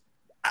is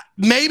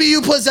maybe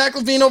you put Zach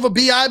Lavine over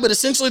BI, but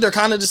essentially they're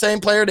kind of the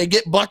same player. They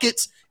get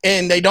buckets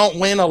and they don't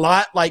win a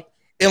lot. Like,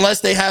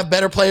 unless they have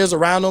better players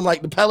around them,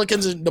 like the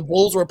Pelicans and the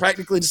Bulls were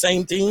practically the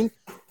same team.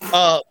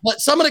 But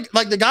some of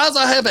the guys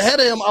I have ahead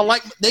of him,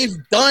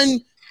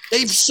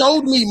 they've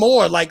showed me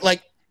more. Like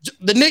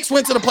the Knicks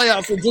went to the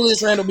playoffs with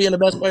Julius Randle being the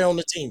best player on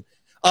the team.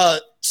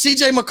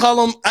 CJ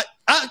McCollum,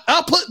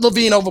 I'll put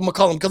Lavine over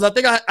McCollum because I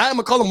think I have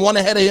McCollum one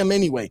ahead of him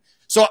anyway.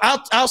 So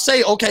I'll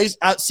say, okay,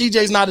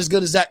 CJ's not as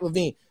good as Zach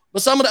Lavine.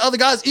 But some of the other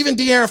guys, even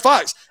De'Aaron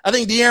Fox, I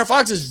think De'Aaron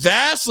Fox is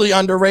vastly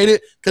underrated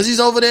because he's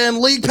over there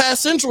in League Pass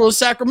Central in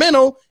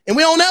Sacramento, and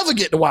we don't ever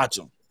get to watch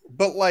him.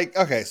 But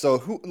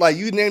so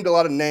you named a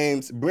lot of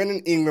names.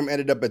 Brandon Ingram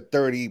ended up at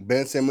 30,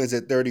 Ben Simmons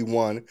at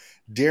 31,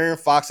 De'Aaron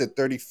Fox at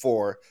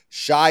 34,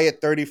 Shai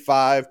at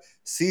 35,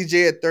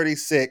 CJ at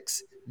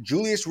 36,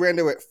 Julius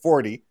Randle at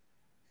 40,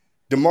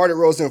 DeMar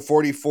DeRozan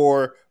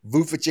 44,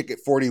 Vucevic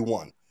at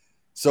 41.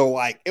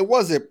 So, it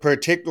wasn't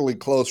particularly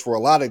close for a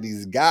lot of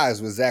these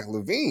guys with Zach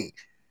Lavine.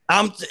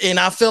 I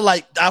feel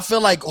like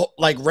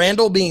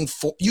Randle being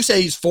you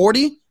say he's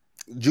 40?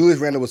 Julius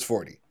Randle was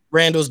 40.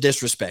 Randle's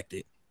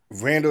disrespected.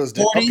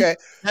 Okay.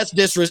 That's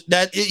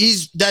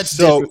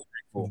disrespectful.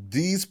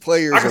 These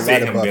players are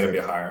right above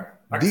him.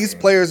 These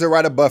players are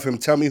right above him.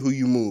 Tell me who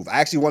you move. I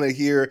actually want to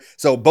hear.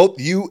 So both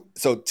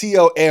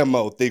T.O. and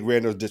Mo think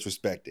Randle's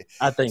disrespected.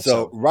 I think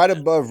so. Right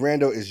above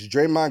Randle is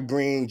Draymond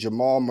Green,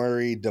 Jamal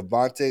Murray,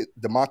 Domantas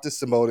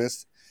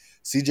Sabonis,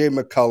 C.J.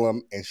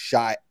 McCollum, and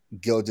Shai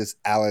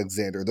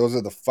Gilgeous-Alexander. Those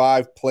are the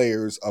 5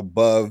 players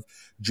above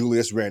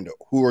Julius Randle.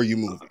 Who are you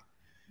moving?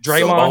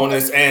 Draymond.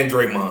 Sabonis and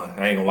Draymond.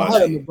 I ain't gonna lie. I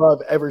had him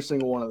above every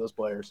single one of those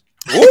players.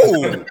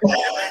 Ooh.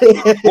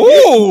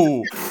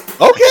 Ooh.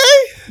 Okay.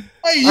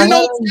 Hey, you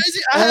know what's crazy?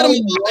 I had him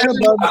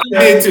above. I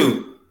did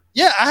too.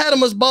 Yeah, I had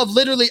him above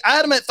literally. I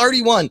had him at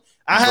 31.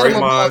 I had him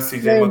above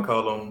CJ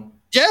McCollum.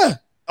 Yeah,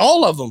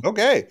 all of them.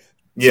 Okay.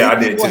 Yeah, I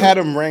did people too. Had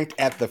him ranked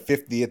at the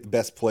 50th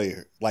best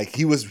player. Like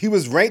he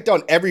was ranked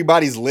on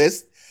everybody's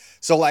list.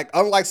 So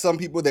unlike some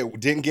people that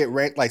didn't get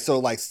ranked,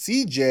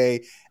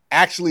 CJ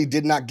actually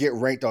did not get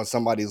ranked on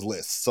somebody's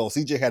list. So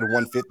CJ had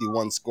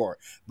 151 score,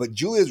 but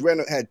Julius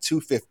Randle had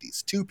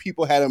 250s. 2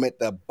 people had him at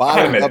the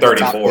bottom of the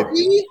top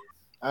 50.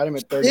 I had him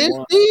at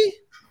 31. 50?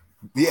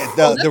 Yeah,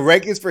 the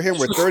rankings for him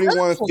were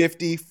 31,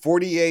 50,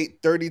 48,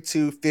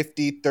 32,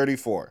 50,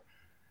 34.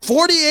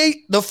 48,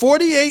 the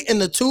 48 and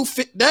the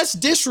 250, that's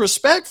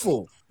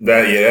disrespectful.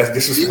 That's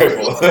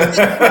disrespectful. But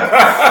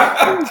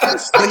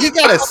he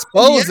got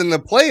exposed in the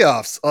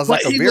playoffs as a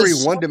very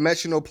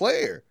one-dimensional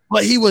player.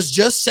 but he was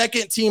just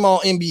second team all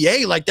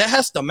NBA. Like, that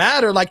has to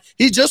matter. Like,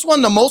 he just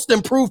won the most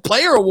improved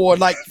player award.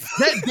 Like,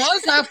 that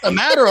does have to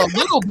matter a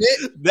little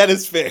bit. That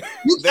is fair.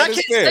 I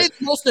can't say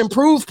the most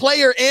improved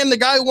player and the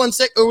guy who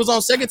was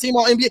on second team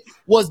all NBA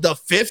was the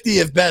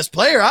 50th best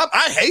player.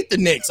 I hate the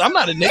Knicks. I'm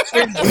not a Knicks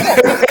fan. I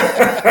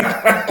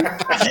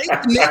hate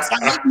the Knicks.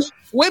 I hate Knicks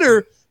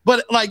Twitter,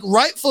 but like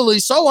rightfully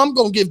so, I'm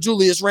gonna give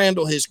Julius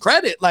Randle his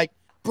credit. Like,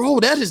 bro,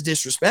 that is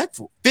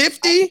disrespectful.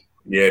 50?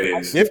 Yeah, it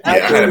is. 50? Yeah, I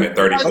had him at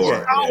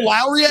 34. Kyle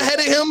Lowry ahead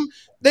of him.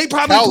 They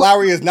probably Kyle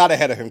Lowry is not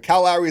ahead of him.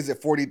 Kyle Lowry is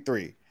at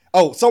 43.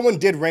 Oh, someone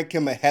did rank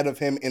him ahead of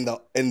him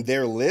in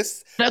their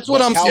list. That's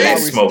what I'm Kyle saying.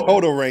 Lowry's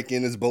total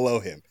ranking is below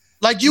him.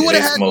 Like, you would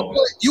have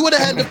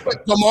had to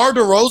put DeMar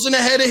DeRozan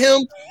ahead of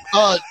him.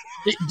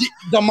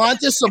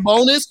 DeMontis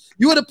Sabonis.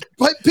 You would have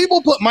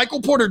people put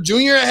Michael Porter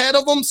Jr. ahead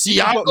of him.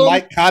 Siakam,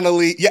 Mike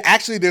Conley. Yeah,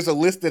 actually, there's a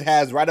list that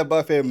has right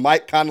above him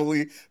Mike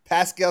Conley,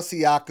 Pascal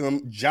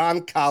Siakam,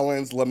 John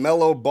Collins,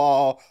 LaMelo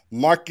Ball,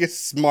 Marcus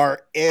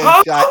Smart, and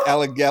Shai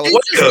Alexander.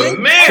 Wait a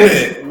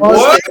minute.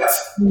 What?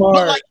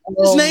 But like,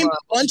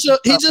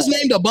 he just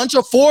named a bunch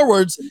of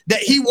forwards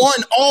that he won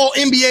all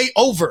NBA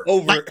over.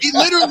 Like, he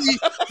literally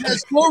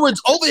has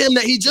forwards over him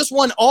that he just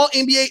won all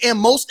NBA and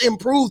most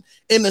improved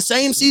in the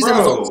same season.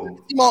 Was on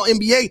all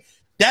NBA.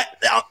 That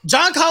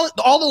John Collins,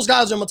 all those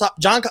guys are in my top.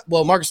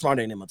 Marcus Smart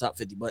ain't in my top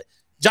 50, but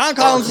John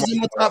Collins is in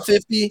my top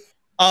 50.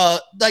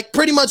 Like,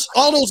 pretty much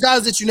all those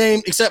guys that you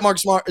named, except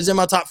Marcus Smart, is in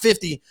my top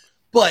 50.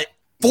 But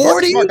 40,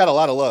 Marcus Smart got a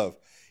lot of love.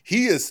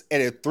 He is at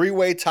a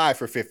 3-way tie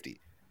for 50.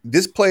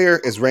 This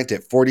player is ranked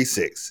at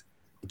 46,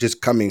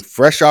 just coming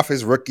fresh off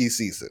his rookie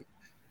season.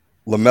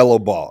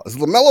 LaMelo Ball. Is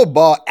LaMelo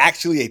Ball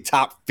actually a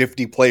top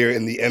 50 player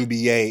in the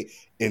NBA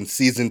in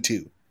season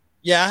 2?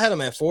 Yeah, I had him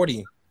at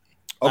 40.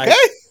 Okay.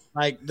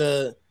 Like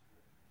the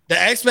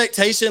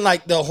expectation,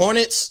 like the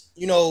Hornets,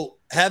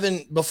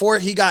 having before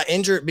he got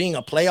injured, being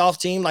a playoff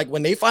team, like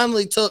when they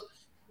finally took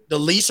the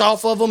leash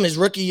off of him his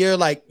rookie year,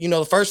 like,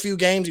 the first few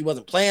games he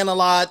wasn't playing a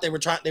lot. They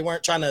weren't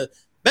trying to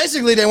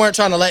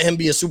let him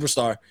be a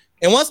superstar.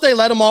 And once they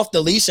let him off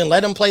the leash and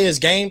let him play his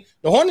game,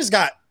 the Hornets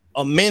got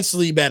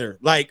immensely better,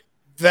 like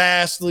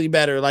vastly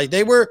better. Like,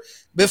 they were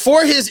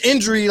before his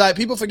injury, like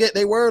people forget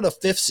they were the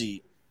 5th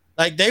seed.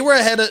 Like, they were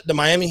ahead of the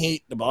Miami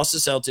Heat, the Boston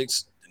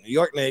Celtics, the New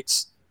York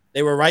Knicks.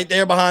 They were right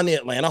there behind the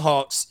Atlanta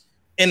Hawks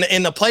in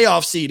the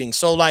playoff seeding.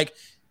 So, like,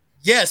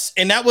 yes,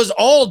 and that was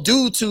all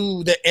due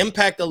to the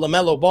impact of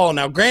LaMelo Ball.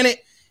 Now, granted,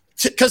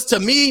 because to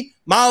me,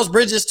 Miles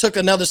Bridges took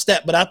another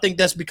step, but I think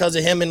that's because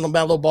of him and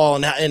LaMelo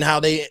Ball and how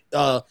they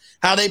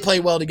play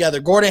well together.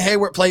 Gordon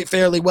Hayward played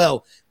fairly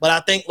well, but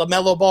I think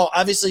LaMelo Ball,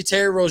 obviously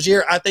Terry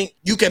Rozier, I think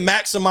you can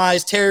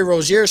maximize Terry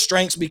Rozier's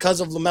strengths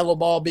because of LaMelo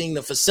Ball being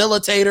the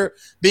facilitator,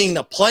 being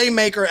the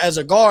playmaker as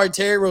a guard.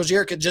 Terry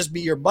Rozier could just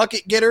be your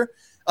bucket getter.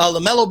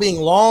 LaMelo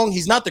being long,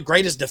 he's not the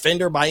greatest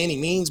defender by any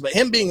means, but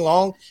him being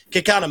long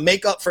can kind of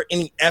make up for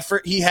any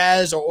effort he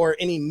has or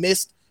any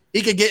missed.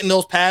 He could get in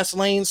those pass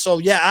lanes. So,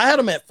 yeah, I had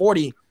him at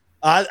 40.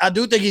 I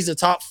do think he's a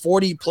top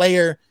 40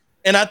 player.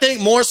 And I think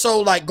more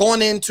so like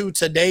going into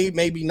today,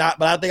 maybe not,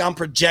 but I think I'm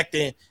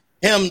projecting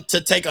him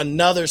to take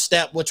another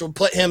step, which will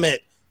put him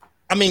at,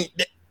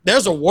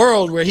 there's a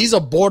world where he's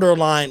a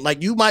borderline.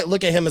 Like, you might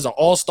look at him as an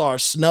all-star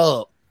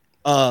snub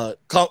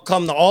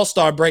come the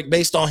all-star break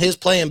based on his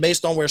play and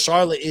based on where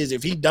Charlotte is.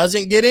 If he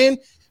doesn't get in,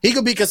 he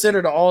could be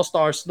considered an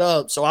all-star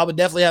snub. So I would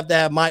definitely have to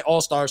have my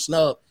all-star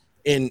snub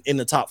in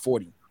the top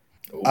 40.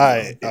 All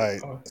right.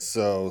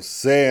 So,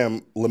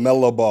 Sam,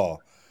 LaMelo Ball,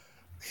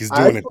 he's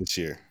doing it this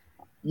year.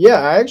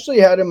 Yeah, I actually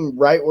had him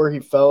right where he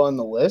fell on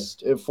the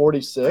list at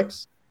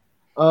 46.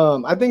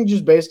 I think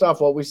just based off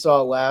what we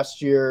saw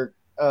last year,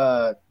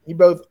 he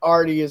both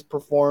already has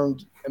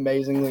performed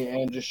amazingly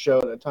and just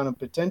showed a ton of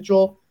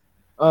potential.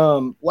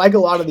 Like a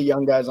lot of the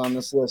young guys on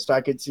this list, I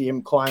could see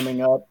him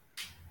climbing up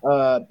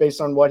based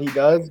on what he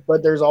does.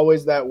 But there's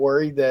always that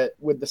worry that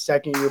with the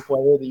second-year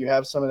player that you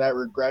have some of that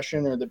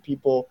regression or that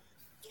people –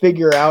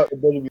 figure out a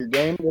bit of your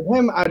game. With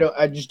him,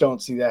 I just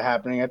don't see that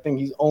happening. I think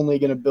he's only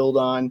going to build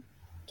on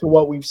to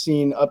what we've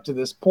seen up to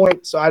this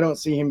point. So I don't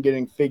see him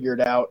getting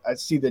figured out. I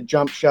see the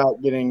jump shot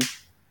getting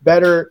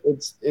better.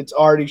 It's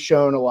already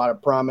shown a lot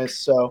of promise.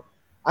 So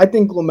I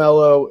think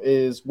LaMelo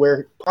is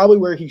probably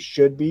where he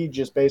should be,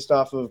 just based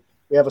off of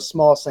we have a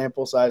small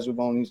sample size. We've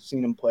only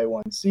seen him play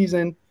one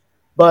season,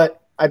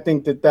 but I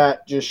think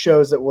that just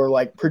shows that we're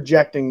like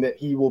projecting that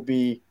he will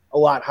be a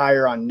lot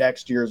higher on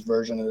next year's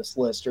version of this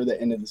list or the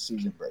end of the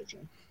season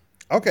version.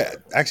 Okay.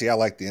 Actually, I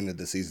like the end of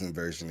the season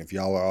version. If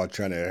y'all are all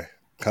trying to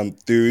come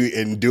through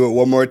and do it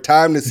one more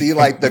time to see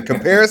like the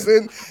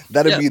comparison,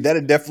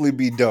 that'd definitely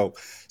be dope.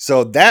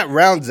 So that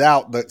rounds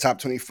out the top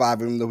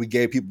 25, even though we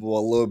gave people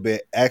a little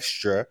bit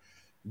extra.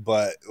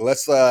 But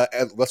let's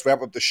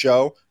wrap up the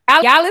show.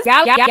 Y'all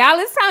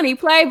is Tony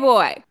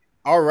Playboy.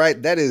 All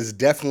right, that is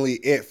definitely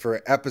it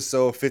for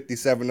episode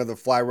 57 of the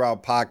Fly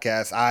Route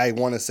Podcast. I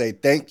want to say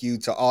thank you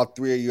to all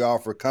three of y'all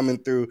for coming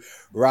through,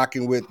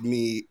 rocking with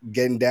me,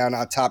 getting down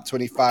our top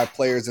 25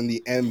 players in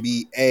the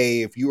NBA.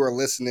 If you are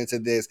listening to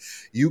this,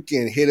 you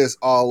can hit us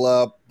all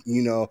up,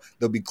 there'll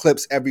be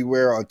clips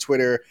everywhere on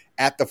Twitter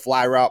at the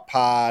Fly Route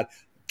Pod.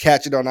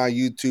 Catch it on our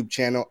YouTube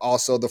channel,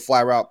 also the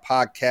Fly Route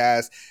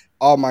Podcast.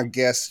 All my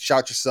guests,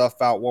 shout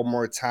yourself out one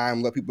more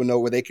time. Let people know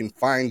where they can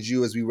find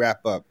you as we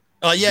wrap up.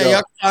 Y'all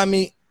can find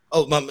me.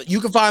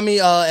 You can find me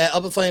at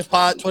Upper Flames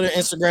Pod, Twitter,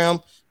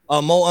 Instagram.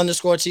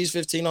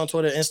 Mo_Cheese15 on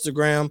Twitter,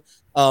 Instagram.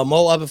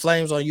 Mo Upper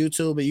Flames on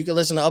YouTube. But you can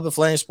listen to Upper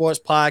Flames Sports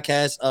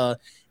Podcast.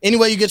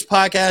 Anywhere you get your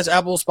podcast,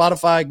 Apple,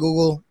 Spotify,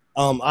 Google,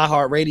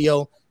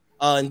 iHeartRadio.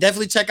 And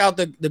definitely check out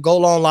the Go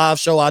Long live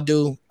show I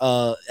do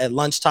at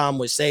lunchtime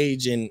with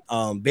Sage and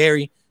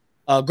Barry.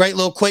 Great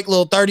quick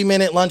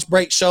 30-minute lunch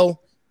break show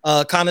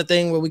kind of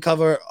thing where we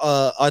cover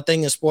our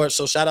thing in sports.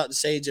 So shout out to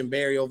Sage and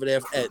Barry over there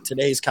at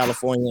Today's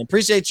California.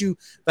 Appreciate you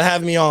for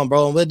having me on,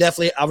 bro. And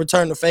I'll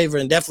return the favor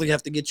and definitely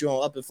have to get you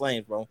on Up in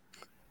Flames, bro.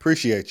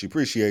 Appreciate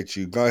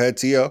you. Go ahead,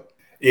 T.O.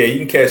 Yeah, you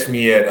can catch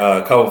me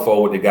at Cover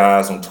Four with the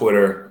guys on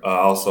Twitter,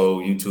 also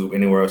YouTube,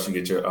 anywhere else you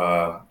get your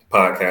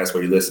podcast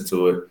where you listen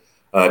to it.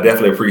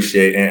 Definitely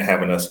appreciate Ant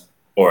having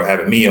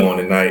me on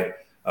tonight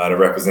to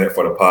represent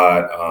for the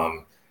pod,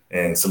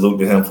 and salute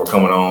to him for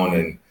coming on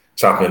and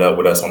chopping it up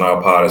with us on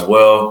our pod as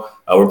well.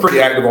 We're pretty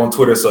active on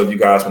Twitter, so if you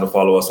guys want to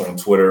follow us on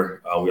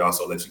Twitter, we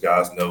also let you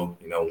guys know,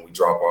 when we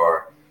drop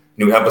our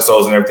new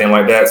episodes and everything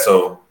like that.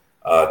 So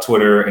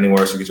Twitter,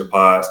 anywhere else you get your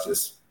pods,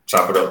 just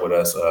chop it up with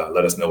us.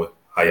 Let us know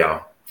how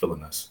y'all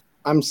feeling us.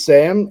 I'm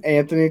Sam.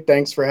 Anthony,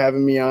 thanks for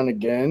having me on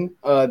again.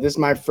 This is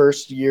my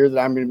first year that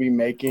I'm going to be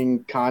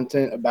making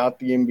content about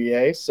the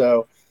NBA.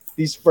 So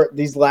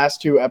these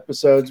last two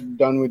episodes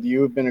done with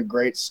you have been a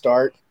great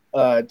start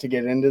to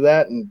get into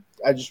that. And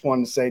I just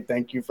wanted to say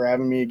thank you for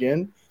having me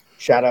again.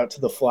 Shout out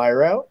to the Fly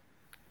Route.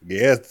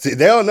 Yeah, see,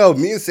 they don't know.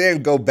 Me and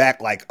Sam go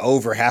back like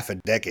over half a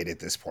decade at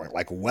this point,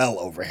 like well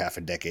over half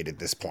a decade at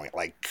this point.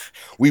 Like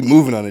we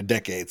moving on a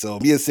decade. So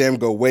me and Sam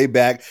go way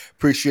back.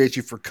 Appreciate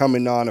you for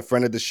coming on. A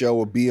friend of the show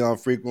will be on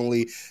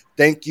frequently.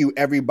 Thank you,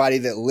 everybody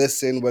that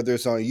listened, whether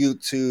it's on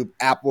YouTube,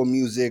 Apple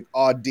Music,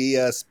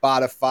 Audia,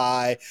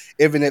 Spotify,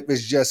 even if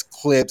it's just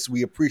clips.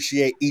 We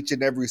appreciate each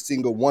and every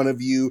single one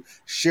of you.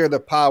 Share the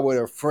pod with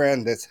a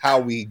friend. That's how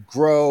we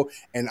grow.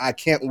 And I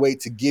can't wait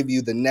to give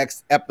you the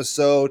next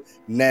episode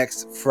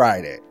next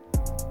Friday.